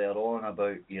earlier on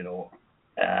about, you know,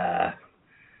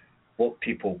 what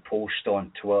people post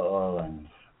on Twitter, and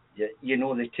you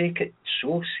know, they take it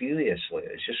so seriously.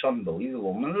 It's just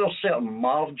unbelievable. I mean, there's certain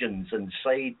margins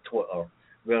inside Twitter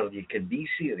where you can be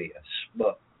serious,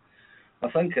 but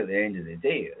I think at the end of the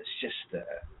day, it's just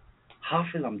half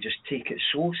of them just take it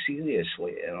so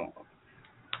seriously, you know.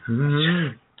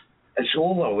 Mm-hmm. It's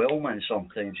overwhelming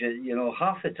sometimes. You know,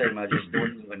 half the time I just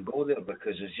don't even go there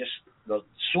because there's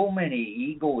so many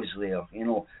egos there. You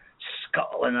know,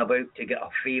 scuttling about to get a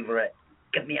favourite.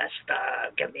 Give me a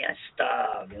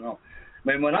star, you know.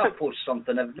 I mean, when I post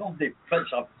something, if nobody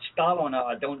puts a star on it,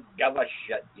 I don't give a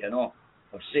shit, you know.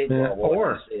 I've said what I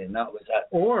want to say, and that was it.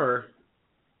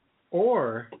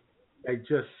 Or they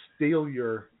just steal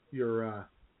your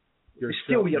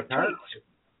steal your tweets.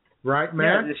 Right,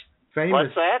 man? Yeah, famous.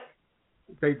 What's that?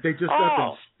 They just up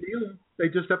and steal. They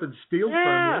just up and steal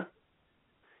from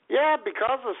you. Yeah,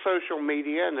 because of social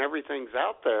media and everything's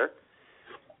out there.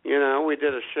 You know, we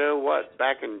did a show,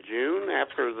 back in June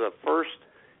after the first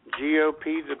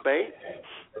GOP debate.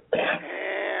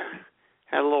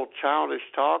 Had a little childish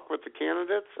talk with the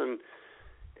candidates, and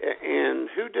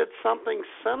who did something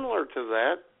similar to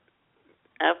that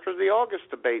after the August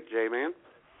debate, J-Man?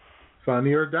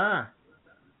 Funny or Die.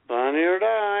 Funny or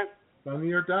Die.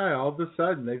 Funny or Die. All of a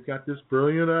sudden, they've got this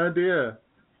brilliant idea.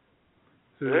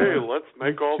 Hey, let's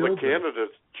make all the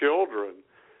candidates children.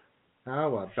 How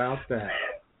about that?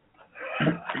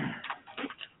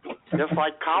 Just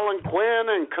like Colin Quinn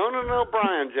and Conan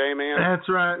O'Brien, J-Man. That's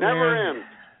right, Never man. ends.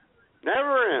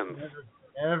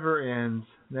 Never ends.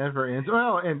 Never ends.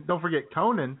 Well, and don't forget,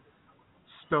 Conan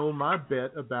stole my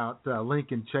bit about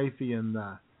Lincoln Chafee and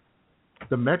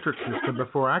the metric system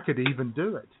before I could even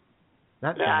do it.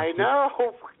 I know.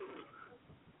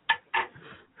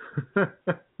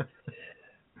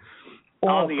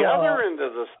 On the other end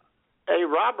of the... Hey,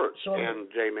 Robert and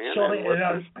J-Man. Sorry.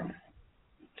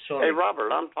 Hey,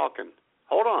 Robert, I'm talking.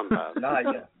 Hold on, Bob.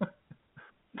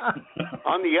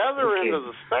 On the other end of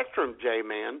the spectrum,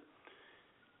 J-Man,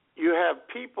 you have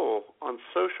people on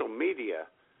social media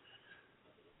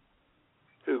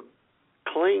who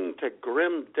cling to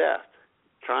grim death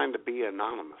trying to be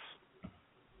anonymous.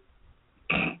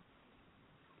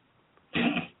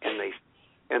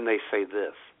 And they say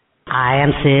this. I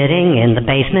am sitting in the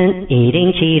basement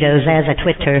eating Cheetos as I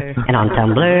Twitter, and on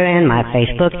Tumblr and my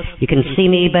Facebook you can see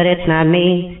me but it's not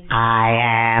me. I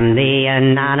am the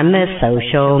anonymous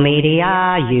social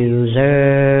media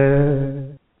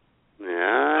user.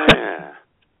 Yeah.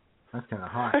 That's kind of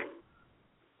hot.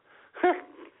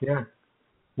 Yeah.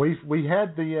 We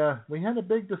had a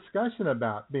big discussion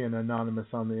about being anonymous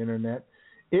on the internet.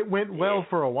 It went well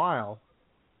for a while.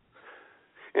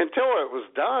 Until it was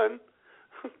done.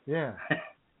 Yeah.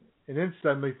 And then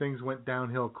suddenly things went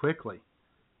downhill quickly.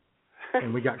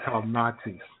 And we got called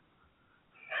Nazis.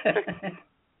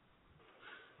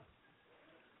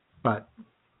 But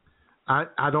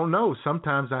I don't know.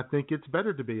 Sometimes I think it's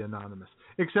better to be anonymous.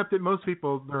 Except that most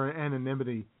people, their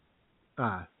anonymity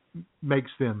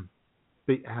makes them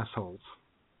be assholes.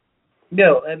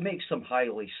 No, it makes them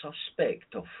highly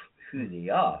suspect of who they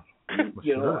are.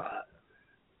 You know,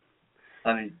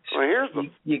 I mean, well, here's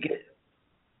you get...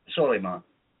 Sorry, Matt.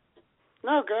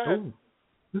 No, go ahead. Oh,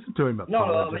 listen to him. No,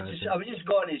 I was just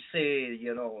going to say,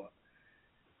 you know,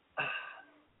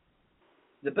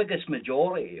 the biggest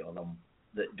majority of them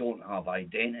that don't have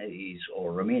identities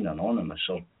or remain anonymous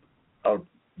are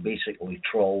basically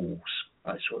trolls.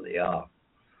 That's what they are.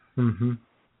 Mm-hmm.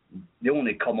 They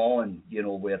only come on, you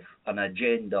know, with an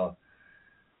agenda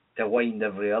to wind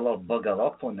every other bugger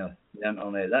up on the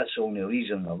internet. That's the only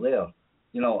reason they're there.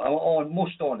 You know,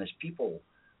 most honest people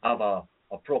have a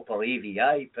proper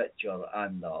AVI picture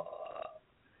and,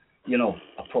 you know,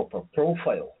 a proper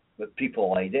profile that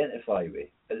people identify with.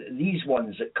 These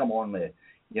ones that come on with,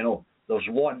 you know, there's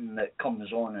one that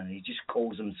comes on and he just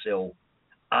calls himself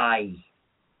I,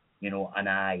 you know, an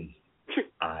I.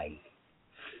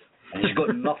 And he's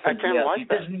got nothing I can't there. like He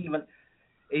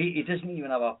doesn't even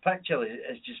have a picture.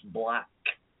 It's just black.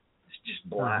 It's just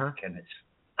black and it's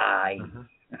I.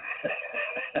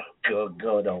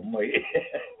 God almighty.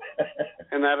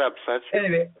 And that upsets you?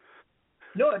 Anyway,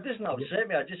 no, it doesn't upset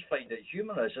me. I just find it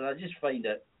humorous, and I just find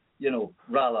it, you know,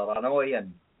 rather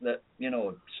annoying that, you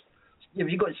know, if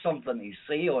you got something to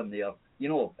say on there, you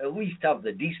know, at least have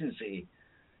the decency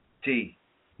to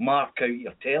mark out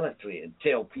your territory and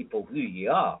tell people who you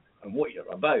are and what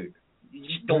you're about. You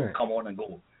just don't come on and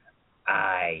go,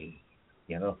 I,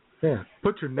 you know. Yeah,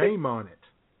 put your name on it.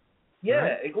 Yeah,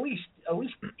 right? at least,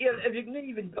 if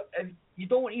you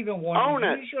don't even want to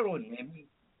use your own name,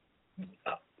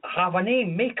 have a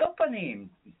name, make up a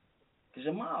name.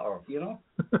 Doesn't matter, you know.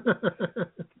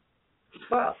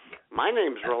 But my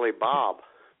name's really Bob.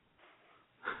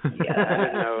 Yeah. I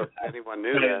didn't know if anyone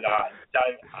knew that.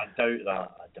 I doubt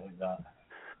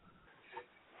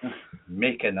that.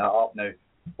 Making that up now.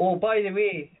 Oh, by the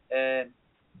way,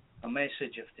 a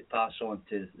message I have to pass on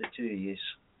to the two of you.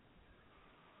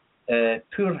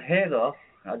 Poor Heather,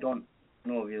 I don't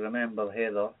know if you remember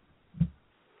Heather.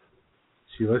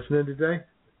 She listening today?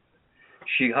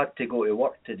 She had to go to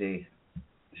work today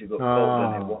She got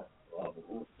called into work.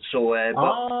 So, but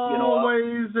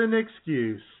always an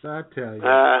excuse, I tell you.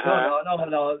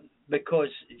 No, because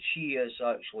she is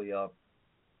actually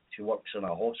she works in a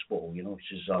hospital.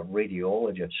 She's a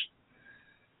radiologist.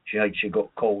 She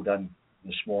got called in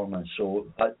this morning, so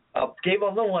I gave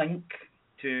her the link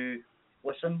to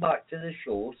listen back to the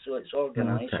show, so it's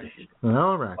organised. Okay.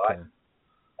 All right then.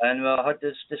 And I had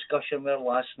this discussion with her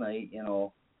last night.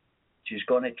 She's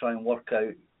going to try and work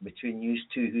out between you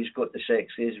two who's got the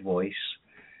sexiest voice.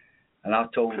 And I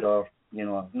told her,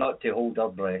 not to hold her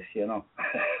breath,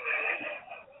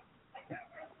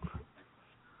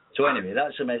 So anyway,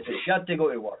 that's the message. She had to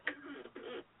go to work.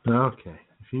 Okay,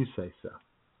 if you say so.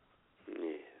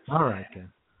 All right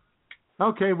then.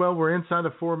 Okay, well, we're inside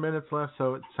of 4 minutes left,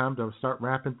 so it's time to start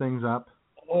wrapping things up.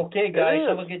 Okay, guys,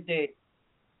 have a good day.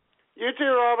 You too,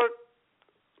 Robert.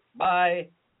 Bye.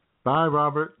 Bye,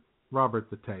 Robert. Robert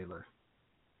the Tailor.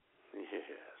 Yes.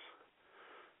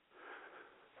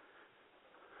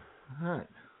 All right.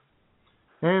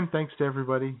 And thanks to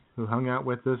everybody who hung out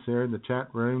with us there in the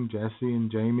chat room, Jesse and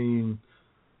Jamie and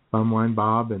Bumwine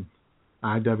Bob and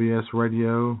IWS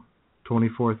Radio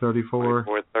 2434.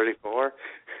 2434.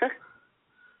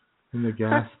 And the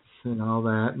guests and all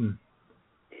that. And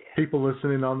people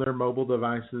listening on their mobile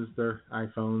devices, their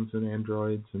iPhones and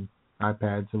Androids and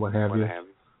iPads and what have you.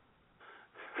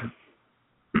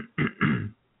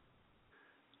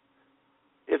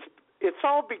 It's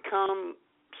all become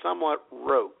somewhat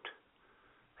rote,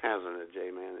 hasn't it,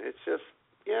 J-Man? It's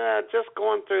just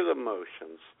going through the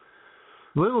motions.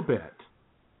 A little bit.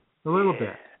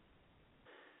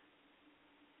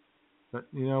 But,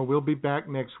 we'll be back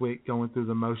next week going through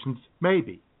the motions.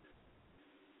 Maybe.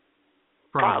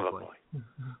 Probably.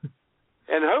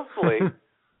 And hopefully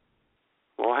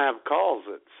we'll have calls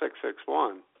at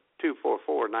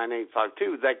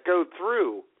 661-244-9852 that go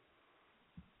through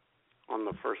on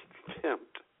the first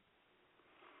attempt.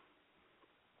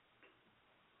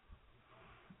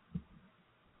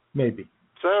 Maybe.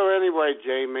 So anyway,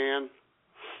 J-Man,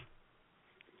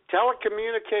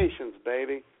 telecommunications,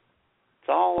 baby. It's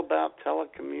all about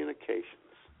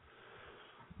telecommunications.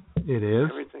 It is.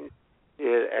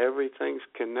 Everything's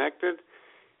connected.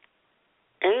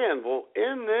 And we'll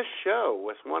end this show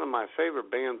with one of my favorite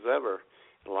bands ever.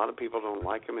 A lot of people don't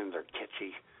like them, and they're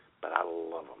kitschy, but I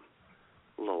love them.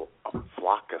 A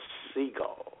flock of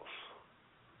seagulls.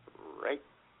 Right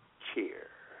here.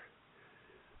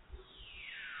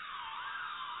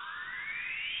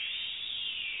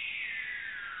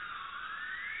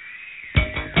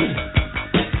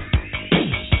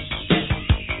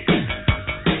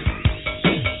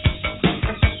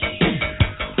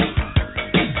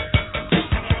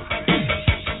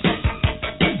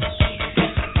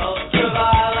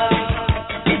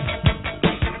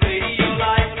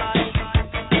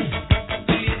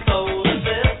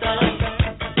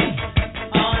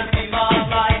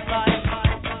 My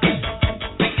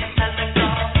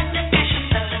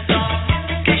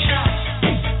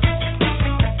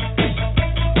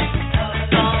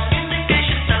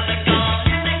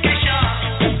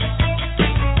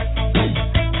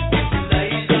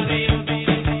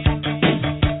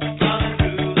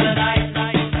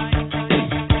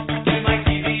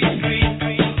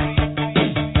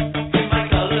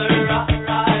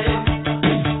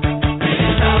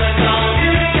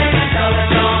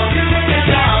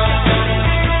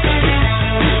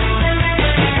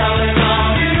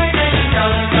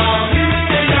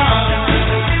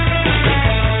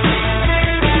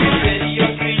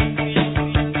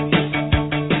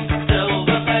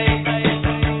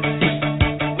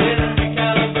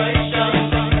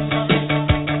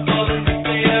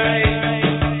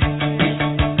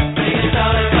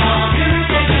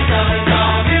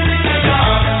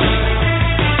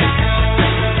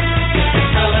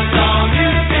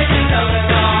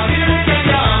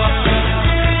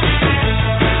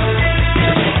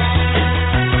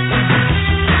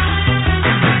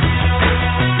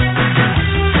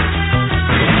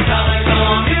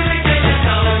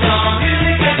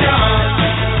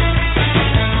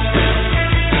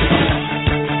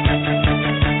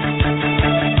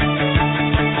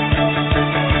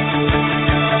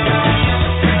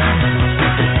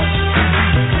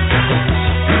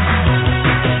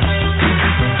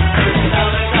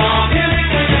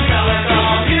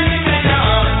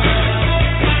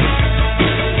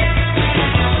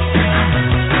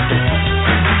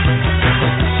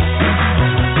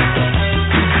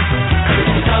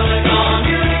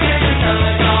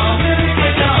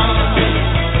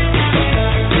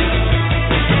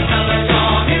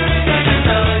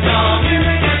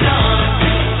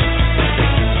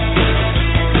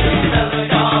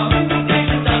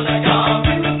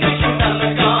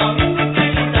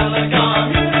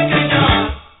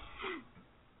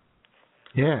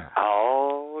Yeah.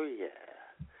 Oh,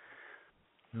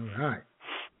 yeah. All right.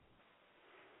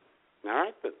 All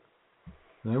right, then.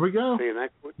 There we go. See you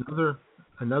next week.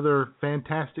 Another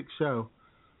fantastic show.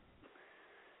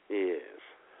 Yes.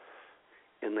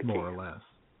 In the More can. or less.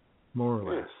 More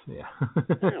or less, yeah.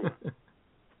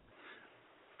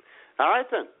 All right,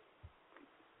 then.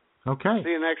 Okay. See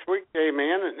you next week,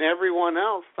 J-Man, and everyone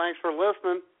else. Thanks for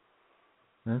listening.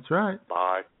 That's right.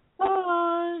 Bye.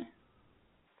 Bye.